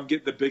like, I'm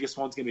getting the biggest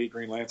one's gonna be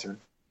Green Lantern.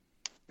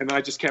 And then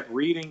I just kept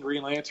reading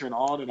Green Lantern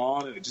on,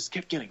 and it just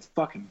kept getting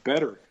fucking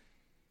better.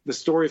 The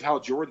story of Hal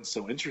Jordan's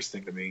so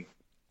interesting to me.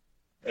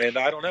 And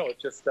I don't know, it's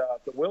just the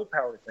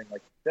willpower thing,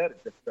 like you said,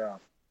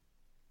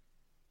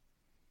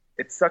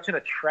 it's such an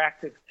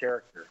attractive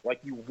character.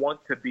 Like, you want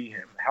to be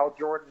him. Hal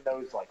Jordan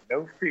knows, like,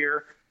 no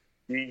fear.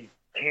 He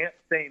can't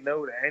say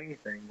no to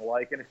anything.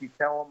 Like, and if you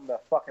tell him to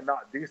fucking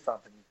not do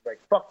something, he's like,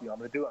 fuck you, I'm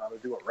going to do it. I'm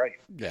going to do it right.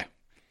 Yeah.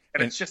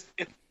 And it's just,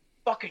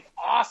 fucking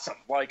awesome.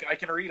 Like, I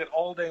can read it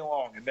all day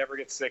long and never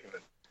get sick of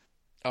it.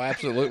 Oh,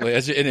 absolutely.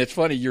 And it's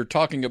funny you're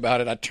talking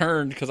about it. I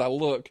turned because I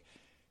looked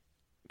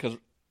because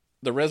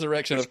the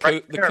resurrection It's of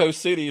right the there.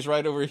 Coast City is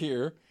right over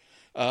here.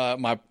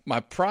 My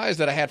prize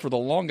that I had for the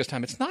longest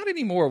time, it's not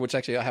anymore, which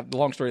actually I have the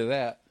long story of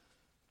that.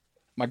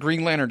 My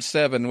Green Lantern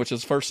 7, which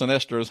is First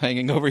Sinestro, is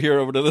hanging over here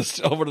over to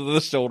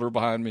this shoulder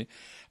behind me.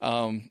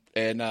 Now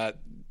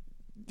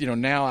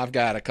I've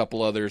got a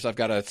couple others. I've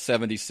got a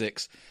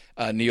 76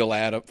 first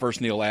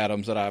Neil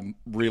Adams that I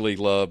really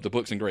love. The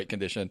book's in great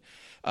condition.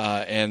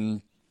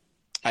 And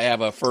I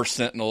have a First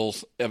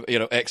Sentinels,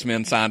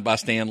 X-Men signed by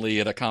Stan Lee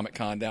at a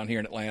Comic-Con down here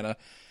in Atlanta,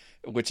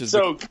 which is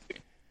So,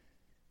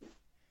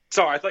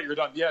 sorry, I thought you were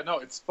done. Yeah, no,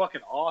 it's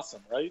fucking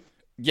awesome, right?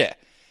 yeah.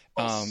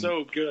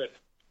 So good.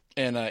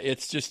 And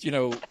it's just,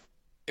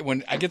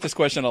 when I get this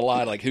question a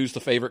lot, like, who's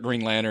the favorite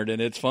Green Lantern?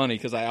 And it's funny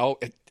because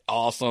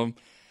awesome.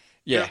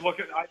 Yeah.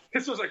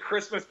 This was a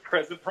Christmas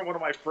present from one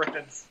of my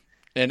friends.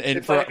 And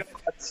It's for, like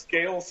a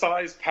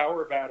scale-size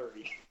power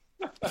battery.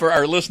 for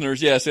our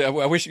listeners, yes, I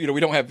wish, we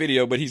don't have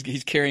video, but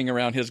he's carrying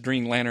around his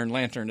Green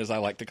Lantern, as I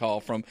like to call,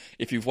 from,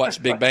 if you've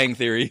watched Big Bang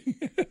Theory.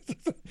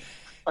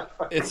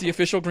 It's the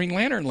official Green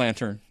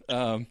Lantern.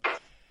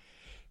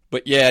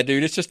 But yeah,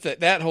 dude, it's just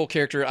that whole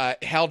character.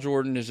 Hal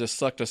Jordan has just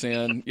sucked us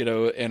in,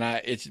 and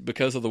it's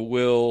because of the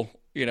will,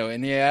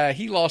 and yeah,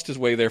 he lost his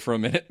way there for a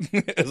minute,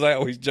 as I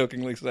always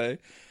jokingly say.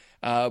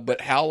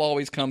 But Hal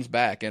always comes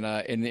back,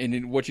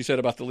 and what you said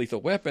about the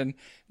Lethal Weapon,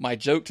 my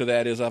joke to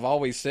that is I've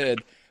always said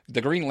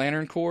the Green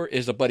Lantern Corps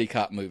is a buddy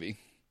cop movie.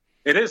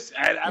 It is,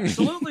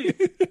 absolutely.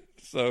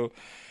 So,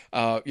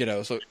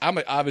 so I'm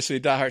obviously a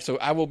diehard. So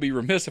I will be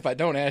remiss if I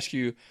don't ask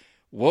you,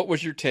 what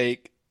was your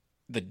take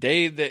the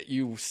day that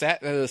you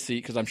sat in the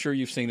seat, because I'm sure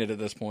you've seen it at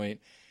this point,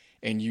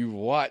 and you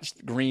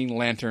watched Green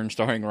Lantern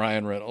starring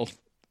Ryan Reynolds?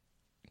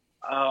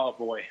 Oh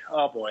boy.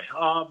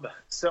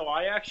 So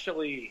I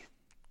actually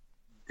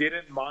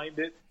didn't mind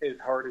it as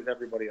hard as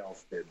everybody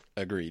else did.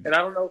 Agreed. And I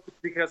don't know if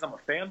it's because I'm a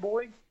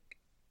fanboy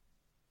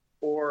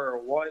or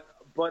what,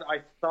 but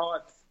I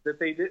thought that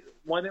they did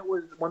when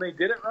they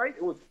did it right,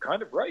 it was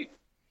kind of right.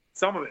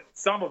 Some of it.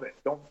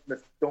 Don't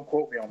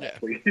quote me on that,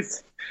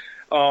 please.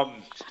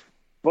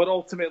 But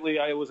ultimately,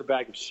 it was a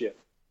bag of shit.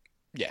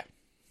 Yeah.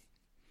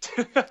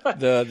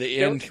 The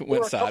end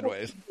went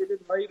sideways. Did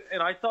it right,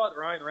 and I thought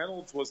Ryan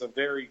Reynolds was a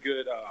very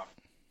good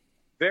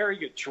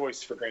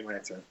choice for Green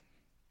Lantern.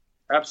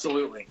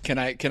 Absolutely. Can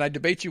I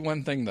debate you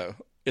one thing though?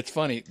 It's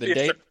funny.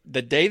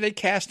 The day they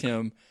cast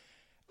him,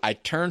 I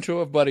turned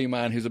to a buddy of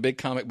mine who's a big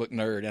comic book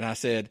nerd, and I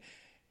said,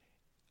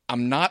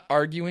 I'm not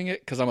arguing it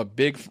because I'm a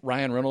big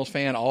Ryan Reynolds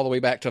fan all the way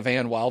back to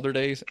Van Wilder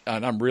days,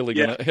 and I'm really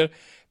gonna.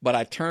 But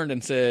I turned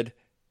and said,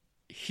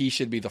 he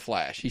should be the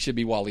Flash. He should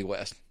be Wally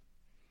West.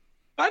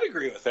 I'd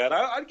agree with that.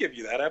 I'd give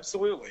you that.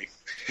 Absolutely.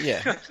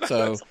 Yeah.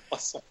 So,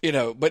 awesome.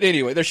 But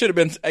anyway, there should have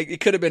been, it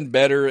could have been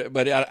better,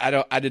 but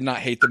I did not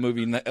hate the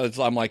movie.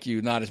 I'm like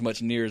you, not as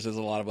much nears as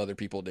a lot of other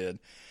people did.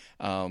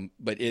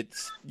 But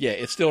it's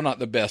still not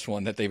the best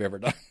one that they've ever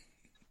done.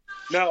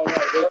 No.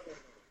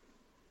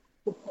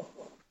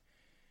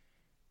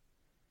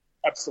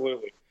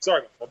 Absolutely.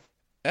 Sorry about that.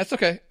 That's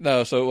okay.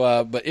 No,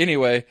 so but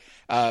anyway,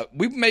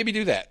 we maybe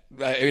do that.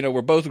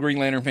 We're both Green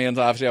Lantern fans.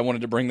 Obviously, I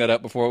wanted to bring that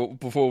up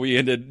before we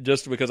ended,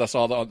 just because I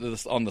saw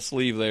on the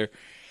sleeve there.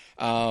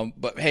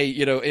 But hey,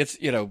 it's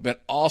been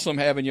awesome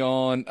having you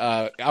on.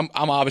 I'm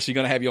obviously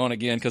going to have you on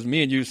again because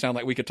me and you sound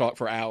like we could talk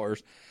for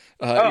hours.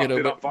 Dude,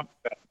 I'm fine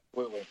with that.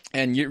 Absolutely.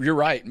 And you're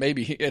right.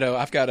 Maybe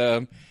I've got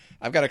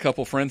a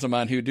couple friends of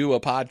mine who do a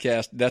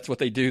podcast. That's what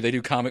they do. They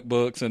do comic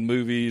books and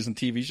movies and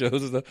TV shows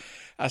and stuff.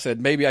 I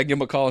said, maybe I give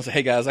them a call and say,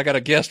 hey guys, I got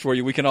a guest for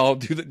you. We can all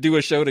do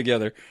a show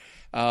together.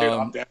 Dude,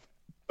 I'm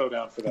so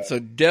down for that. So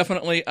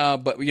definitely.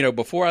 But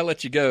before I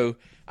let you go,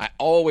 I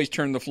always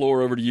turn the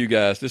floor over to you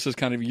guys. This is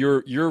kind of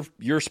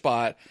your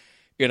spot.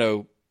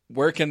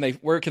 Where can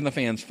the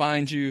fans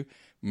find you?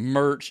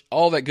 Merch,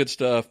 all that good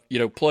stuff.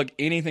 Plug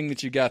anything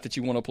that you got that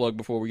you want to plug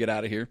before we get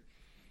out of here.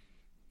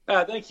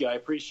 Thank you. I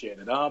appreciate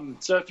it.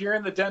 So if you're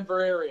in the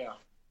Denver area,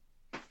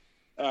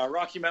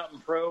 Rocky Mountain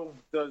Pro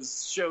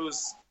does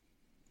shows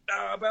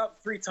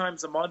about 3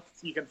 times a month.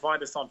 You can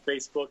find us on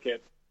Facebook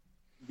at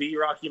the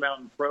Rocky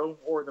Mountain Pro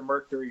or the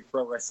Mercury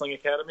Pro Wrestling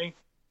Academy.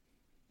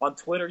 On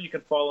Twitter, you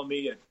can follow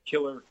me at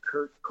Killer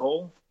Kurt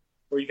Cole,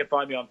 or you can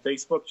find me on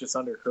Facebook just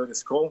under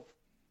Curtis Cole.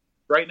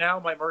 Right now,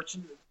 my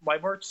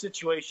merch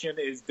situation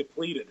is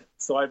depleted,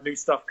 so I have new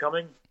stuff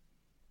coming.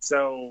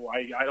 So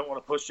I don't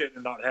want to push it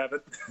and not have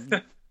it.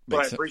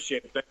 But I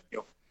appreciate it. Thank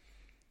you.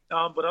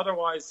 But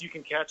otherwise, you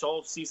can catch all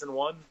of Season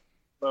 1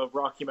 of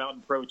Rocky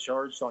Mountain Pro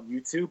Charged on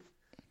YouTube.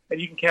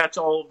 And you can catch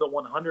all of the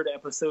 100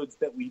 episodes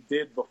that we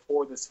did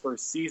before this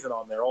first season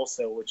on there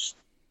also, which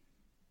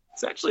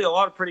is actually a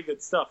lot of pretty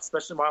good stuff,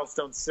 especially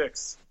Milestone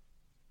 6.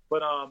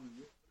 But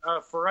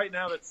for right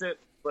now, that's it.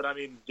 But,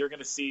 you're going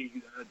to see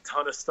a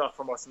ton of stuff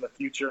from us in the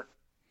future.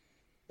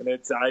 And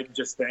I'm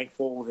just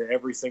thankful to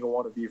every single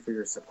one of you for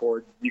your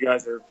support. You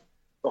guys are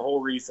the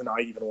whole reason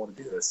I even want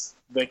to do this.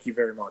 Thank you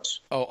very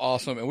much. Oh,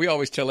 awesome. And we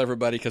always tell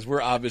everybody, because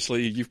we're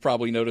obviously, you've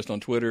probably noticed on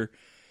Twitter,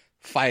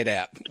 Fight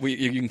App.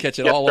 You can catch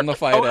it all on the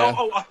Fight App.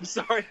 Oh, I'm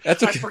sorry.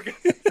 That's okay. I forgot.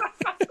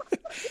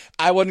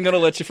 I wasn't going to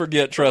let you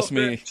forget, trust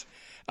me.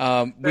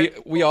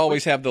 We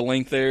always have the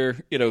link there.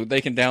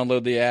 They can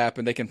download the app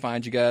and they can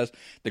find you guys.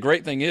 The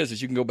great thing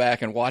is you can go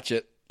back and watch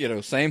it.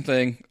 Same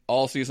thing,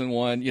 all season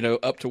 1,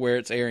 up to where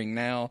it's airing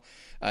now.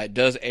 It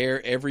does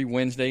air every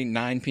Wednesday,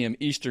 9 p.m.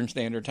 Eastern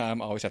Standard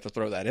Time. I always have to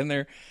throw that in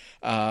there.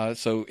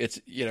 So it's,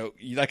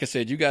 like I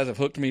said, you guys have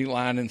hooked me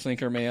line and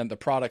sinker, man. The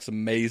product's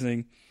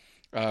amazing.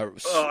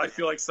 I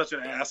feel like such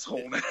an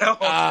asshole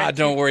now.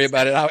 Don't worry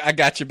about it. I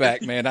got your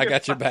back, man. I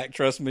got your back.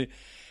 Trust me.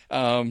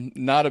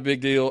 Not a big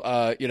deal.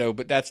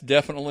 But that's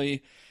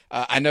definitely,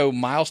 I know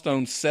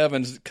Milestone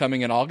 7's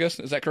coming in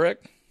August. Is that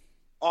correct?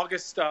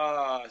 August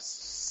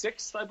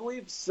 6th, I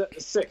believe.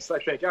 6th, I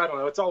think. I don't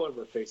know. It's all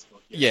over Facebook.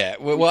 Yeah.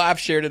 Well, I've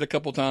shared it a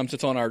couple times.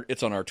 It's on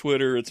our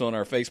Twitter. It's on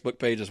our Facebook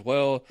page as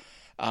well.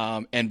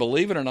 And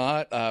believe it or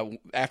not,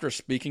 after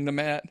speaking to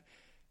Matt,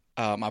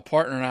 my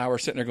partner and I were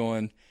sitting there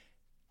going,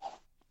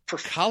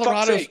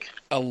 Colorado's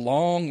a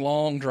long,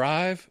 long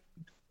drive,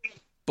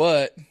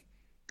 but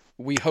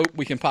we hope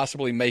we can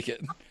possibly make it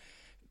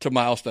to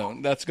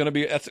Milestone. That's going to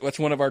be that's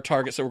one of our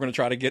targets that we're going to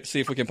try to see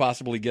if we can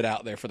possibly get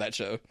out there for that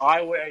show.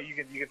 You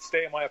can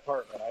stay in my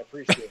apartment. I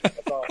appreciate it.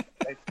 That's all.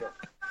 Thank you.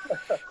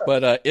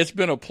 But it's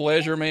been a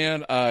pleasure,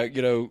 man.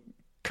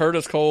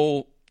 Curtis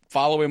Cole,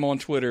 follow him on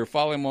Twitter,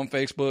 follow him on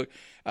Facebook.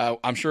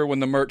 I'm sure when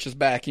the merch is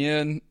back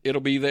in,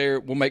 it'll be there.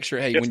 We'll make sure,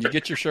 hey, when you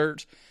get your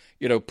shirts,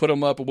 put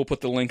them up, and we'll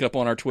put the link up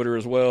on our Twitter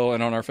as well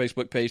and on our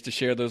Facebook page to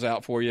share those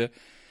out for you.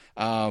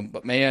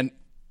 But, man,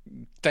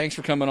 thanks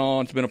for coming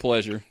on. It's been a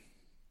pleasure.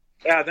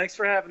 Yeah, thanks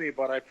for having me,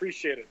 bud. I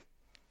appreciate it.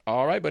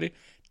 All right, buddy.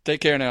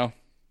 Take care now.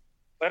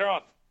 Later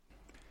on.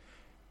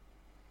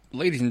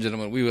 Ladies and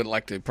gentlemen, we would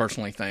like to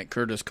personally thank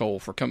Curtis Cole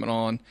for coming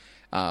on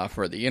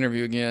for the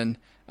interview again.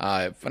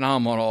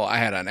 Phenomenal. I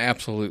had an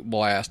absolute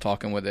blast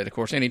talking with it. Of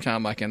course,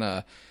 anytime I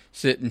can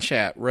sit and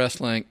chat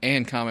wrestling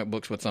and comic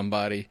books with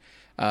somebody,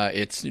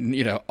 it's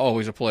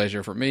always a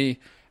pleasure for me.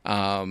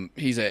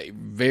 He's a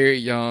very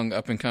young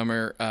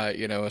up-and-comer,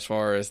 as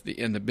far as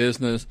in the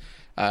business.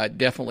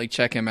 Definitely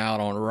check him out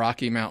on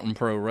Rocky Mountain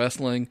Pro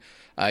Wrestling.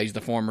 He's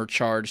the former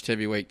Charged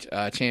Heavyweight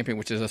Champion,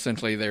 which is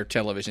essentially their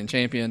television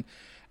champion.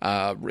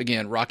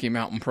 Again, Rocky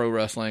Mountain Pro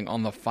Wrestling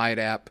on the Fight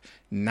App,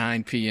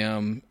 9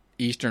 p.m.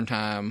 Eastern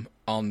Time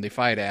on the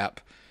Fight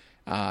App.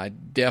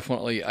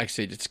 Definitely, like I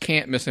said, just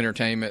can't miss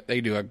entertainment.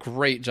 They do a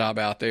great job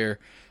out there.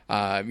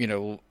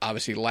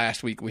 Obviously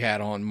last week we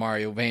had on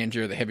Mario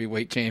Vanger, the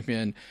heavyweight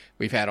champion.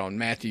 We've had on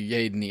Matthew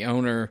Yaden, the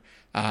owner.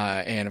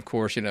 And of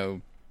course,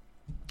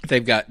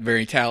 they've got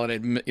very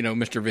talented,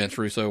 Mr. Vince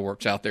Russo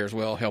works out there as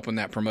well, helping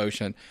that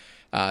promotion.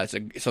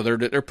 So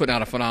they're putting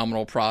out a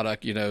phenomenal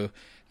product, so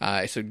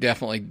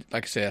definitely,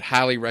 like I said,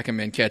 highly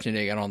recommend catching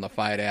it on the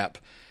Fight App.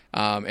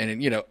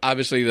 And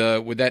obviously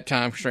with that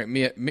time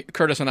constraint,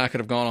 Curtis and I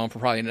could have gone on for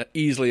probably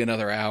easily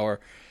another hour.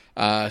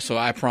 So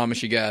I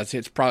promise you guys,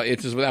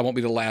 that won't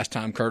be the last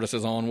time Curtis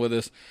is on with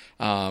us.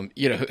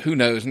 Who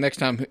knows? Next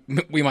time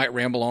we might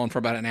ramble on for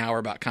about an hour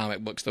about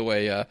comic books the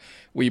way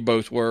we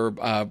both were,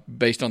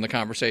 based on the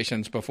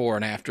conversations before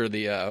and after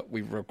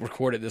we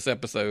recorded this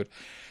episode.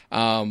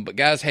 But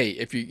guys, hey,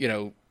 if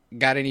you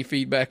got any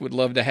feedback, would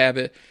love to have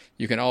it.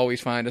 You can always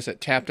find us at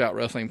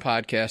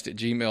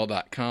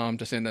tappedoutvwrestlingpodcast@gmail.com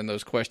to send in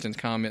those questions,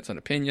 comments, and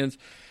opinions.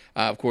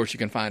 Of course, you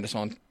can find us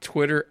on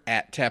Twitter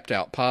at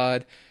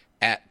tappedouttpod.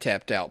 At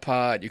Tapped Out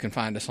Pod. You can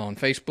find us on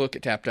Facebook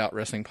at Tapped Out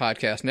Wrestling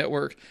Podcast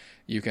Network.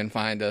 You can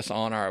find us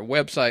on our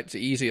website. It's the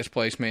easiest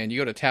place, man.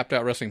 You go to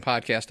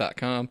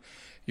tappedoutvwrestlingpodcast.com.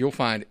 You'll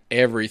find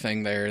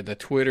everything there. The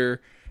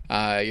Twitter,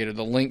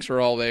 the links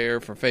are all there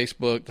for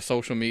Facebook, the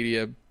social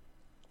media,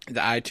 the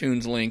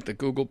iTunes link, the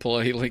Google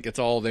Play link. It's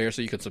all there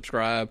so you can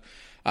subscribe.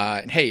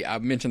 And hey,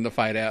 I've mentioned the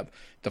Fight App.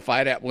 The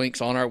Fight App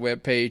link's on our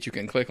webpage. You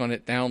can click on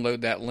it,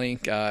 download that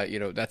link.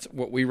 That's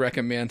what we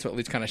recommend, so at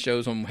least kind of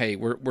shows them, hey,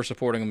 we're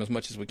supporting them as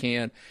much as we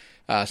can.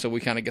 So we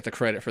kind of get the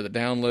credit for the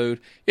download.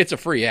 It's a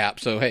free app,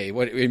 so hey,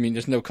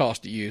 there's no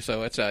cost to you.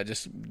 So it's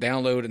just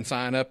download and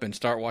sign up and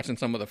start watching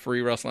some of the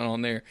free wrestling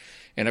on there.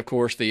 And of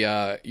course,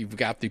 you've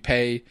got the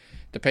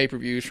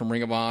pay-per-views from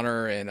Ring of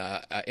Honor and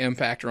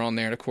Impact are on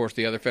there, and of course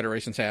the other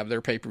federations have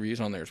their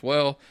pay-per-views on there as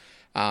well.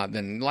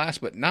 Then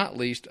last but not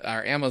least,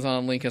 our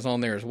Amazon link is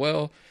on there as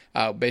well.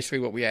 Basically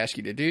what we ask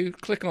you to do,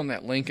 click on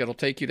that link. It'll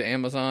take you to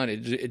Amazon.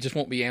 It just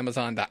won't be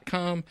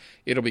Amazon.com.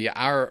 It'll be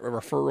our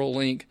referral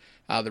link.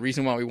 The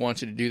reason why we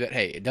want you to do that,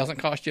 hey, it doesn't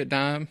cost you a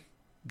dime.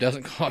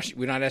 Doesn't cost you.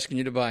 We're not asking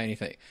you to buy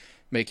anything.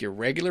 Make your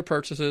regular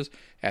purchases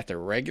at the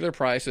regular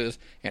prices,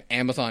 and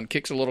Amazon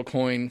kicks a little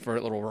coin for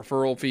a little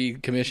referral fee,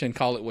 commission,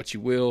 call it what you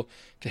will,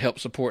 to help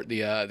support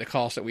the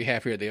costs that we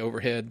have here, the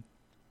overhead.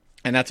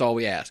 And that's all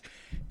we ask.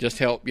 Just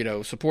help,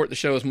 support the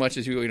show as much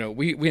as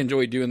we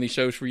enjoy doing these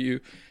shows for you.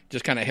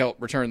 Just kind of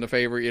help return the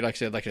favor. Like I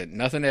said,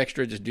 nothing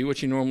extra. Just do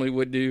what you normally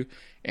would do.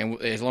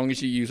 And as long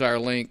as you use our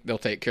link, they'll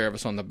take care of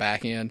us on the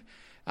back end.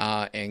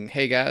 And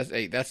hey guys,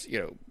 hey, that's,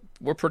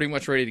 we're pretty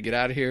much ready to get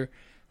out of here.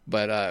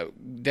 But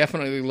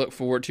definitely look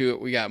forward to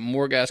it. We got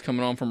more guys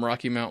coming on from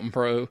Rocky Mountain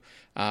Pro.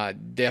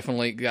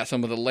 Definitely got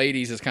some of the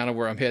ladies is kind of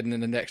where I'm heading in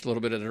the next little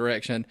bit of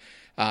direction.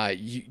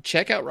 You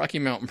check out Rocky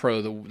Mountain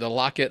Pro. The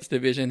Lockettes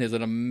division is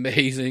an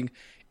amazing,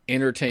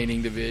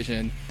 entertaining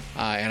division,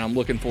 and I'm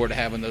looking forward to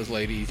having those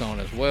ladies on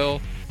as well.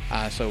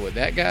 So with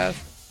that, guys,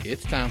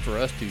 it's time for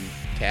us to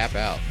tap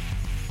out.